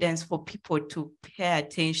evidence for people to pay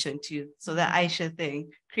attention to you. So the Aisha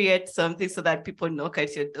thing, create something so that people knock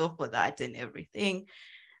at your door for that and everything.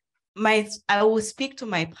 I will speak to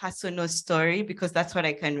my personal story because that's what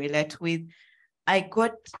I can relate with. I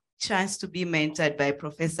got a chance to be mentored by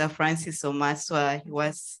Professor Francis Omaswa. He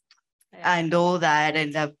was, and all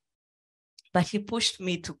that. But he pushed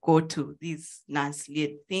me to go to these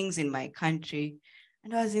nurse-led things in my country.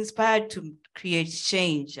 And I was inspired to create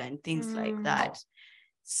change and things like that.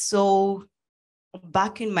 So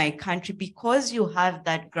back in my country, because you have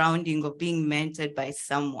that grounding of being mentored by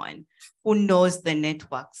someone who knows the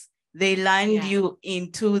networks, they land you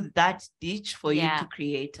into that ditch for you to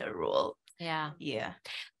create a role. Yeah.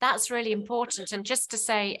 That's really important. And just to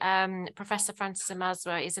say, Professor Francis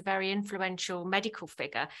Amazwa is a very influential medical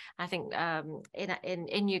figure, I think,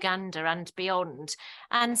 in Uganda and beyond.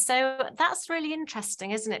 And so that's really interesting,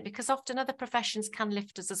 isn't it? Because often other professions can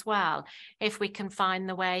lift us as well, if we can find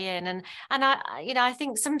the way in. And I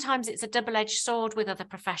think sometimes it's a double-edged sword with other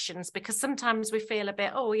professions, because sometimes we feel a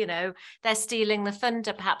bit, oh, they're stealing the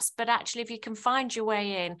thunder perhaps, but actually if you can find your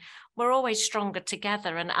way in, we're always stronger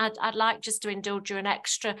together. And I'd like just to indulge you an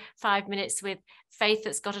extra 5 minutes with Faith,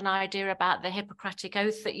 that's got an idea about the Hippocratic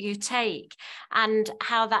Oath that you take, and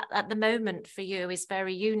how that at the moment for you is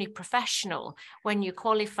very uni-professional when you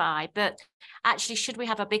qualify. But actually, should we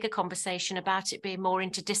have a bigger conversation about it being more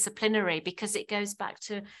interdisciplinary? Because it goes back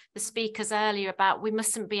to the speakers earlier about we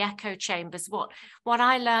mustn't be echo chambers. What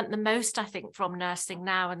I learned the most, I think, from nursing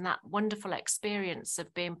now, and that wonderful experience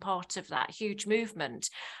of being part of that huge movement,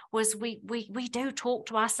 was we do talk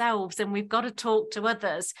to ourselves, and we've got to talk to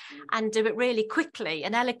others and do it really quickly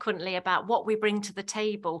and eloquently about what we bring to the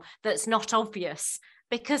table that's not obvious.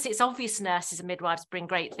 Because it's obvious nurses and midwives bring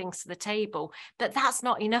great things to the table, but that's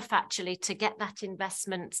not enough actually to get that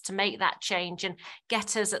investment, to make that change and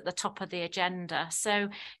get us at the top of the agenda. So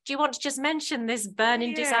do you want to just mention this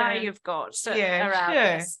burning desire you've got around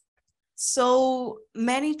this? So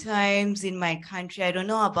many times in my country, I don't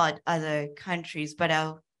know about other countries, but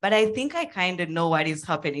I think I kind of know what is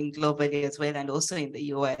happening globally as well, and also in the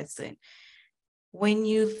US. And when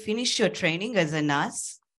you finish your training as a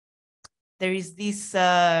nurse, there is this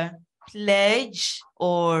pledge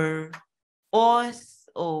or oath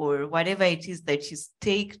or whatever it is that you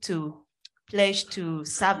take to pledge to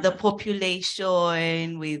serve the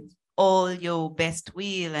population with all your best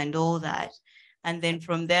will and all that. And then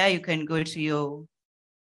from there, you can go to your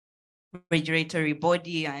regulatory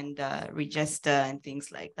body and register and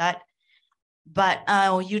things like that. But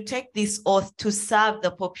you take this oath to serve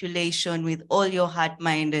the population with all your heart,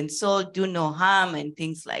 mind, and soul, do no harm and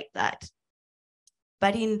things like that.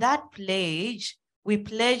 But in that pledge, we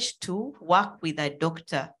pledge to work with a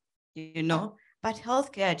doctor, but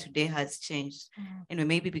healthcare today has changed.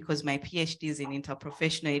 Maybe because my PhD is in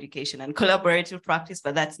interprofessional education and collaborative practice,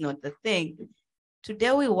 but that's not the thing.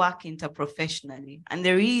 Today we work interprofessionally, and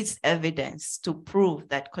there is evidence to prove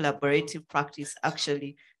that collaborative practice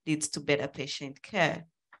actually leads to better patient care.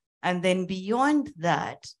 And then beyond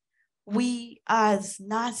that, we as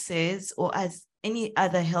nurses or as any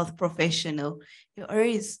other health professional, you're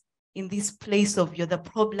always in this place of you're the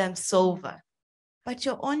problem solver, but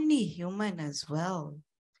you're only human as well.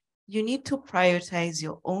 You need to prioritize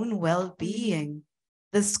your own well-being.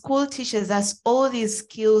 The school teaches us all these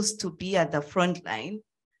skills to be at the front line,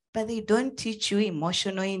 but they don't teach you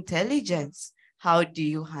emotional intelligence. How do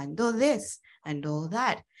you handle this and all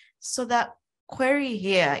that? So that query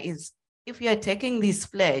here is, if you're taking this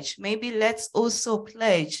pledge, maybe let's also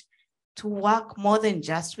pledge to work more than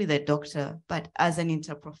just with a doctor, but as an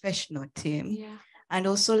interprofessional team. Yeah. And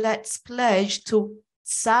also let's pledge to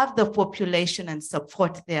serve the population and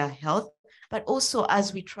support their health, but also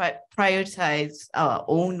as we prioritize our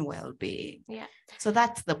own well-being. Yeah. So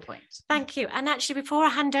that's the point. Thank you. And actually, before I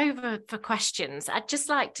hand over for questions, I'd just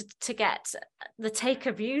like to get the take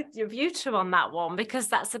of you two on that one, because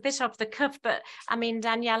that's a bit off the cuff. But I mean,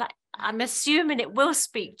 Danielle, I'm assuming it will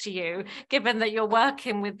speak to you, given that you're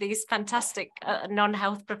working with these fantastic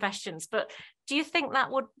non-health professions. But do you think that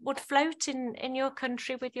would float in your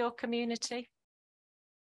country with your community?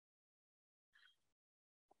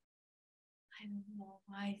 I don't know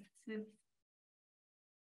why.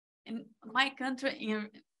 In my country,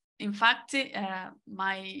 in fact, in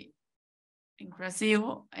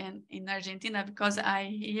Brazil and in Argentina, because I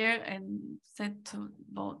hear and said to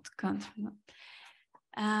both countries.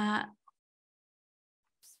 I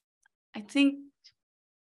think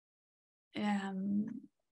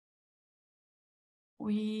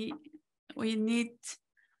we need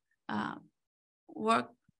work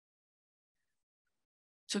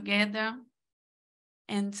together,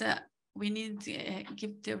 and we need to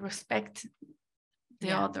give the respect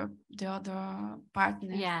the other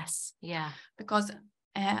partner. Yes, yeah. Because,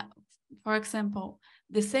 for example,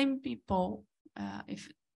 the same people, if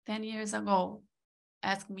 10 years ago,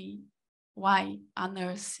 asked me why a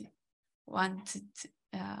nurse wanted to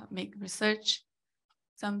make research,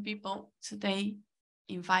 some people today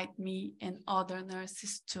invite me and other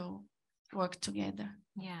nurses to work together.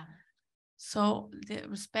 Yeah. So the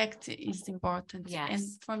respect is important. Yes. And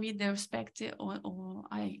for me, the respect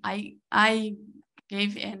I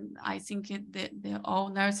gave, and I think the all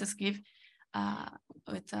nurses give,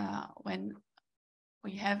 when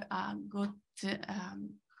we have a good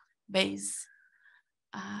base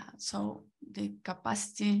So the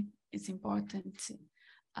capacity is important.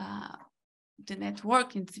 The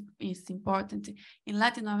networking is important. In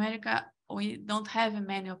Latin America, we don't have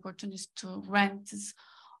many opportunities to rent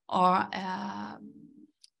or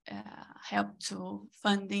help to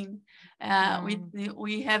funding.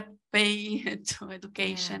 We have pay to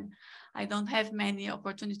education. Yeah. I don't have many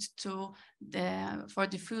opportunities to for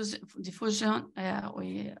diffusion.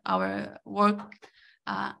 Our work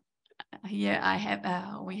here.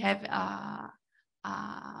 We have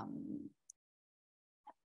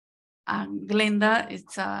Glenda.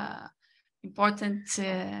 It's important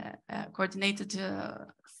coordinated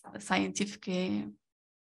scientific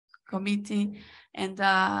committee and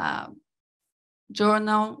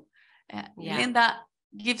journal. Glenda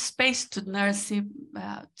gives space to nursing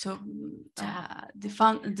to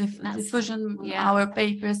diffusion our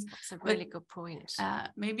papers. That's a really good point.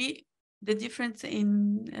 Maybe the difference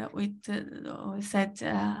in with we said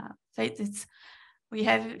Faith is we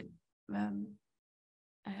have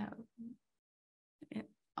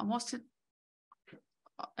almost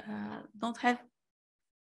don't have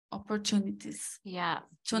opportunities.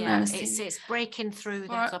 To nursing. It's breaking through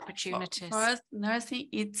those opportunities. For us, nursing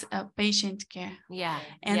it's patient care.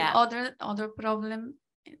 And other problem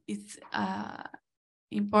is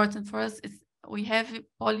important for us is we have a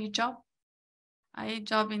poly job. I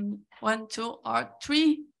job in 1, 2, or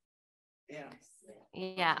 3.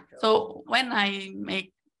 So when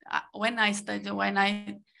I study,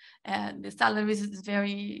 the salaries is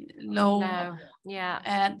very low.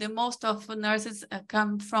 The most of nurses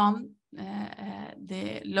come from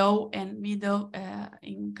the low and middle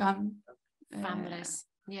income families.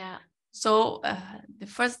 So the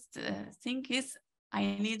first thing is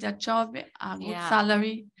I need a job, a good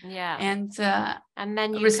salary, and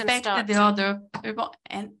then you respect can start the other people.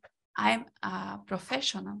 And I'm a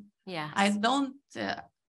professional. I don't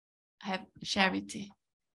have charity.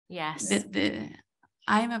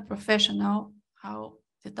 I'm a professional. How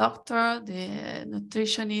the doctor, the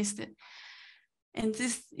nutritionist, and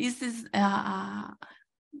this is a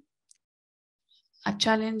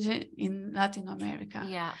challenge in Latin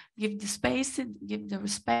America. Give the space, give the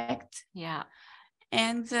respect.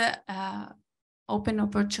 And open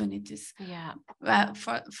opportunities.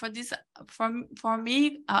 For this, for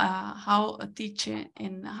me, how a teacher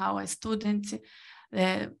and how a student,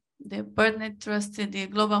 the Burdett Trust, the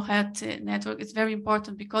Global Health Network is very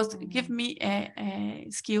important because it give me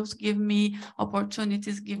skills, give me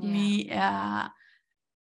opportunities, give me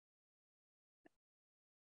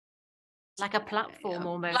like a platform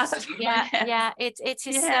almost. It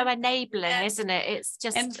is so enabling, isn't it? It's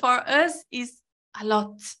just, and for us is a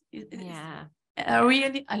lot.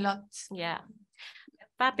 Really a lot.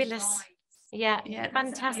 Fabulous.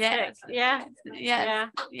 Fantastic.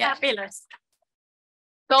 Fabulous.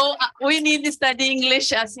 So we need to study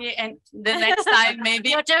English and the next time maybe.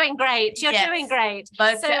 You're doing great. You're doing great.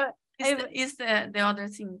 But so, is the other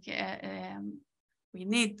thing we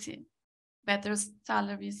need better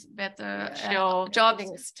salaries, better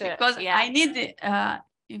jobs, because I need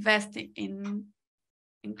invest in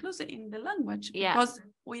inclusive in the language because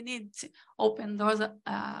we need to open doors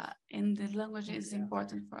in the language is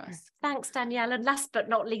important for us. Thanks, Danielle. And last but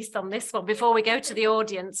not least on this one, before we go to the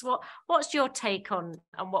audience, what's your take on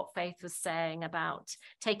what Faith was saying about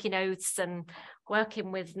taking oaths and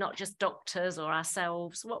working with not just doctors or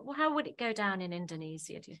ourselves? How would it go down in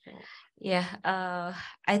Indonesia, do you think?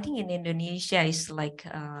 I think in Indonesia it's like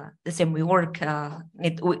the same. We work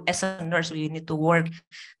as a nurse. We need to work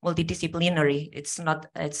multidisciplinary. It's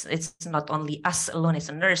not only us alone as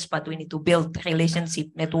a nurse, but we need to build relationship,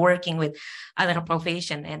 networking with other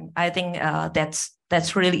profession. And I think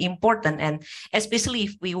that's really important. And especially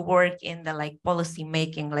if we work in the policy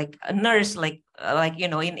making, like a nurse,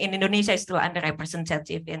 in Indonesia is still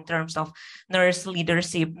underrepresented in terms of nurse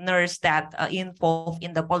leadership, nurse that involved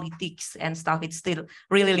in the politics and stuff. It's still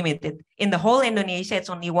really limited. In the whole Indonesia, it's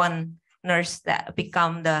only one nurse that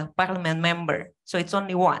become the parliament member. So it's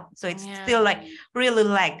only one. So it's still really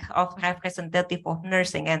lack of representative of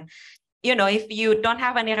nursing. And if you don't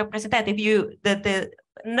have any representative, the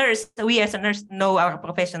nurse, we as a nurse know our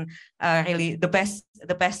profession really the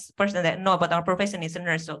best person that know about our profession is a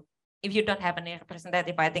nurse. So if you don't have any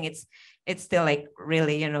representative, I think it's still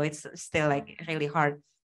really, it's still really hard.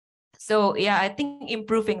 So I think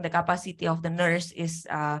improving the capacity of the nurse is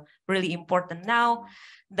really important. Now,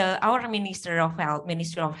 our Ministry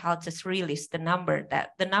of Health has released the number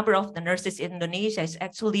of the nurses in Indonesia is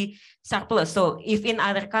actually surplus. So if in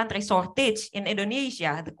other countries shortage, in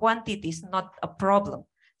Indonesia, the quantity is not a problem.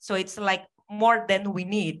 So it's more than we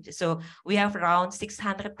need. So we have around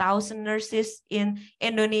 600,000 nurses in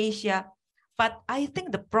Indonesia. But I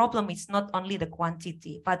think the problem is not only the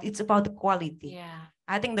quantity, but it's about the quality. Yeah.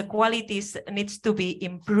 I think the quality needs to be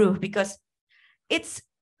improved because it's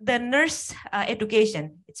the nurse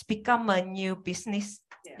education. It's become a new business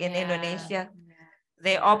in Indonesia.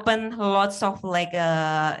 They open lots of like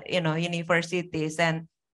universities, and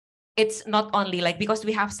it's not only like, because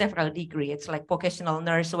we have several degrees, it's like vocational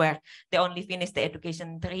nurse where they only finish the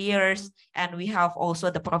education 3 years, and we have also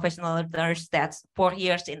the professional nurse that's 4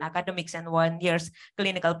 years in academics and 1 year's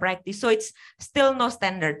clinical practice. So it's still no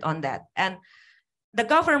standard on that. And the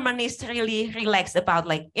government is really relaxed about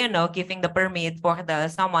like, giving the permit for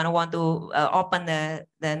someone who want to open the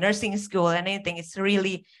nursing school and anything. It's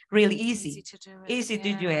really, really easy to do it. Easy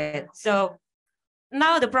to do it. So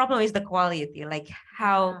now the problem is the quality. Like,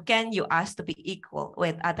 how can you ask to be equal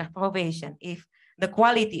with other profession if the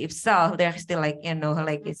quality itself, there's still like,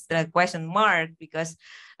 like it's the question mark, because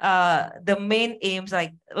the main aims,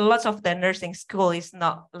 like lots of the nursing school is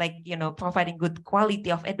not like, providing good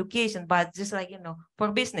quality of education, but just like,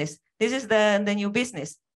 for business. This is the new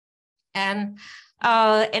business. And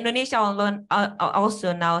Indonesia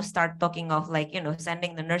also now start talking of like,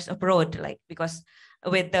 sending the nurse abroad, like, because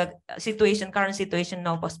with the current situation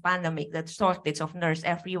now post-pandemic, that shortage of nurse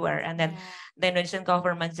everywhere. And then the Indonesian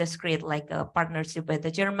government just create like a partnership with the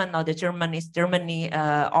German. Now Germany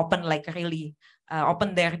open like really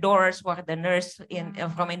open their doors for the nurse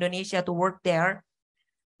from Indonesia to work there.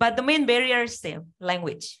 But the main barrier is same,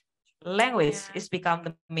 language. Language is become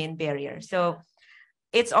the main barrier. So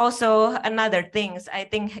it's also another things. I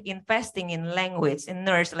think investing in language, in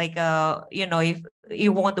nurse, like if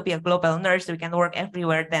you want to be a global nurse, we can work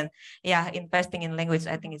everywhere. Then investing in language,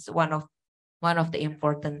 I think it's one of the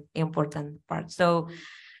important parts. So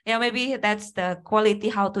maybe that's the quality,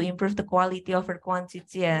 how to improve the quality over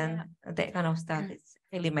quantity and that kind of stuff. It's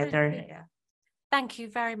really matter. Yeah. Thank you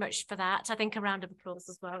very much for that. I think a round of applause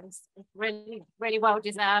as well is really, really well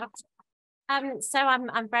deserved. So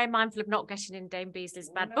I'm very mindful of not getting in Dame Beasley's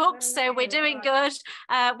bad books, so we're doing good.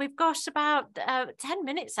 We've got about 10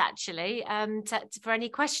 minutes actually for any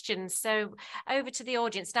questions. So over to the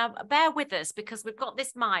audience. Now bear with us because we've got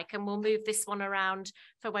this mic and we'll move this one around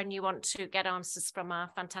for when you want to get answers from our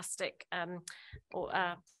fantastic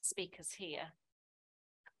speakers here.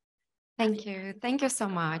 Thank you. Thank you so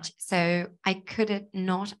much. So I could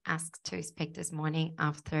not ask to speak this morning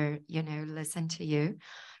after, listen to you.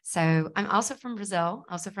 So I'm also from Brazil,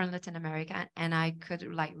 also from Latin America, and I could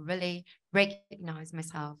like really recognize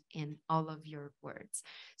myself in all of your words.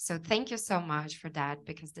 So thank you so much for that,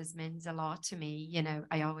 because this means a lot to me.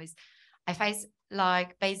 I face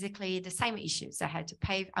like basically the same issues. I had to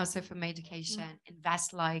pay also for medication,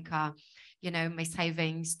 invest like, my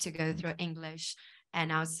savings to go through English,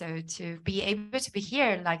 and also to be able to be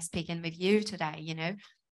here, like speaking with you today,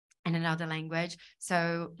 in another language.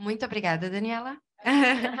 So muito obrigada, Daniela.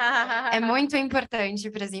 É muito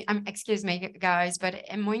importante para as, excuse me guys, but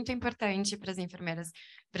é muito importante para as enfermeiras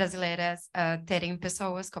brasileiras terem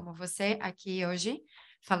pessoas como você aqui hoje,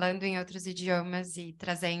 falando em outros idiomas e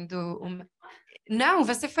trazendo Não,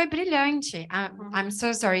 você foi brilhante. I'm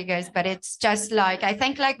so sorry guys, but it's just like, I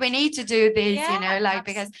think like we need to do this,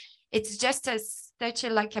 because it's just such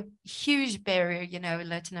a huge barrier, in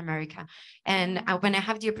Latin America. And when I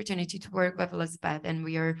have the opportunity to work with Elizabeth and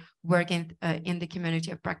we are working in the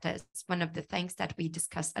community of practice, one of the things that we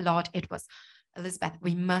discussed a lot, it was, Elizabeth,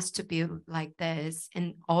 we must be like this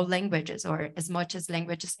in all languages, or as much as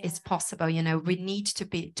languages as possible. We need to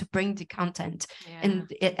bring the content,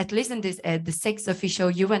 and at least in this the 6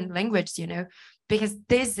 official UN language, because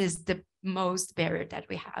this is the most barrier that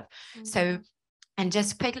we have. So. And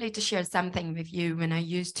just quickly to share something with you, when I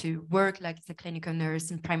used to work like as a clinical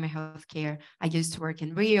nurse in primary health care, I used to work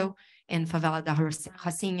in Rio, in Favela da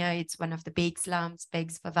Rocinha. It's one of the big slums,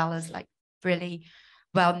 big favelas, like really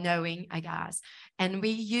well-known, I guess. And we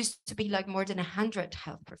used to be like more than 100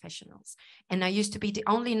 health professionals. And I used to be the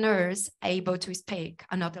only nurse able to speak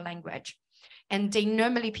another language. And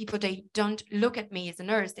people don't look at me as a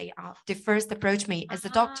nurse. They first approach me as a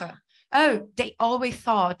doctor. Oh, they always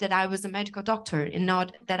thought that I was a medical doctor and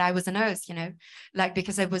not that I was a nurse,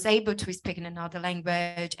 because I was able to speak in another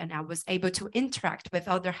language and I was able to interact with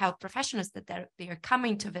other health professionals that they are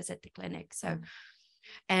coming to visit the clinic. So,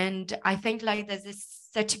 and I think like this is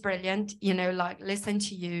such brilliant, listen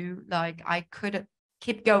to you, I could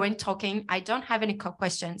keep going talking. I don't have any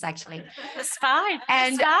questions actually. It's fine.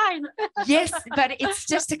 And it's fine. Yes, but it's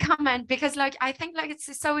just a comment because I think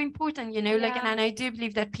it's so important, and I do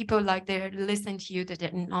believe that people they're listening to you, that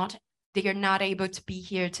they are not able to be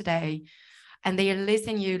here today. and they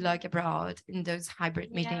listen you like abroad in those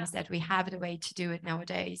hybrid meetings that we have the way to do it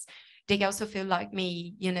nowadays. They also feel like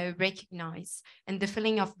me, you know, recognize, and the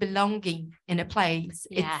feeling of belonging in a place.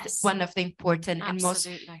 Yes. It's one of the important Absolutely. and most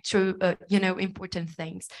true, you know, important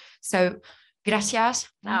things. So, gracias.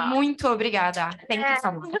 Muito obrigada. Thank you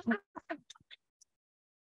so much.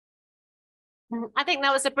 I think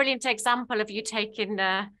that was a brilliant example of you taking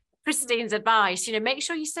Christine's advice. You know, make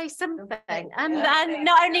sure you say something, and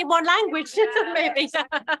not only in one language, maybe.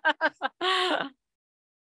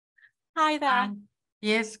 Hi there.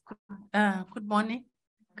 Yes. Good morning.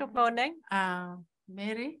 Good morning.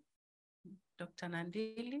 Mary, Dr.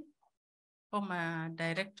 Nandili, former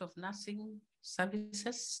Director of Nursing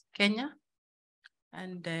Services, Kenya,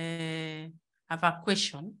 and I have a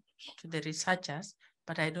question to the researchers,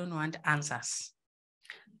 but I don't want answers.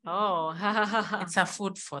 Oh, it's a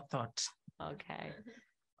food for thought. Okay.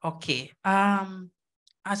 Okay.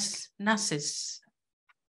 As nurses,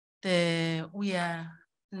 we are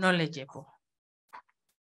knowledgeable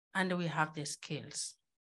and we have the skills.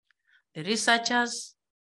 The researchers,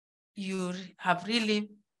 you have really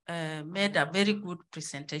made a very good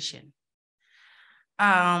presentation.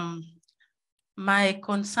 My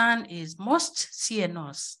concern is most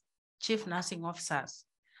CNOs, Chief Nursing Officers,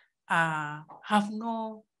 have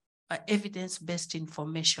no evidence-based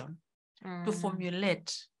information to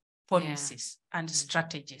formulate policies and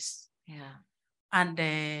strategies. Yeah. And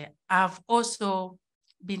I've also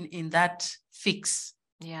been in that fix.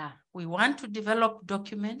 Yeah. We want to develop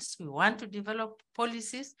documents, we want to develop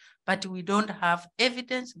policies, but we don't have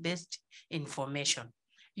evidence-based information.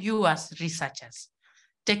 You as researchers,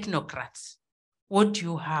 technocrats, what do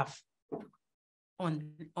you have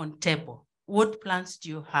on table? What plans do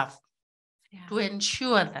you have to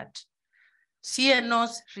ensure that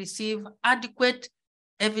CNOs receive adequate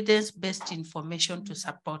evidence-based information to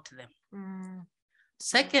support them?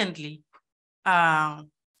 Secondly,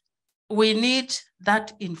 we need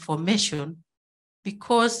that information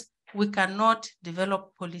because we cannot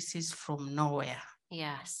develop policies from nowhere.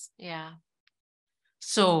 Yes, yeah.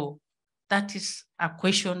 So that is a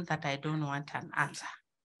question that I don't want an answer.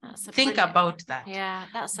 Think brilliant. About that. Yeah,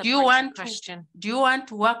 that's a do you want question. Do you want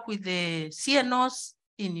to work with the CNOs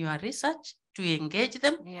in your research, to engage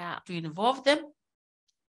them, to involve them?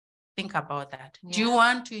 Think about that. Yeah. Do you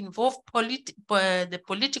want to involve the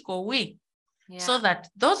political wing so that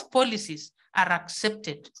those policies are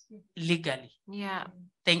accepted legally? Yeah.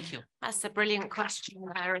 Thank you. That's a brilliant question,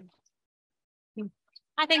 Mary.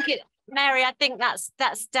 I think Mary, I think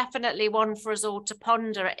that's definitely one for us all to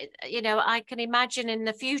ponder. You know, I can imagine in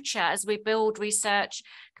the future as we build research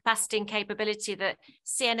capacity and capability that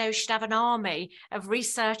CNO should have an army of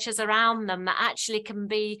researchers around them that actually can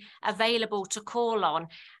be available to call on.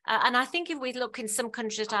 And I think if we look in some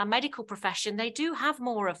countries at our medical profession, they do have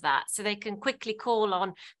more of that. So they can quickly call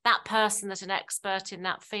on that person that's an expert in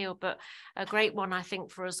that field. But a great one, I think,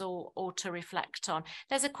 for us all to reflect on.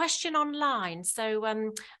 There's a question online. So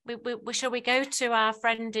shall we go to our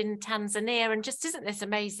friend in Tanzania? And just, isn't this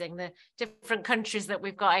amazing, the different countries that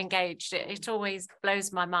we've got engaged? It always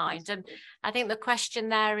blows my mind. And I think the question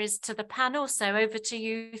there is to the panel. So over to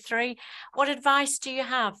you three. What advice do you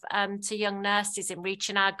have to young nurses in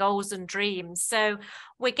reaching our goals and dreams? So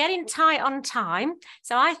we're getting tight on time.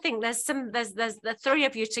 So I think there's the three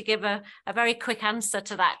of you to give a very quick answer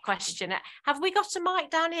to that question. Have we got a mic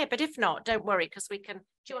down here? But if not, don't worry, because we can. Do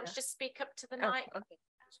you want to just speak up to the mic? Okay.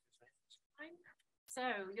 So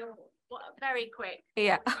you're very quick.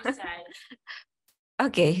 Yeah. What do you say?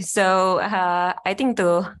 Okay, so I think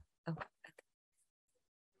to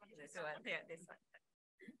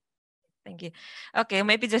thank you. Okay,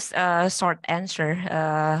 maybe just a short answer.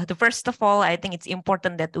 The first of all, I think it's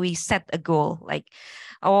important that we set a goal. Like,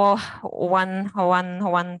 one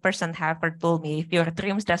person have told me, if your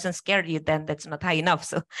dreams doesn't scare you, then that's not high enough.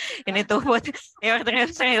 So you need to put your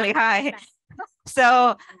dreams really high.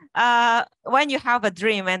 So when you have a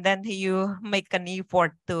dream and then you make an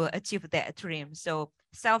effort to achieve that dream, so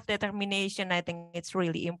self-determination, I think it's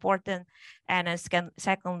really important. And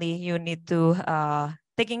secondly, you need to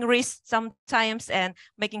taking risks sometimes and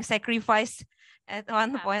making sacrifice at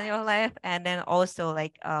one point in your life. And then also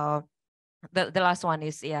like the last one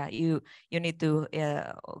is, you need to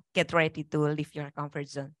get ready to leave your comfort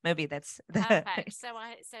zone. Maybe that's perfect. So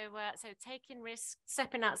taking risks,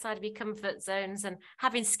 stepping outside of your comfort zones, and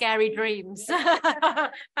having scary dreams.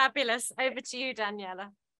 Fabulous. Over to you, Daniela.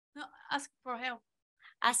 No, ask for help.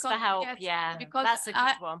 Ask for help. Yes, yeah, because that's a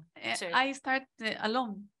good one too. I start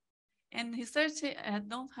alone, and research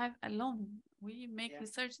don't have alone. We make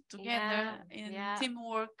research together in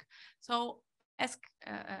teamwork. So ask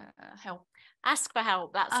help. Ask for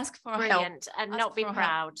help. That's Ask for brilliant. help. And Ask not be for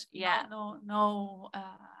proud. help. Yeah. No,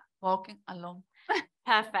 walking alone.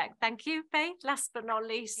 Perfect. Thank you, Faith. Last but not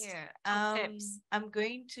least, Yeah, tips. I'm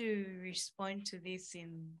going to respond to this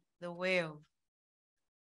in the way of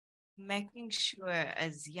making sure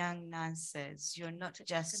as young nurses, you're not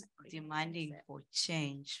just demanding for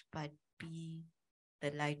change, but be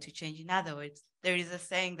the light to change. In other words, there is a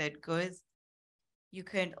saying that goes, you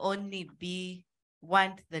can only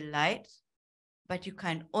want the light, but you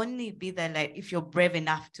can only be the light if you're brave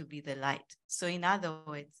enough to be the light. So in other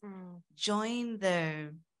words, join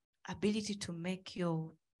the ability to make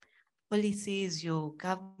your policies, your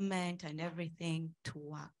government and everything to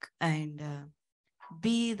work, and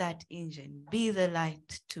be that engine, be the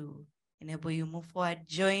light to enable you move forward.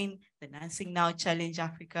 Join the Nursing Now Challenge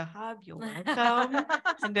Africa Hub. You're welcome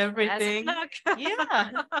and everything.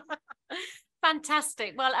 Yeah.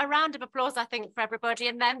 Fantastic. Well, a round of applause, I think, for everybody,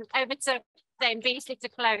 and then over to Dame Beasley to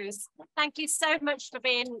close. Thank you so much for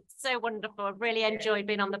being so wonderful. I've really enjoyed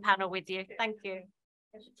being on the panel with you. Thank you.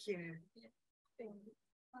 Thank you.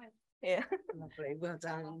 Yeah. Lovely. Well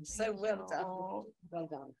done. So well done. Well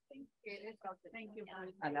done. Thank you.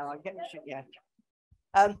 I know, I get it, yeah.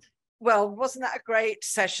 Well, wasn't that a great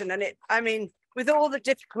session? And I mean, with all the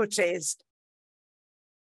difficulties,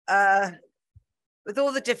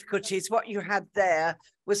 what you had there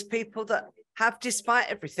was people that have, despite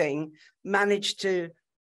everything, managed to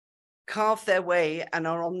carve their way and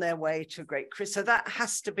are on their way to a great career. So that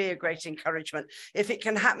has to be a great encouragement. If it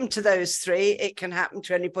can happen to those three, it can happen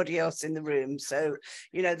to anybody else in the room. So,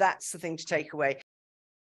 you know, that's the thing to take away.